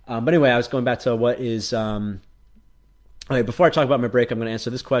taboos. But anyway, I was going back to what is... before I talk about my break, I'm going to answer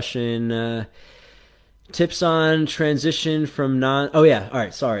this question. Tips on transition from non... Oh, yeah. All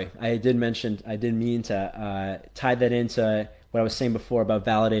right. Sorry. I didn't mean to tie that into what I was saying before about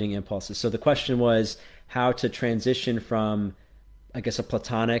validating impulses. So the question was how to transition from, I guess, a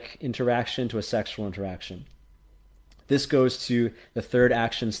platonic interaction to a sexual interaction. This goes to the third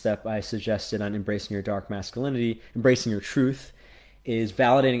action step I suggested on embracing your dark masculinity, embracing your truth, is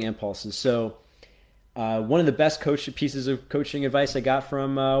validating impulses. So one of the best pieces of coaching advice I got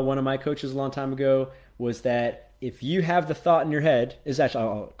from one of my coaches a long time ago was that if you have the thought in your head,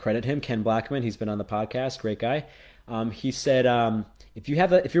 I'll credit him, Ken Blackman, he's been on the podcast, great guy. He said, if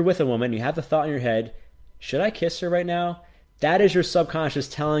you're with a woman, you have the thought in your head, should I kiss her right now? That is your subconscious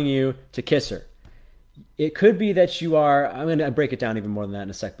telling you to kiss her. It could be that you are, I'm going to break it down even more than that in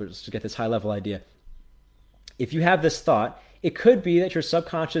a sec, but just to get this high level idea. If you have this thought, it could be that your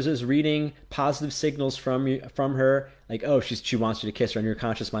subconscious is reading positive signals from her, she wants you to kiss her, and your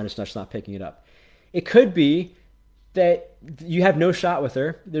conscious mind is just not picking it up. It could be that you have no shot with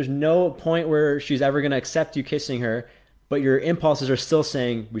her. There's no point where she's ever going to accept you kissing her, but your impulses are still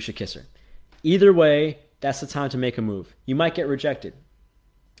saying we should kiss her. Either way, that's the time to make a move. You might get rejected.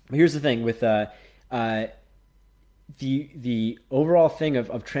 But here's the thing with the overall thing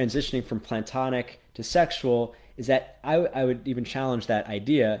of transitioning from platonic to sexual is that I would even challenge that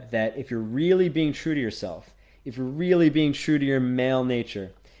idea that if you're really being true to yourself, if you're really being true to your male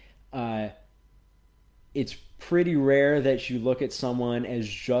nature, it's pretty rare that you look at someone as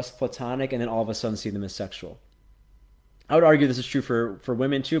just platonic and then all of a sudden see them as sexual. I would argue this is true for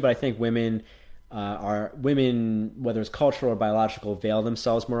women too, but I think women, whether it's cultural or biological, veil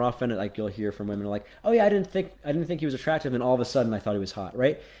themselves more often. You'll hear from women oh yeah, I didn't think he was attractive, and all of a sudden I thought he was hot,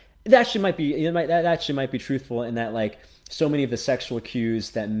 right? That actually might be truthful in that so many of the sexual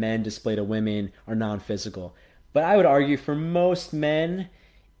cues that men display to women are non-physical. But I would argue for most men,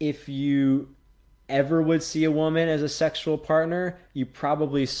 if you ever would see a woman as a sexual partner, you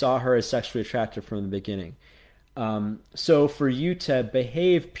probably saw her as sexually attractive from the beginning. So for you to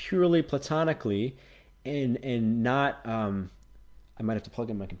behave purely platonically and not, I might have to plug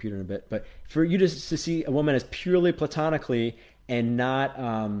in my computer in a bit, but for you to see a woman as purely platonically and not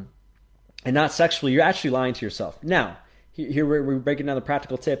sexually, you're actually lying to yourself. Now, here we're breaking down the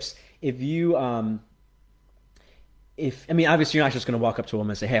practical tips. Obviously you're not just going to walk up to a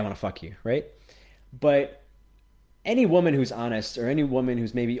woman and say, hey, I want to fuck you, right? But any woman who's honest, or any woman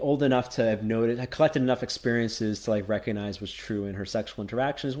who's maybe old enough to have collected enough experiences to recognize what's true in her sexual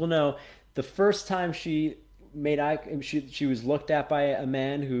interactions, will know the first time she was looked at by a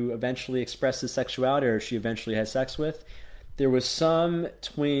man who eventually expressed his sexuality, or she eventually had sex with, there was some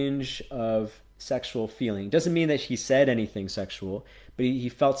twinge of sexual feeling. Doesn't mean that he said anything sexual, but he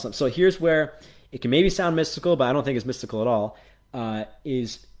felt something. So here's where it can maybe sound mystical, but I don't think it's mystical at all,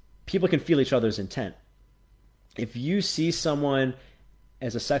 is people can feel each other's intent. If you see someone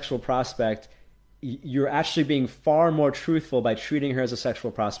as a sexual prospect, you're actually being far more truthful by treating her as a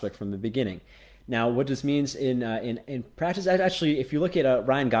sexual prospect from the beginning. Now, what this means in practice, actually, if you look at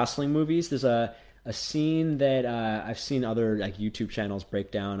Ryan Gosling movies, there's a a scene that I've seen other like YouTube channels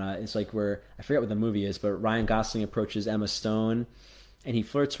break down. It's like where I forget what the movie is, but Ryan Gosling approaches Emma Stone, and he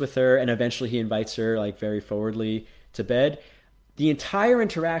flirts with her, and eventually he invites her like very forwardly to bed. The entire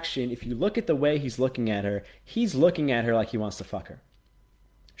interaction, if you look at the way he's looking at her like he wants to fuck her.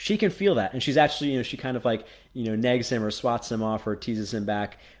 She can feel that, and she's actually, she kind of like, negs him or swats him off or teases him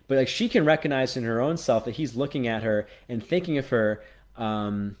back, but like she can recognize in her own self that he's looking at her and thinking of her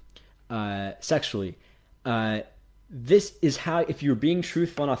sexually. This is how, if you're being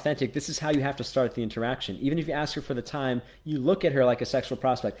truthful and authentic, this is how you have to start the interaction. Even if you ask her for the time, you look at her like a sexual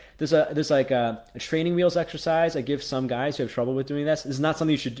prospect. There's like a training wheels exercise I give some guys who have trouble with doing this. This is not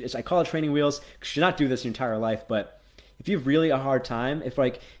something you should. I call it training wheels because you should not do this your entire life, but if you have really a hard time, if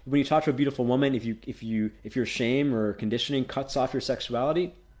like when you talk to a beautiful woman, if your shame or conditioning cuts off your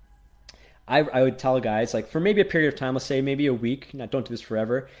sexuality, I would tell guys, like, for maybe a period of time, let's say maybe a week, don't do this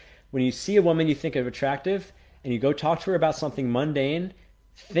forever. When you see a woman you think of attractive and you go talk to her about something mundane,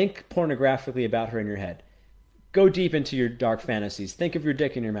 think pornographically about her in your head. Go deep into your dark fantasies. Think of your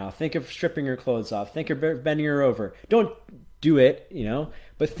dick in your mouth. Think of stripping her clothes off. Think of bending her over. Don't do it,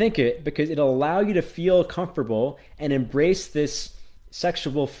 but think it, because it'll allow you to feel comfortable and embrace this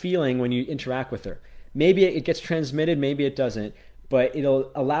sexual feeling when you interact with her. Maybe it gets transmitted, maybe it doesn't, but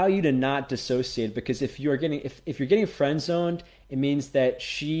it'll allow you to not dissociate, because if you're getting friend zoned, it means that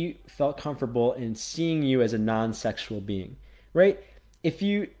she felt comfortable in seeing you as a non-sexual being, right? If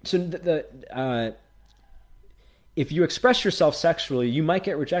you express yourself sexually, you might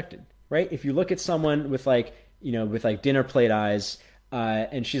get rejected, right? If you look at someone with like dinner plate eyes,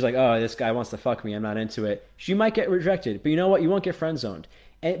 and she's like, oh, this guy wants to fuck me, I'm not into it, she might get rejected. But you know what? You won't get friend zoned.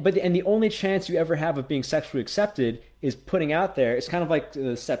 And the only chance you ever have of being sexually accepted is putting out there. It's kind of like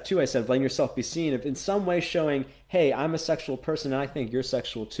step 2 I said, letting yourself be seen. If in some way showing, hey, I'm a sexual person and I think you're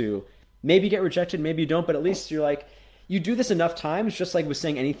sexual too. Maybe you get rejected, maybe you don't, but at least you're like, you do this enough times, just like with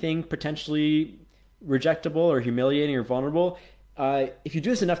saying anything potentially rejectable or humiliating or vulnerable. If you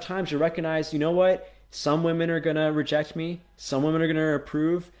do this enough times, you recognize, you know what? Some women are going to reject me. Some women are going to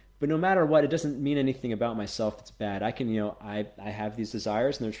approve. But no matter what, it doesn't mean anything about myself that's bad. I can, I have these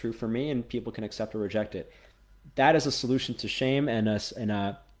desires and they're true for me, and people can accept or reject it. That is a solution to shame and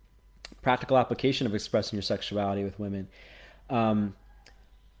a practical application of expressing your sexuality with women. I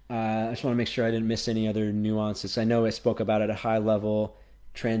just want to make sure I didn't miss any other nuances. I know I spoke about it at a high level,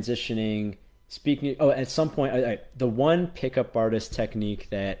 transitioning, speaking. Oh, at some point, the one pickup artist technique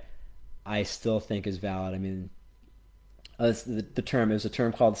that I still think is valid. I mean, the term, it was a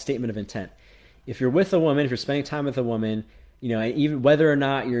term called statement of intent. If you're with a woman, if you're spending time with a woman, and even whether or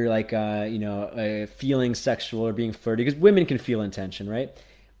not you're like, feeling sexual or being flirty, because women can feel intention, right?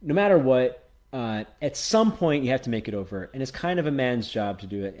 No matter what, at some point you have to make it overt, and it's kind of a man's job to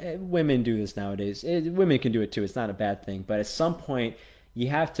do it. Women do this nowadays. Women can do it too. It's not a bad thing, but at some point you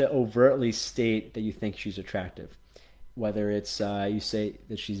have to overtly state that you think she's attractive. Whether it's you say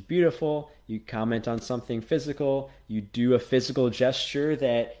that she's beautiful, you comment on something physical, you do a physical gesture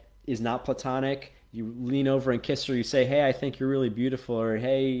that is not platonic, you lean over and kiss her, you say, hey, I think you're really beautiful, or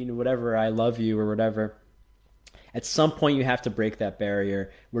hey, whatever, I love you, or whatever. At some point you have to break that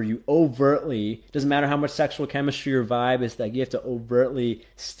barrier where you overtly, doesn't matter how much sexual chemistry or vibe is, that you have to overtly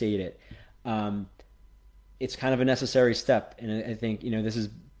state it. It's kind of a necessary step, and I think this is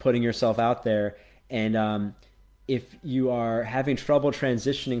putting yourself out there. And if you are having trouble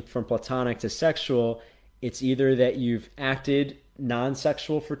transitioning from platonic to sexual, it's either that you've acted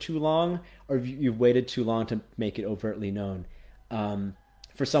non-sexual for too long, or you've waited too long to make it overtly known.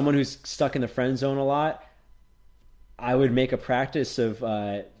 For someone who's stuck in the friend zone a lot, I would make a practice of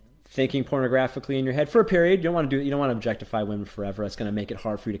thinking pornographically in your head for a period. You don't want to objectify women forever. That's going to make it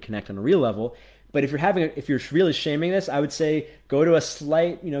hard for you to connect on a real level. But if you're really shaming this, I would say go to a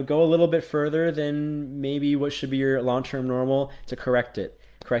slight, go a little bit further than maybe what should be your long-term normal to correct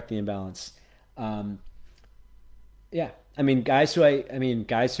the imbalance. Yeah, I mean, guys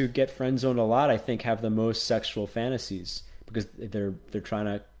who get friend zoned a lot, I think, have the most sexual fantasies because they're trying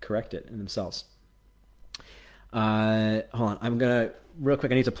to correct it in themselves. Hold on, I'm gonna real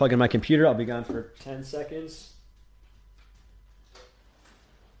quick. I need to plug in my computer. I'll be gone for 10 seconds.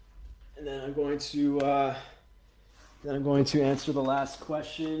 And then I'm going to answer the last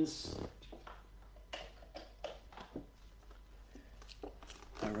questions.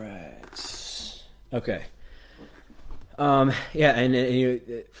 All right. Okay. Yeah,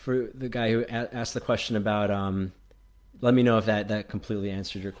 and for the guy who asked the question about, let me know if that completely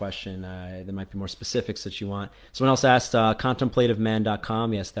answered your question. There might be more specifics that you want. Someone else asked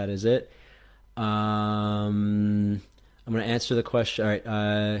contemplativeman.com. Yes, that is it. I'm going to answer the question. All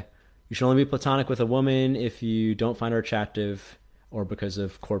right. You should only be platonic with a woman if you don't find her attractive or because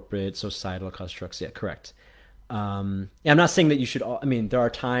of corporate societal constructs. Yeah, correct. Yeah, I'm not saying that you should. I mean, there are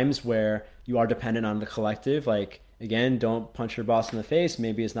times where you are dependent on the collective. Like, again, don't punch your boss in the face.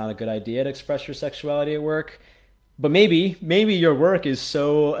 Maybe it's not a good idea to express your sexuality at work. But maybe your work is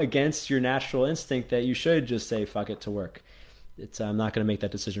so against your natural instinct that you should just say fuck it to work. I'm not going to make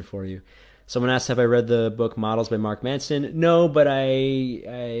that decision for you. Someone asked, have I read the book Models by Mark Manson? No, but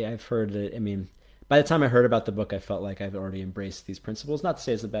I've heard it. I mean, by the time I heard about the book, I felt like I've already embraced these principles. Not to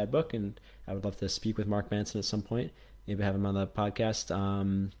say it's a bad book, and I would love to speak with Mark Manson at some point. Maybe have him on the podcast.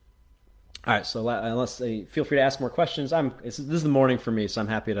 All right, so unless feel free to ask more questions. This is the morning for me, so I'm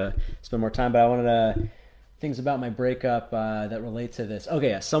happy to spend more time. But I wanted to things about my breakup that relate to this.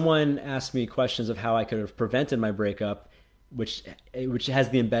 Okay, yeah, someone asked me questions of how I could have prevented my breakup, which has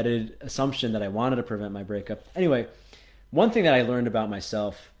the embedded assumption that I wanted to prevent my breakup. Anyway, one thing that I learned about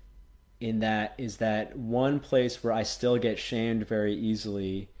myself in that is that one place where I still get shamed very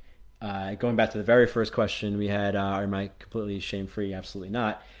easily. Going back to the very first question we had, am I completely shame free? Absolutely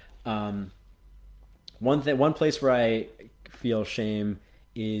not. One place where I feel shame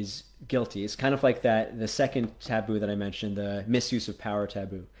is guilty. It's kind of like the second taboo that I mentioned, the misuse of power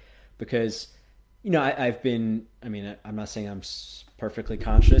taboo, because I've been. I mean, I'm not saying I'm perfectly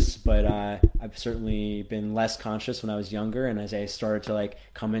conscious, but I've certainly been less conscious when I was younger, and as I started to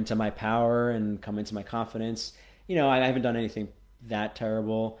come into my power and come into my confidence, I haven't done anything that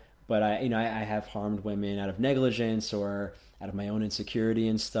terrible, but I have harmed women out of negligence or out of my own insecurity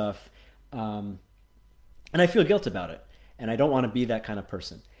and stuff, and I feel guilt about it, and I don't want to be that kind of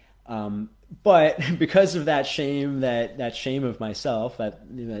person. But because of that shame, that shame of myself, that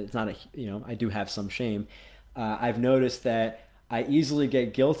it's not I do have some shame. I've noticed that I easily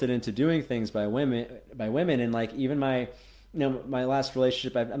get guilted into doing things by women, and even my last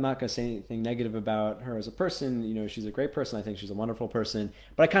relationship. I'm not going to say anything negative about her as a person. She's a great person. I think she's a wonderful person.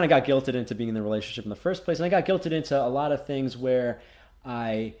 But I kind of got guilted into being in the relationship in the first place, and I got guilted into a lot of things where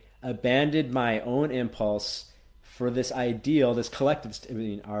I abandoned my own impulse for this ideal, this collective. I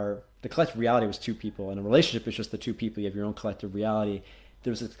mean, the collective reality was two people, and a relationship is just the two people. You have your own collective reality.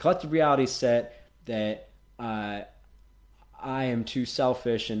 There was a collective reality set that I am too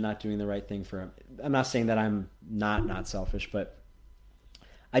selfish and not doing the right thing for him. I'm not saying that I'm not selfish, but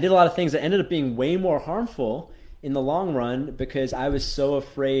I did a lot of things that ended up being way more harmful in the long run because I was so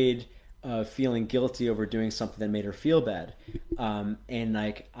afraid of feeling guilty over doing something that made her feel bad. And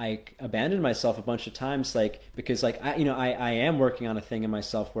I abandoned myself a bunch of times, because I am working on a thing in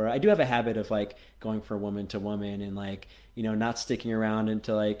myself where I do have a habit of going from woman to woman and not sticking around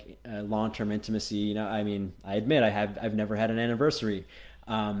into long-term intimacy. I mean, I admit I've never had an anniversary.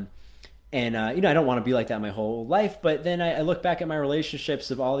 And I don't want to be like that my whole life, but then I look back at my relationships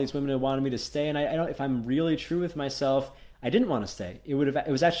of all these women who wanted me to stay, and I don't, if I'm really true with myself, I didn't want to stay. It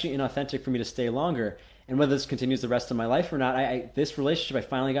was actually inauthentic for me to stay longer. And whether this continues the rest of my life or not, this relationship, I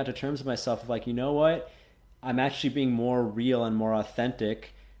finally got to terms with myself of you know what? I'm actually being more real and more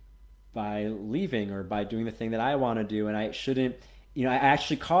authentic by leaving or by doing the thing that I want to do. And I shouldn't, I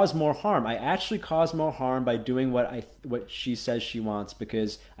actually cause more harm. I actually cause more harm by doing what she says she wants,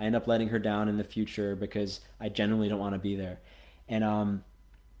 because I end up letting her down in the future because I genuinely don't want to be there.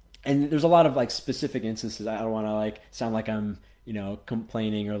 And there's a lot of specific instances. I don't want to sound like I'm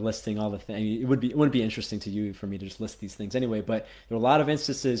complaining or listing all the things. It wouldn't be interesting to you for me to just list these things anyway. But there are a lot of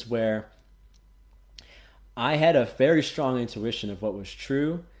instances where I had a very strong intuition of what was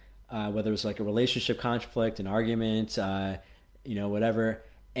true, whether it was a relationship conflict, an argument, whatever.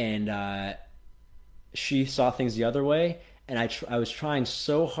 And she saw things the other way, and I was trying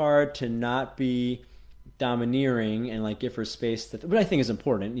so hard to not be domineering and give her space, what I think is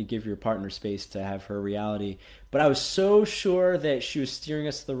important. You give your partner space to have her reality, but I was so sure that she was steering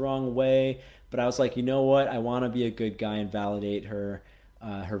us the wrong way. But I was you know what, I want to be a good guy and validate her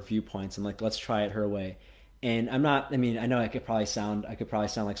viewpoints, and let's try it her way. And I'm not, I mean, I know I could probably sound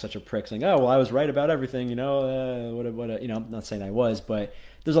like such a prick saying, oh well, I was right about everything, I'm not saying I was, but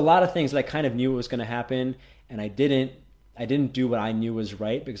there's a lot of things that I kind of knew was going to happen, and I didn't do what I knew was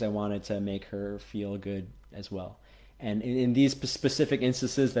right because I wanted to make her feel good as well. And in these specific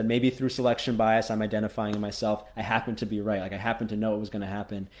instances that maybe through selection bias I'm identifying in myself, I happened to be right. I happened to know what was going to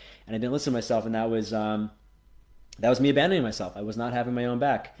happen, and I didn't listen to myself, and that was me abandoning myself. I was not having my own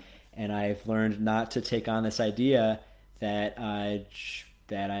back, and I've learned not to take on this idea that I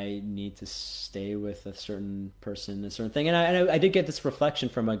need to stay with a certain person, a certain thing. And I did get this reflection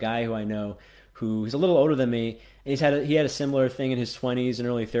from a guy who I know who's a little older than me. And he had a similar thing in his 20s and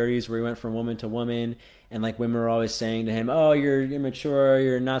early 30s where he went from woman to woman, and like women were always saying to him, "Oh, you're immature.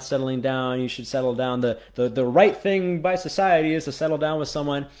 You're not settling down. You should settle down. The right thing by society is to settle down with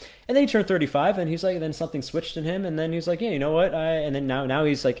someone." And then he turned 35, and he's like, then something switched in him, and then he's like, "Yeah, you know what?" And then now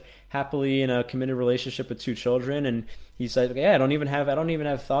he's like happily in a committed relationship with 2 children, and he's like, "Yeah, I don't even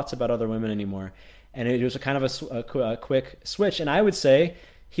have thoughts about other women anymore." And it was a kind of a quick switch, and I would say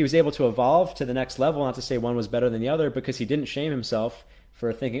he was able to evolve to the next level. Not to say one was better than the other, because he didn't shame himself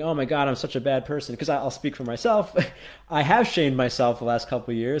for thinking, "Oh my God, I'm such a bad person." Because I'll speak for myself. I have shamed myself the last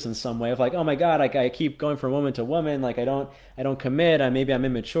couple of years in some way of like, "Oh my God, I keep going from woman to woman. Like I don't commit. Maybe I'm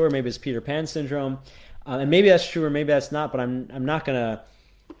immature. Maybe it's Peter Pan syndrome." And maybe that's true or maybe that's not. But I'm not gonna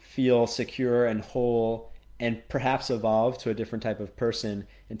feel secure and whole and perhaps evolve to a different type of person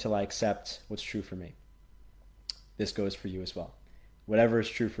until I accept what's true for me. This goes for you as well. Whatever is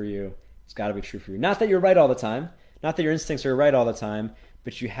true for you, it's got to be true for you. Not that you're right all the time. Not that your instincts are right all the time,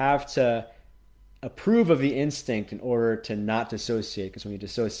 but you have to approve of the instinct in order to not dissociate, because when you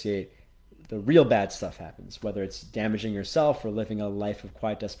dissociate, the real bad stuff happens, whether it's damaging yourself or living a life of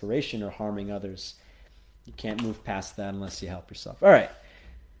quiet desperation or harming others. You can't move past that unless you help yourself. All right.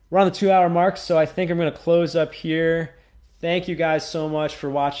 We're on the 2-hour mark, so I think I'm going to close up here. Thank you guys so much for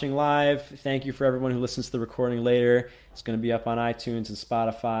watching live. Thank you for everyone who listens to the recording later. It's going to be up on iTunes and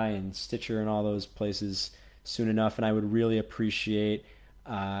Spotify and Stitcher and all those places soon enough, and I would really appreciate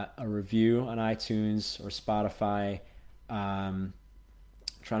a review on iTunes or Spotify. Trying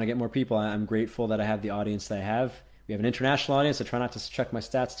to get more people. I'm grateful that I have the audience that I have. We have an international audience. I try not to check my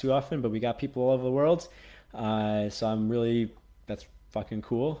stats too often, but we got people all over the world. So that's fucking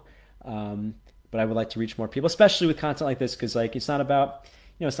cool. But I would like to reach more people, especially with content like this, because like it's not about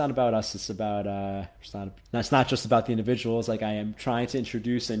us. It's about it's not just about the individuals. Like I am trying to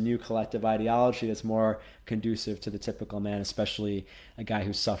introduce a new collective ideology that's more conducive to the typical man, especially a guy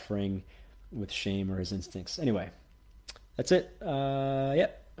who's suffering with shame or his instincts. Anyway, that's it. Yeah.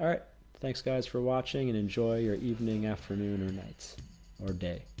 All right. Thanks guys for watching, and enjoy your evening, afternoon, or night, or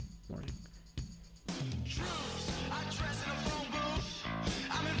day, morning.